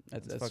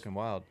 that's fucking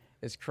wild.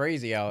 It's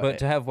crazy out. But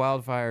to have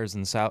wildfires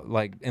in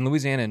like in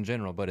Louisiana in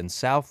general, but in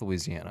South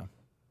Louisiana.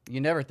 You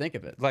never think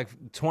of it.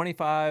 Like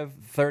 25,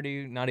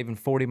 30, not even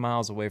 40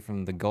 miles away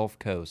from the Gulf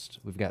Coast,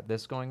 we've got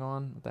this going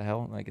on. What the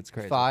hell? Like, it's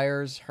crazy.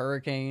 Fires,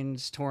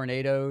 hurricanes,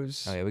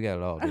 tornadoes. Oh, yeah, we got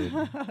it all, dude.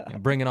 Yeah,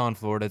 bring it on,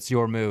 Florida. It's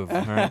your move.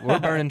 All right? We're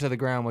burning to the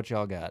ground what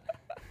y'all got.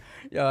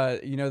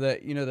 You know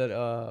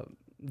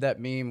that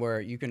meme where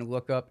you can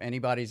look up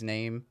anybody's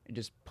name and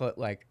just put,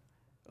 like,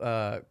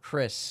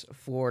 Chris,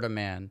 Florida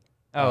man.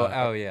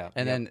 Oh, yeah.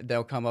 And then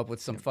they'll come up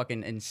with some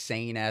fucking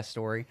insane-ass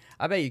story.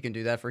 I bet you can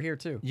do that for here,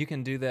 too. You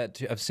can do that,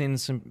 too. I've seen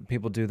some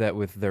people do that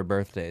with their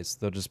birthdays.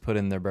 They'll just put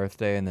in their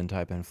birthday and then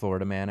type in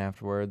Florida man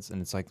afterwards, and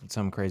it's like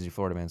some crazy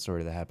Florida man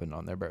story that happened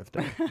on their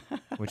birthday,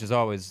 which is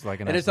always like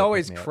a nice And it's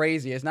always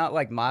crazy. It's not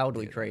like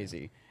mildly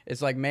crazy.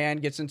 It's like man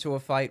gets into a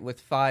fight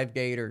with 5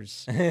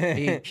 gators.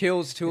 He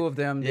kills 2 of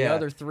them. The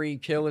other 3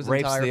 kill his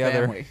entire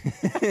family.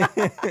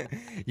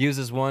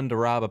 Uses one to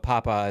rob a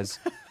Popeyes.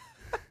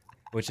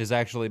 Which has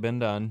actually been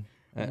done.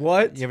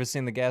 What? You ever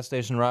seen the gas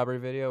station robbery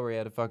video where he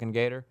had a fucking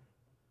gator?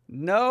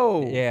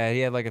 No. Yeah, he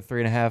had like a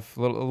 3.5,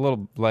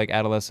 little like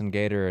adolescent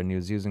gator, and he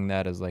was using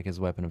that as like his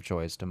weapon of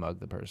choice to mug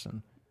the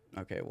person.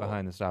 Okay, well,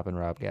 behind the stop and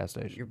rob gas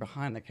station. You're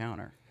behind the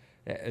counter.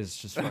 Yeah, it's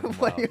just fucking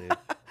wild, dude.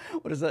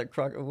 What is that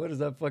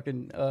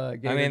fucking gator?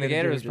 I mean, the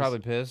gator is probably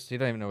pissed. He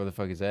don't even know where the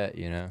fuck he's at,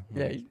 you know?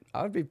 Yeah,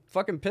 I would be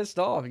fucking pissed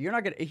off.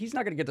 He's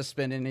not gonna get to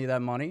spend any of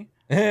that money.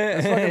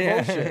 That's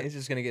fucking bullshit. He's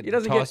just gonna get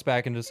tossed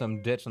back into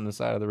some ditch on the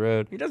side of the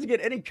road. He doesn't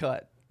get any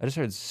cut. I just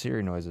heard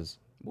Siri noises.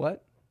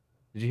 What?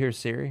 Did you hear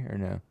Siri or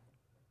no?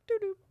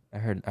 Doo-doo. I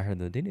heard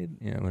the doo-doo.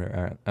 Yeah, whatever.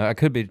 All right. I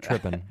could be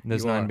tripping.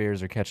 Those 9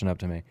 beers are catching up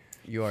to me.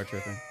 You are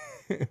tripping.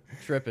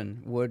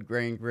 Tripping. Wood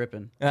grain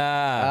gripping.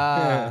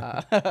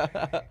 Ah.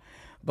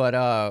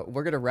 But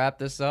we're gonna wrap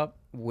this up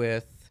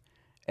with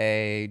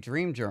a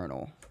dream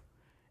journal,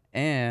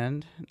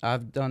 and I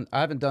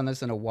haven't done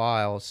this in a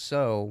while,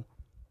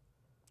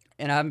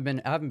 and I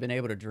haven't been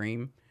able to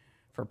dream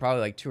for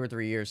probably like 2 or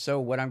 3 years. So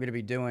what I'm going to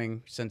be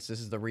doing, since this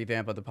is the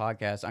revamp of the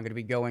podcast, I'm going to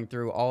be going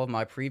through all of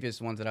my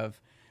previous ones that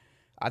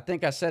I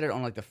think I said it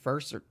on like the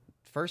first,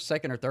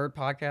 second, or third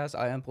podcast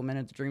I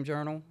implemented the dream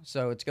journal.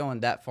 So it's going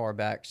that far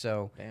back.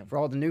 So for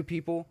all the new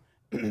people,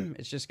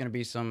 it's just going to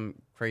be some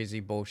crazy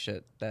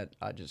bullshit that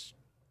I just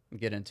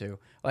get into.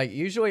 Like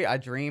usually I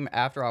dream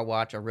after I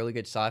watch a really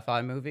good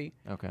sci-fi movie.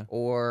 Okay.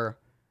 Or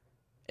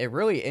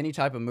really any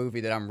type of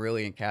movie that I'm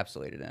really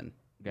encapsulated in.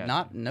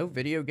 Gotcha. No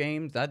video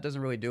games. That doesn't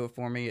really do it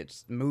for me.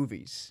 It's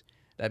movies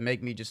that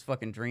make me just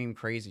fucking dream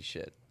crazy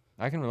shit.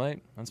 I can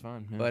relate. That's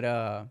fine. Yeah.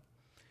 But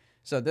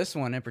so this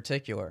one in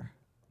particular,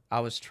 I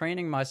was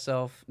training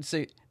myself.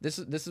 See, this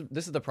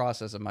is the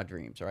process of my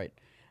dreams, right?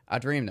 I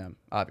dream them,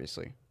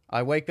 obviously.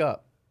 I wake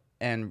up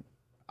and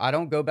I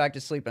don't go back to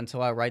sleep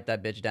until I write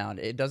that bitch down.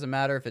 It doesn't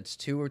matter if it's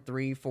 2 or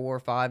 3, 4,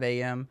 5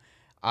 a.m.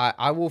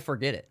 I will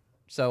forget it.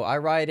 So I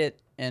write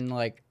it in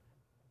like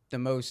the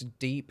most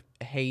deep,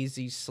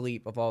 hazy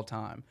sleep of all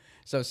time.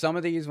 So some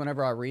of these,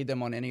 whenever I read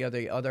them on any of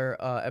the other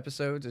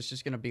episodes, it's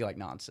just gonna be like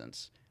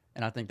nonsense,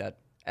 and I think that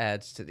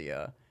adds to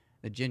the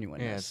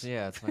genuineness.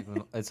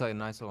 It's like a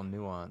nice little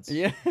nuance.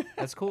 Yeah,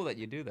 it's cool that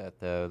you do that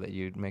though. That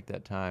you make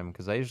that time,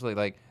 because I usually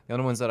like the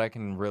only ones that I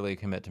can really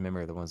commit to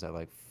memory are the ones that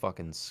like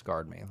fucking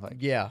scarred me.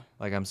 Like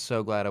like I'm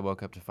so glad I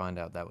woke up to find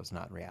out that was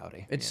not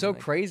reality. It's so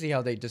crazy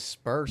how they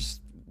disperse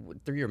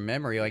through your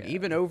memory, like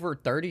even over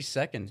 30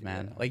 seconds,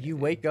 man. Like you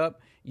wake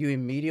up, you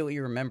immediately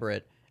remember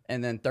it,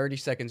 and then 30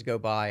 seconds go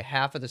by,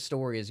 half of the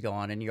story is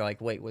gone, and you're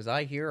like, wait, was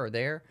I here or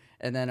there?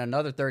 And then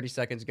another 30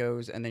 seconds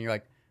goes, and then you're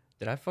like,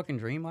 did I fucking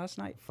dream last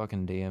night?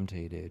 Fucking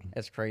DMT, dude.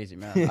 That's crazy,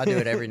 man. I do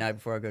it every night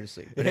before I go to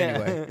sleep. But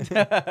anyway,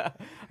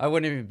 I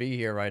wouldn't even be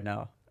here right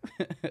now.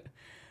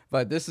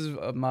 But this is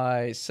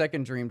my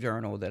second dream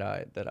journal that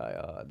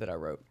I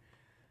wrote.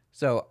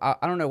 So I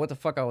don't know what the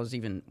fuck I was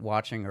even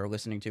watching or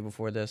listening to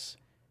before this.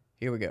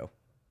 Here we go.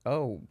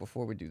 Oh,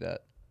 before we do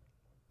that.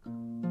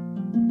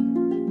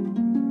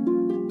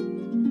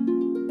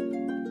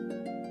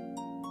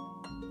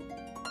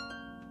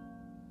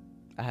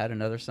 I had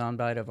another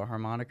soundbite of a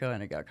harmonica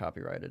and it got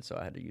copyrighted, so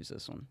I had to use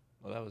this one.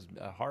 Well, that was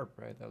a harp,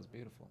 right? That was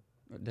beautiful.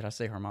 Did I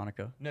say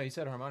harmonica? No, you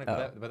said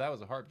harmonica, but that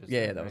was a harp. Just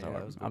yeah, then, that was right? a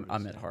harp. Was I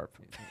meant harp.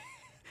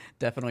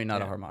 Definitely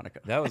not a harmonica.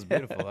 That was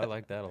beautiful. I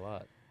like that a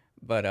lot.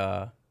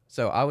 But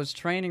so I was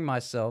training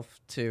myself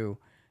to,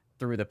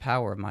 through the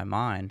power of my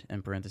mind,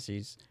 in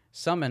parentheses,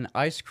 summon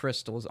ice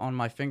crystals on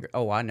my finger.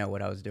 Oh, I know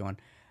what I was doing.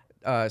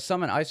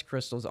 Summon ice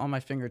crystals on my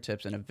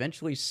fingertips and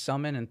eventually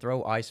summon and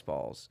throw ice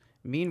balls.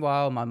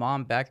 Meanwhile, my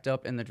mom backed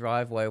up in the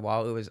driveway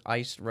while it was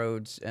iced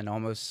roads and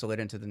almost slid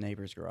into the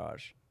neighbor's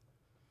garage.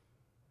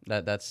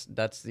 That's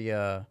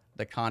the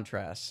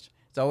contrast.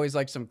 It's always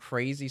like some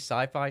crazy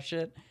sci-fi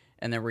shit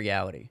and then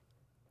reality.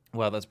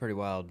 Wow, that's pretty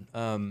wild.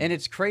 And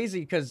it's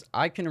crazy because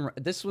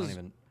this was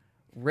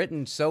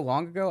written so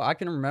long ago. I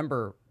can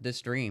remember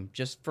this dream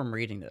just from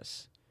reading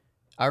this.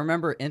 I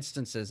remember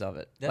instances of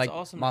it. That's like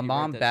awesome my that you wrote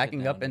mom that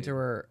backing shit up down, into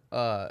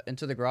her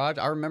into the garage.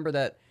 I remember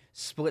that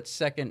split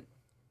second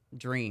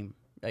dream.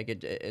 Like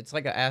it's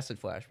like an acid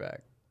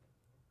flashback.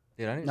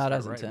 Dude, I need to Not start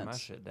as writing my intense.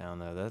 shit down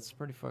though. That's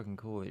pretty fucking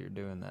cool that you're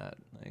doing that.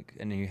 Like,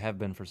 and you have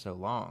been for so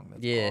long.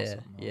 That's Yeah,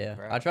 awesome. Holy yeah.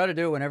 crap. I try to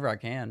do it whenever I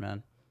can,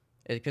 man,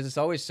 because it's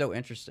always so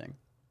interesting.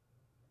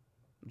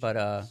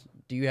 But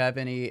do you have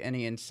any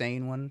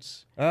insane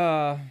ones?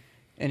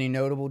 Any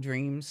notable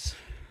dreams?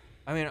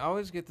 I mean, I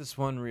always get this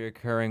one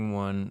reoccurring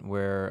one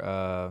where,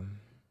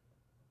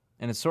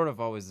 and it's sort of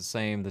always the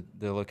same.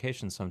 The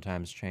location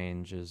sometimes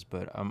changes,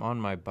 but I'm on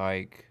my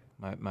bike,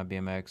 my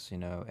BMX, you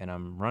know, and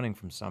I'm running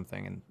from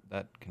something, and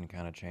that can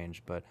kind of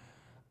change. But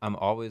I'm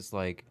always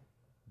like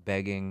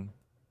begging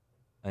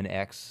an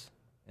ex,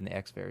 and the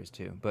ex varies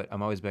too. But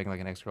I'm always begging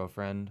like an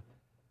ex-girlfriend,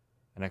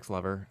 an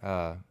ex-lover,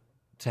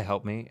 to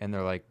help me, and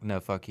they're like, "No,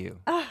 fuck you."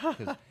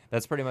 'Cause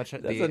that's pretty much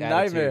That's the a attitude.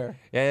 nightmare.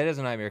 Yeah, it is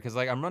a nightmare because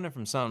like I'm running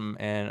from something,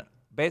 and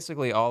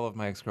basically all of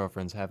my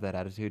ex-girlfriends have that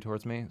attitude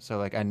towards me. So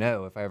like I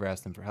know if I ever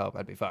asked them for help,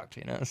 I'd be fucked.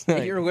 You know, So,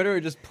 like, You're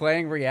literally just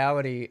playing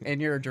reality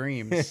in your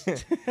dreams.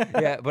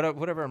 yeah, but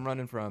whatever I'm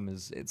running from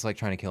it's like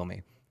trying to kill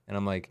me, and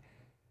I'm like,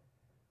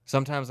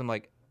 sometimes I'm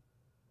like,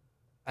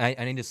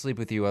 I need to sleep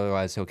with you,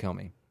 otherwise he'll kill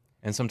me.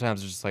 And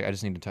sometimes it's just like I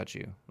just need to touch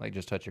you, like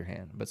just touch your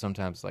hand. But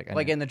sometimes like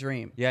Like in the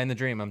dream. Yeah, in the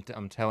dream,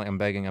 I'm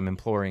begging, I'm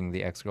imploring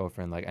the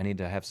ex-girlfriend, like I need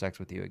to have sex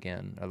with you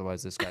again,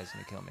 otherwise this guy's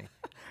gonna kill me.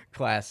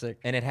 Classic.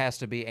 And it has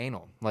to be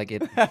anal, like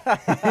it.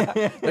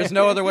 There's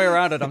no other way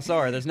around it. I'm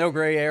sorry. There's no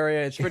gray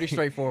area. It's pretty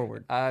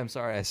straightforward. I'm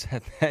sorry I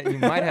said that. You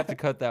might have to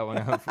cut that one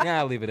out. Yeah,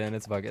 I'll leave it in.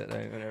 It's fuck it.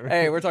 Whatever.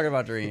 Hey, we're talking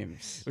about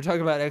dreams. We're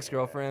talking about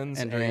ex-girlfriends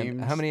And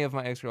dreams. How many of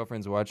my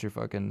ex-girlfriends watch your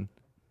fucking?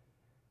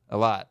 A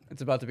lot.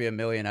 It's about to be 1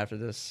 million after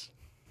this.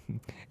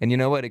 And you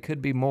know what? It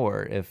could be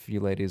more if you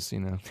ladies, you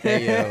know.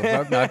 Hey yo,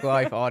 Rogue Knock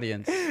Life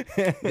audience.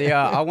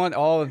 I want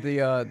all of the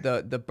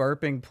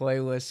burping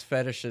playlist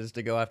fetishes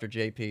to go after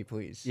JP,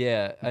 please.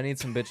 Yeah, I need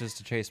some bitches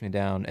to chase me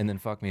down and then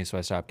fuck me so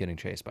I stop getting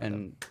chased by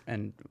them.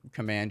 And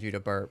command you to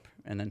burp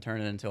and then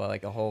turn it into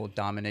like a whole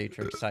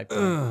dominatrix type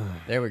thing.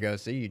 There we go.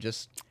 See,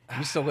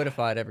 you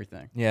solidified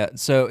everything. Yeah,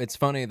 so it's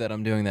funny that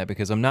I'm doing that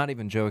because I'm not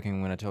even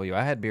joking when I tell you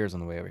I had beers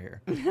on the way over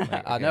here.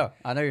 Like, I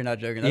know you're not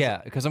joking.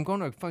 Yeah, because I'm going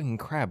to a fucking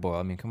crab boil.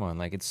 I mean, come on,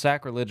 like it's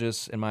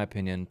sacrilegious in my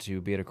opinion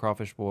to be at a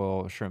crawfish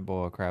boil, a shrimp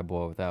boil, a crab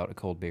boil without a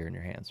cold beer in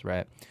your hands,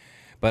 right?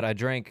 But I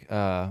drank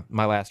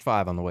my last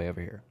 5 on the way over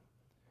here.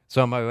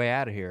 So on my way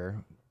out of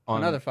here,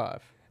 another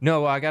 5.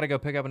 No, well, I got to go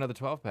pick up another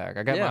 12-pack.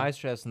 I got Yeah. my ice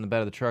chest in the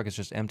bed of the truck. It's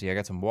just empty. I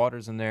got some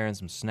waters in there and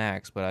some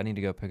snacks, but I need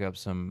to go pick up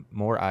some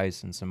more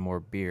ice and some more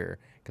beer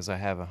because I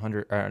have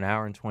an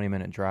hour and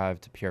 20-minute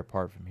drive to Pierre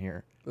Part from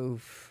here.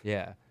 Oof.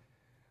 Yeah.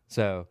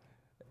 So,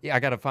 yeah,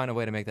 I got to find a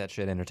way to make that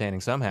shit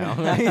entertaining somehow.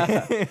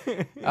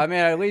 I mean,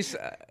 at least,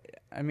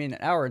 an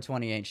hour and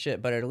 20 ain't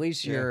shit, but at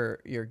least you're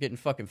getting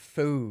fucking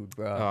food,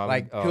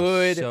 bro.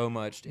 Good, so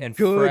much and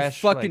good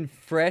fresh, fucking like,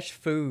 fresh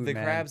food. The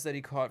man. crabs that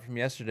he caught from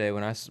yesterday,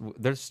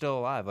 they're still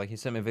alive. Like he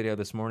sent me a video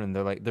this morning.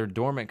 They're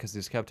dormant because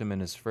he's kept them in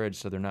his fridge,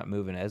 so they're not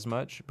moving as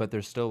much, but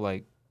they're still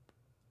like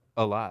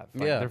alive.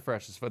 Like, yeah, they're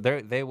fresh as fuck.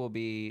 They will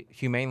be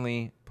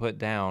humanely put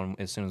down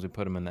as soon as we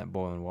put them in that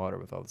boiling water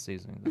with all the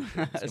seasonings.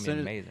 It's gonna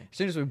be amazing. As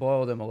soon as we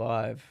boil them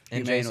alive,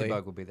 and humanely. JC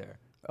Bug will be there.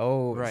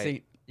 Oh, right.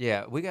 See,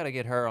 yeah, we got to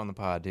get her on the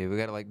pod, dude. We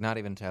got to like not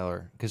even tell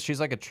her because she's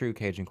like a true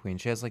Cajun queen.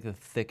 She has like the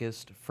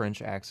thickest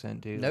French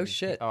accent, dude. No like,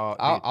 shit. Oh,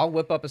 I'll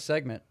whip up a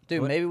segment,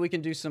 dude. What? Maybe we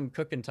can do some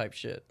cooking type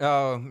shit.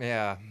 Oh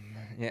yeah,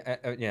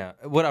 yeah.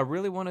 What I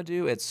really want to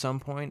do at some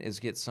point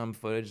is get some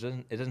footage.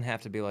 It doesn't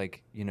have to be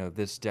like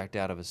this decked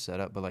out of a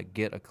setup, but like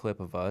get a clip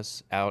of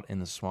us out in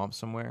the swamp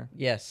somewhere.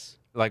 Yes.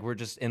 Like we're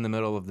just in the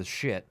middle of the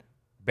shit.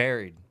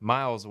 Buried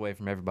miles away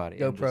from everybody.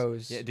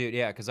 GoPros. Yeah, dude.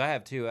 Yeah, because I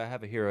have 2. I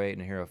have a Hero 8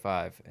 and a Hero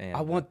 5. And I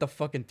want the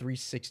fucking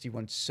 360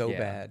 one so yeah,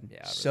 bad.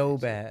 Yeah, so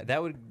bad.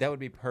 That would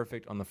be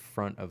perfect on the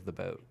front of the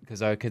boat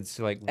because I could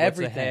see like what's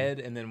Everything. ahead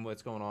and then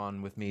what's going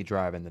on with me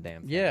driving the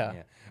damn thing.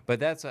 Yeah.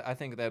 But I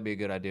think that'd be a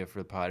good idea for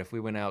the pod if we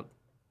went out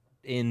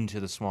into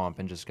the swamp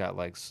and just got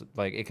like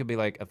it could be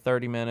like a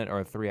 30-minute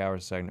or a 3-hour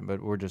segment,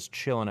 but we're just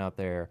chilling out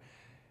there.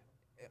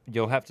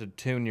 You'll have to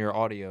tune your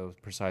audio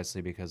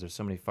precisely because there's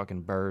so many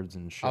fucking birds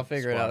and shit. I'll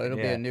figure it out. It'll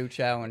be a new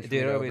challenge.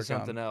 Dude, it'll be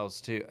something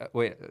else too.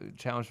 Wait,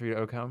 challenge for you to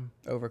overcome?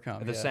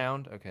 Overcome. The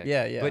sound? Okay.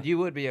 Yeah. But you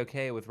would be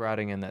okay with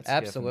riding in that skiff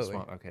Absolutely. in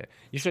the swamp. Okay.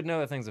 You should know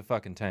that thing's a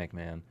fucking tank,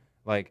 man.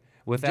 Like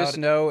without just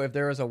know if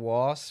there is a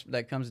wasp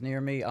that comes near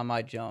me, I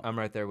might jump. I'm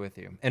right there with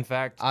you. In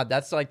fact,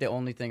 that's like the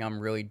only thing I'm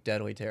really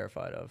deadly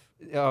terrified of.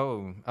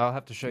 Oh, I'll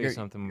have to show you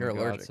something. You're when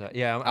we go allergic. outside.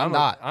 Yeah, I'm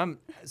not.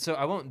 So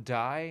I won't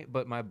die,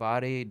 but my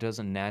body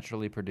doesn't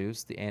naturally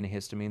produce the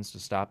antihistamines to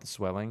stop the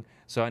swelling.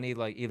 So I need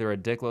like either a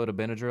dickload of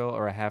Benadryl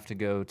or I have to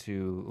go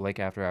to Lake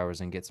After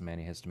Hours and get some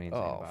antihistamines in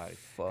my body.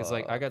 Because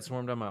like I got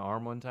swarmed on my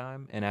arm one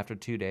time, and after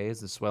 2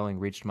 days, the swelling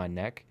reached my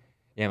neck.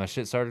 Yeah, my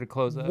shit started to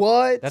close up.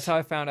 What? That's how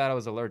I found out I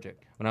was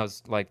allergic. When I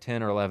was like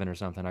 10 or 11 or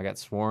something, I got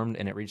swarmed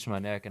and it reached my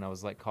neck and I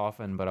was like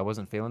coughing, but I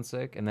wasn't feeling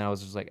sick. And then I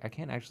was just like, I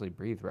can't actually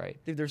breathe right.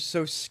 Dude, they're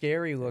so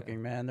scary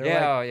looking, man. They're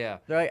Yeah, like, yeah.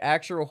 They're like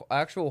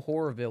actual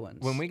horror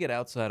villains. When we get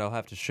outside, I'll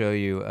have to show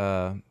you.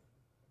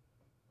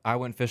 I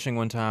went fishing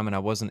one time and I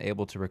wasn't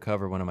able to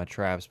recover one of my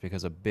traps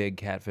because a big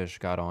catfish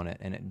got on it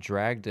and it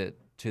dragged it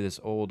to this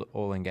old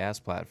oil and gas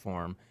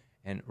platform.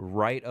 And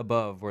right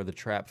above where the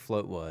trap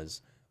float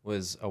was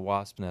a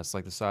wasp nest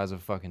like the size of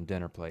a fucking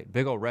dinner plate.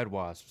 Big old red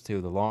wasps, too,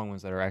 the long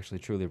ones that are actually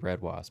truly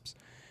red wasps.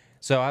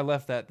 So I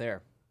left that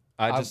there.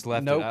 I just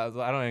left it.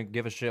 I don't even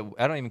give a shit.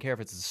 I don't even care if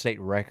it's a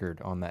state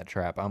record on that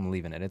trap. I'm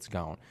leaving it. It's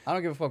gone. I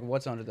don't give a fuck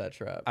what's under that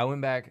trap. I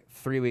went back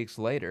 3 weeks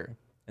later,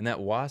 and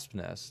that wasp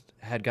nest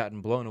had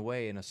gotten blown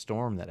away in a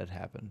storm that had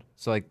happened.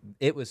 So, like,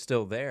 it was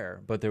still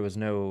there, but there was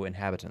no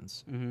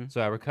inhabitants. So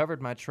I recovered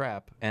my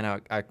trap, and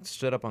I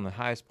stood up on the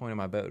highest point of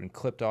my boat and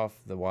clipped off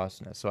the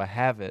wasp nest. So I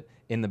have it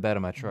in the bed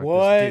of my truck.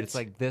 What? Dude, it's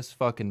like this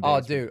fucking big. Oh,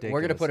 It's dude, ridiculous. we're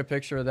going to put a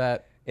picture of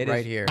that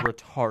right here.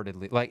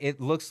 Retardedly. Like,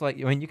 it looks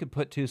like, I mean, you could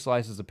put 2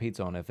 slices of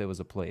pizza on it if it was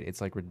a plate. It's,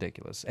 like,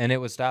 ridiculous. And it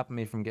was stopping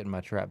me from getting my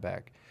trap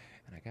back.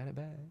 And I got it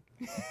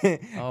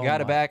back.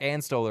 Got it back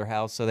and stole their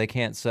house so they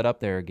can't set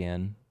up there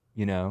again.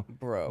 You know,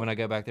 bro. When I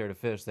go back there to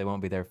fish, they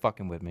won't be there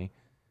fucking with me.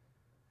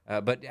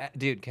 But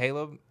dude,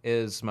 Caleb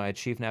is my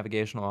chief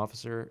navigational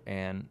officer,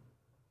 and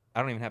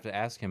I don't even have to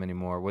ask him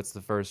anymore. What's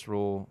the first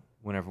rule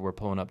whenever we're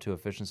pulling up to a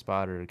fishing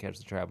spot or to catch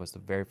the trap? What's the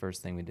very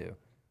first thing we do?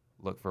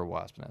 Look for a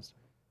wasp nest.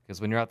 Because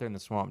when you're out there in the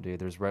swamp, dude,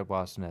 there's red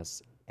wasp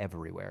nests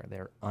everywhere.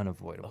 They're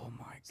unavoidable. Oh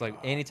my god! It's like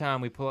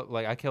anytime we pull up,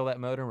 like I kill that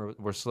motor, and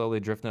we're slowly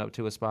drifting up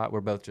to a spot.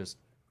 We're both just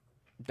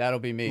that'll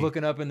be me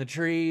looking up in the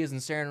trees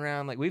and staring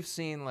around. Like we've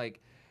seen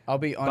like. I'll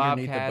be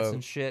underneath the bobcats boat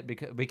and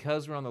shit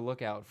because we're on the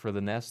lookout for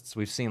the nests.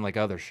 We've seen like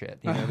other shit,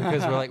 you know,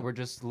 because we're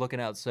just looking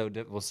out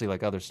we'll see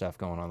like other stuff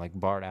going on, like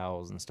barred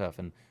owls and stuff,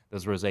 and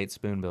those roseate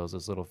spoonbills,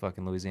 those little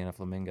fucking Louisiana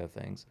flamingo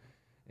things.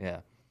 Yeah.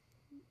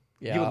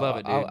 Yeah, You would love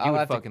it, dude. You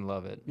would fucking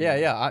love it.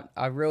 Yeah.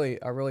 I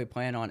really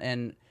plan on,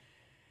 and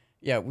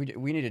yeah,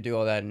 we need to do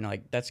all that, and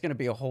like that's gonna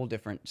be a whole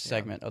different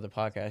segment of the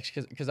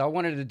podcast because I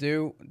wanted to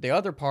do the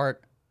other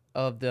part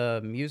of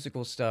the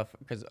musical stuff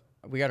because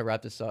we got to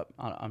wrap this up.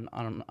 I'm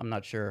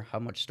not sure how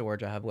much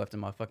storage I have left in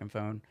my fucking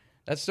phone.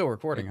 That's still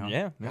recording, huh?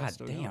 Yeah. God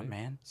damn,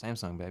 man.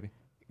 Samsung, baby.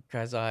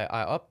 Because I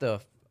upped the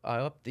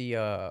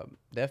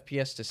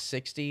FPS to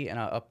 60 and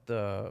I upped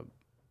the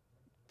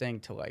thing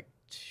to like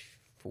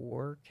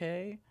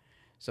 4K,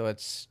 so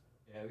it's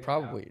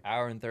probably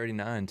hour and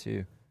 39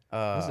 too.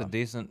 That's a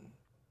decent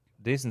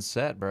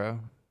set, bro.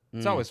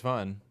 It's always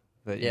fun.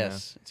 But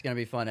yes, it's gonna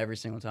be fun every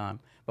single time.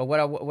 But what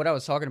I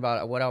was talking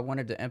about, what I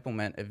wanted to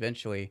implement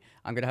eventually,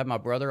 I'm gonna have my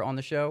brother on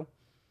the show,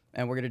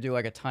 and we're gonna do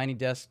like a tiny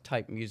desk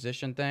type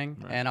musician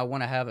thing, and I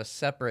want to have a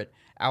separate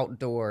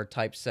outdoor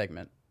type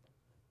segment.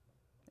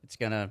 It's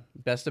gonna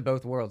best of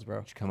both worlds,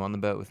 bro. Come on the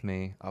boat with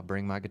me. I'll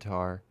bring my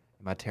guitar,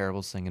 my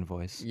terrible singing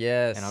voice.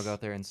 Yes. And I'll go out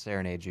there and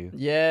serenade you.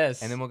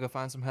 Yes. And then we'll go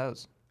find some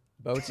hoes.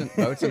 Boats and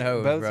hoes,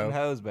 Boats bro. and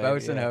hoes, baby.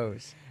 Boats and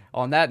hoes.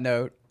 On that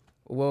note,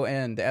 we'll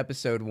end the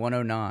episode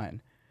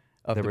 109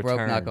 of the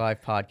Broke Knock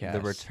Life podcast.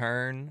 The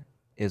return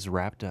is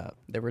wrapped up.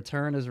 The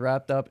return is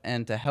wrapped up,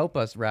 and to help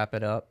us wrap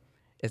it up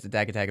is the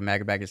Dagga Tagga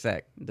Magga Bagga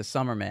Sec, the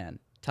Summerman,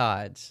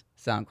 Tides,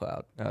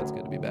 SoundCloud. Oh, it's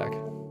good to be back.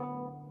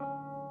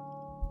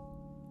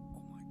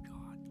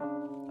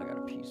 I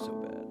gotta pee so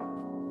bad.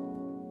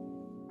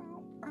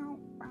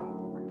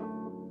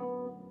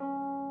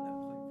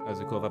 Oh,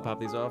 is it cool if I pop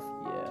these off?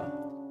 Yeah.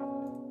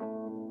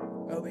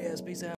 OBS, peace out.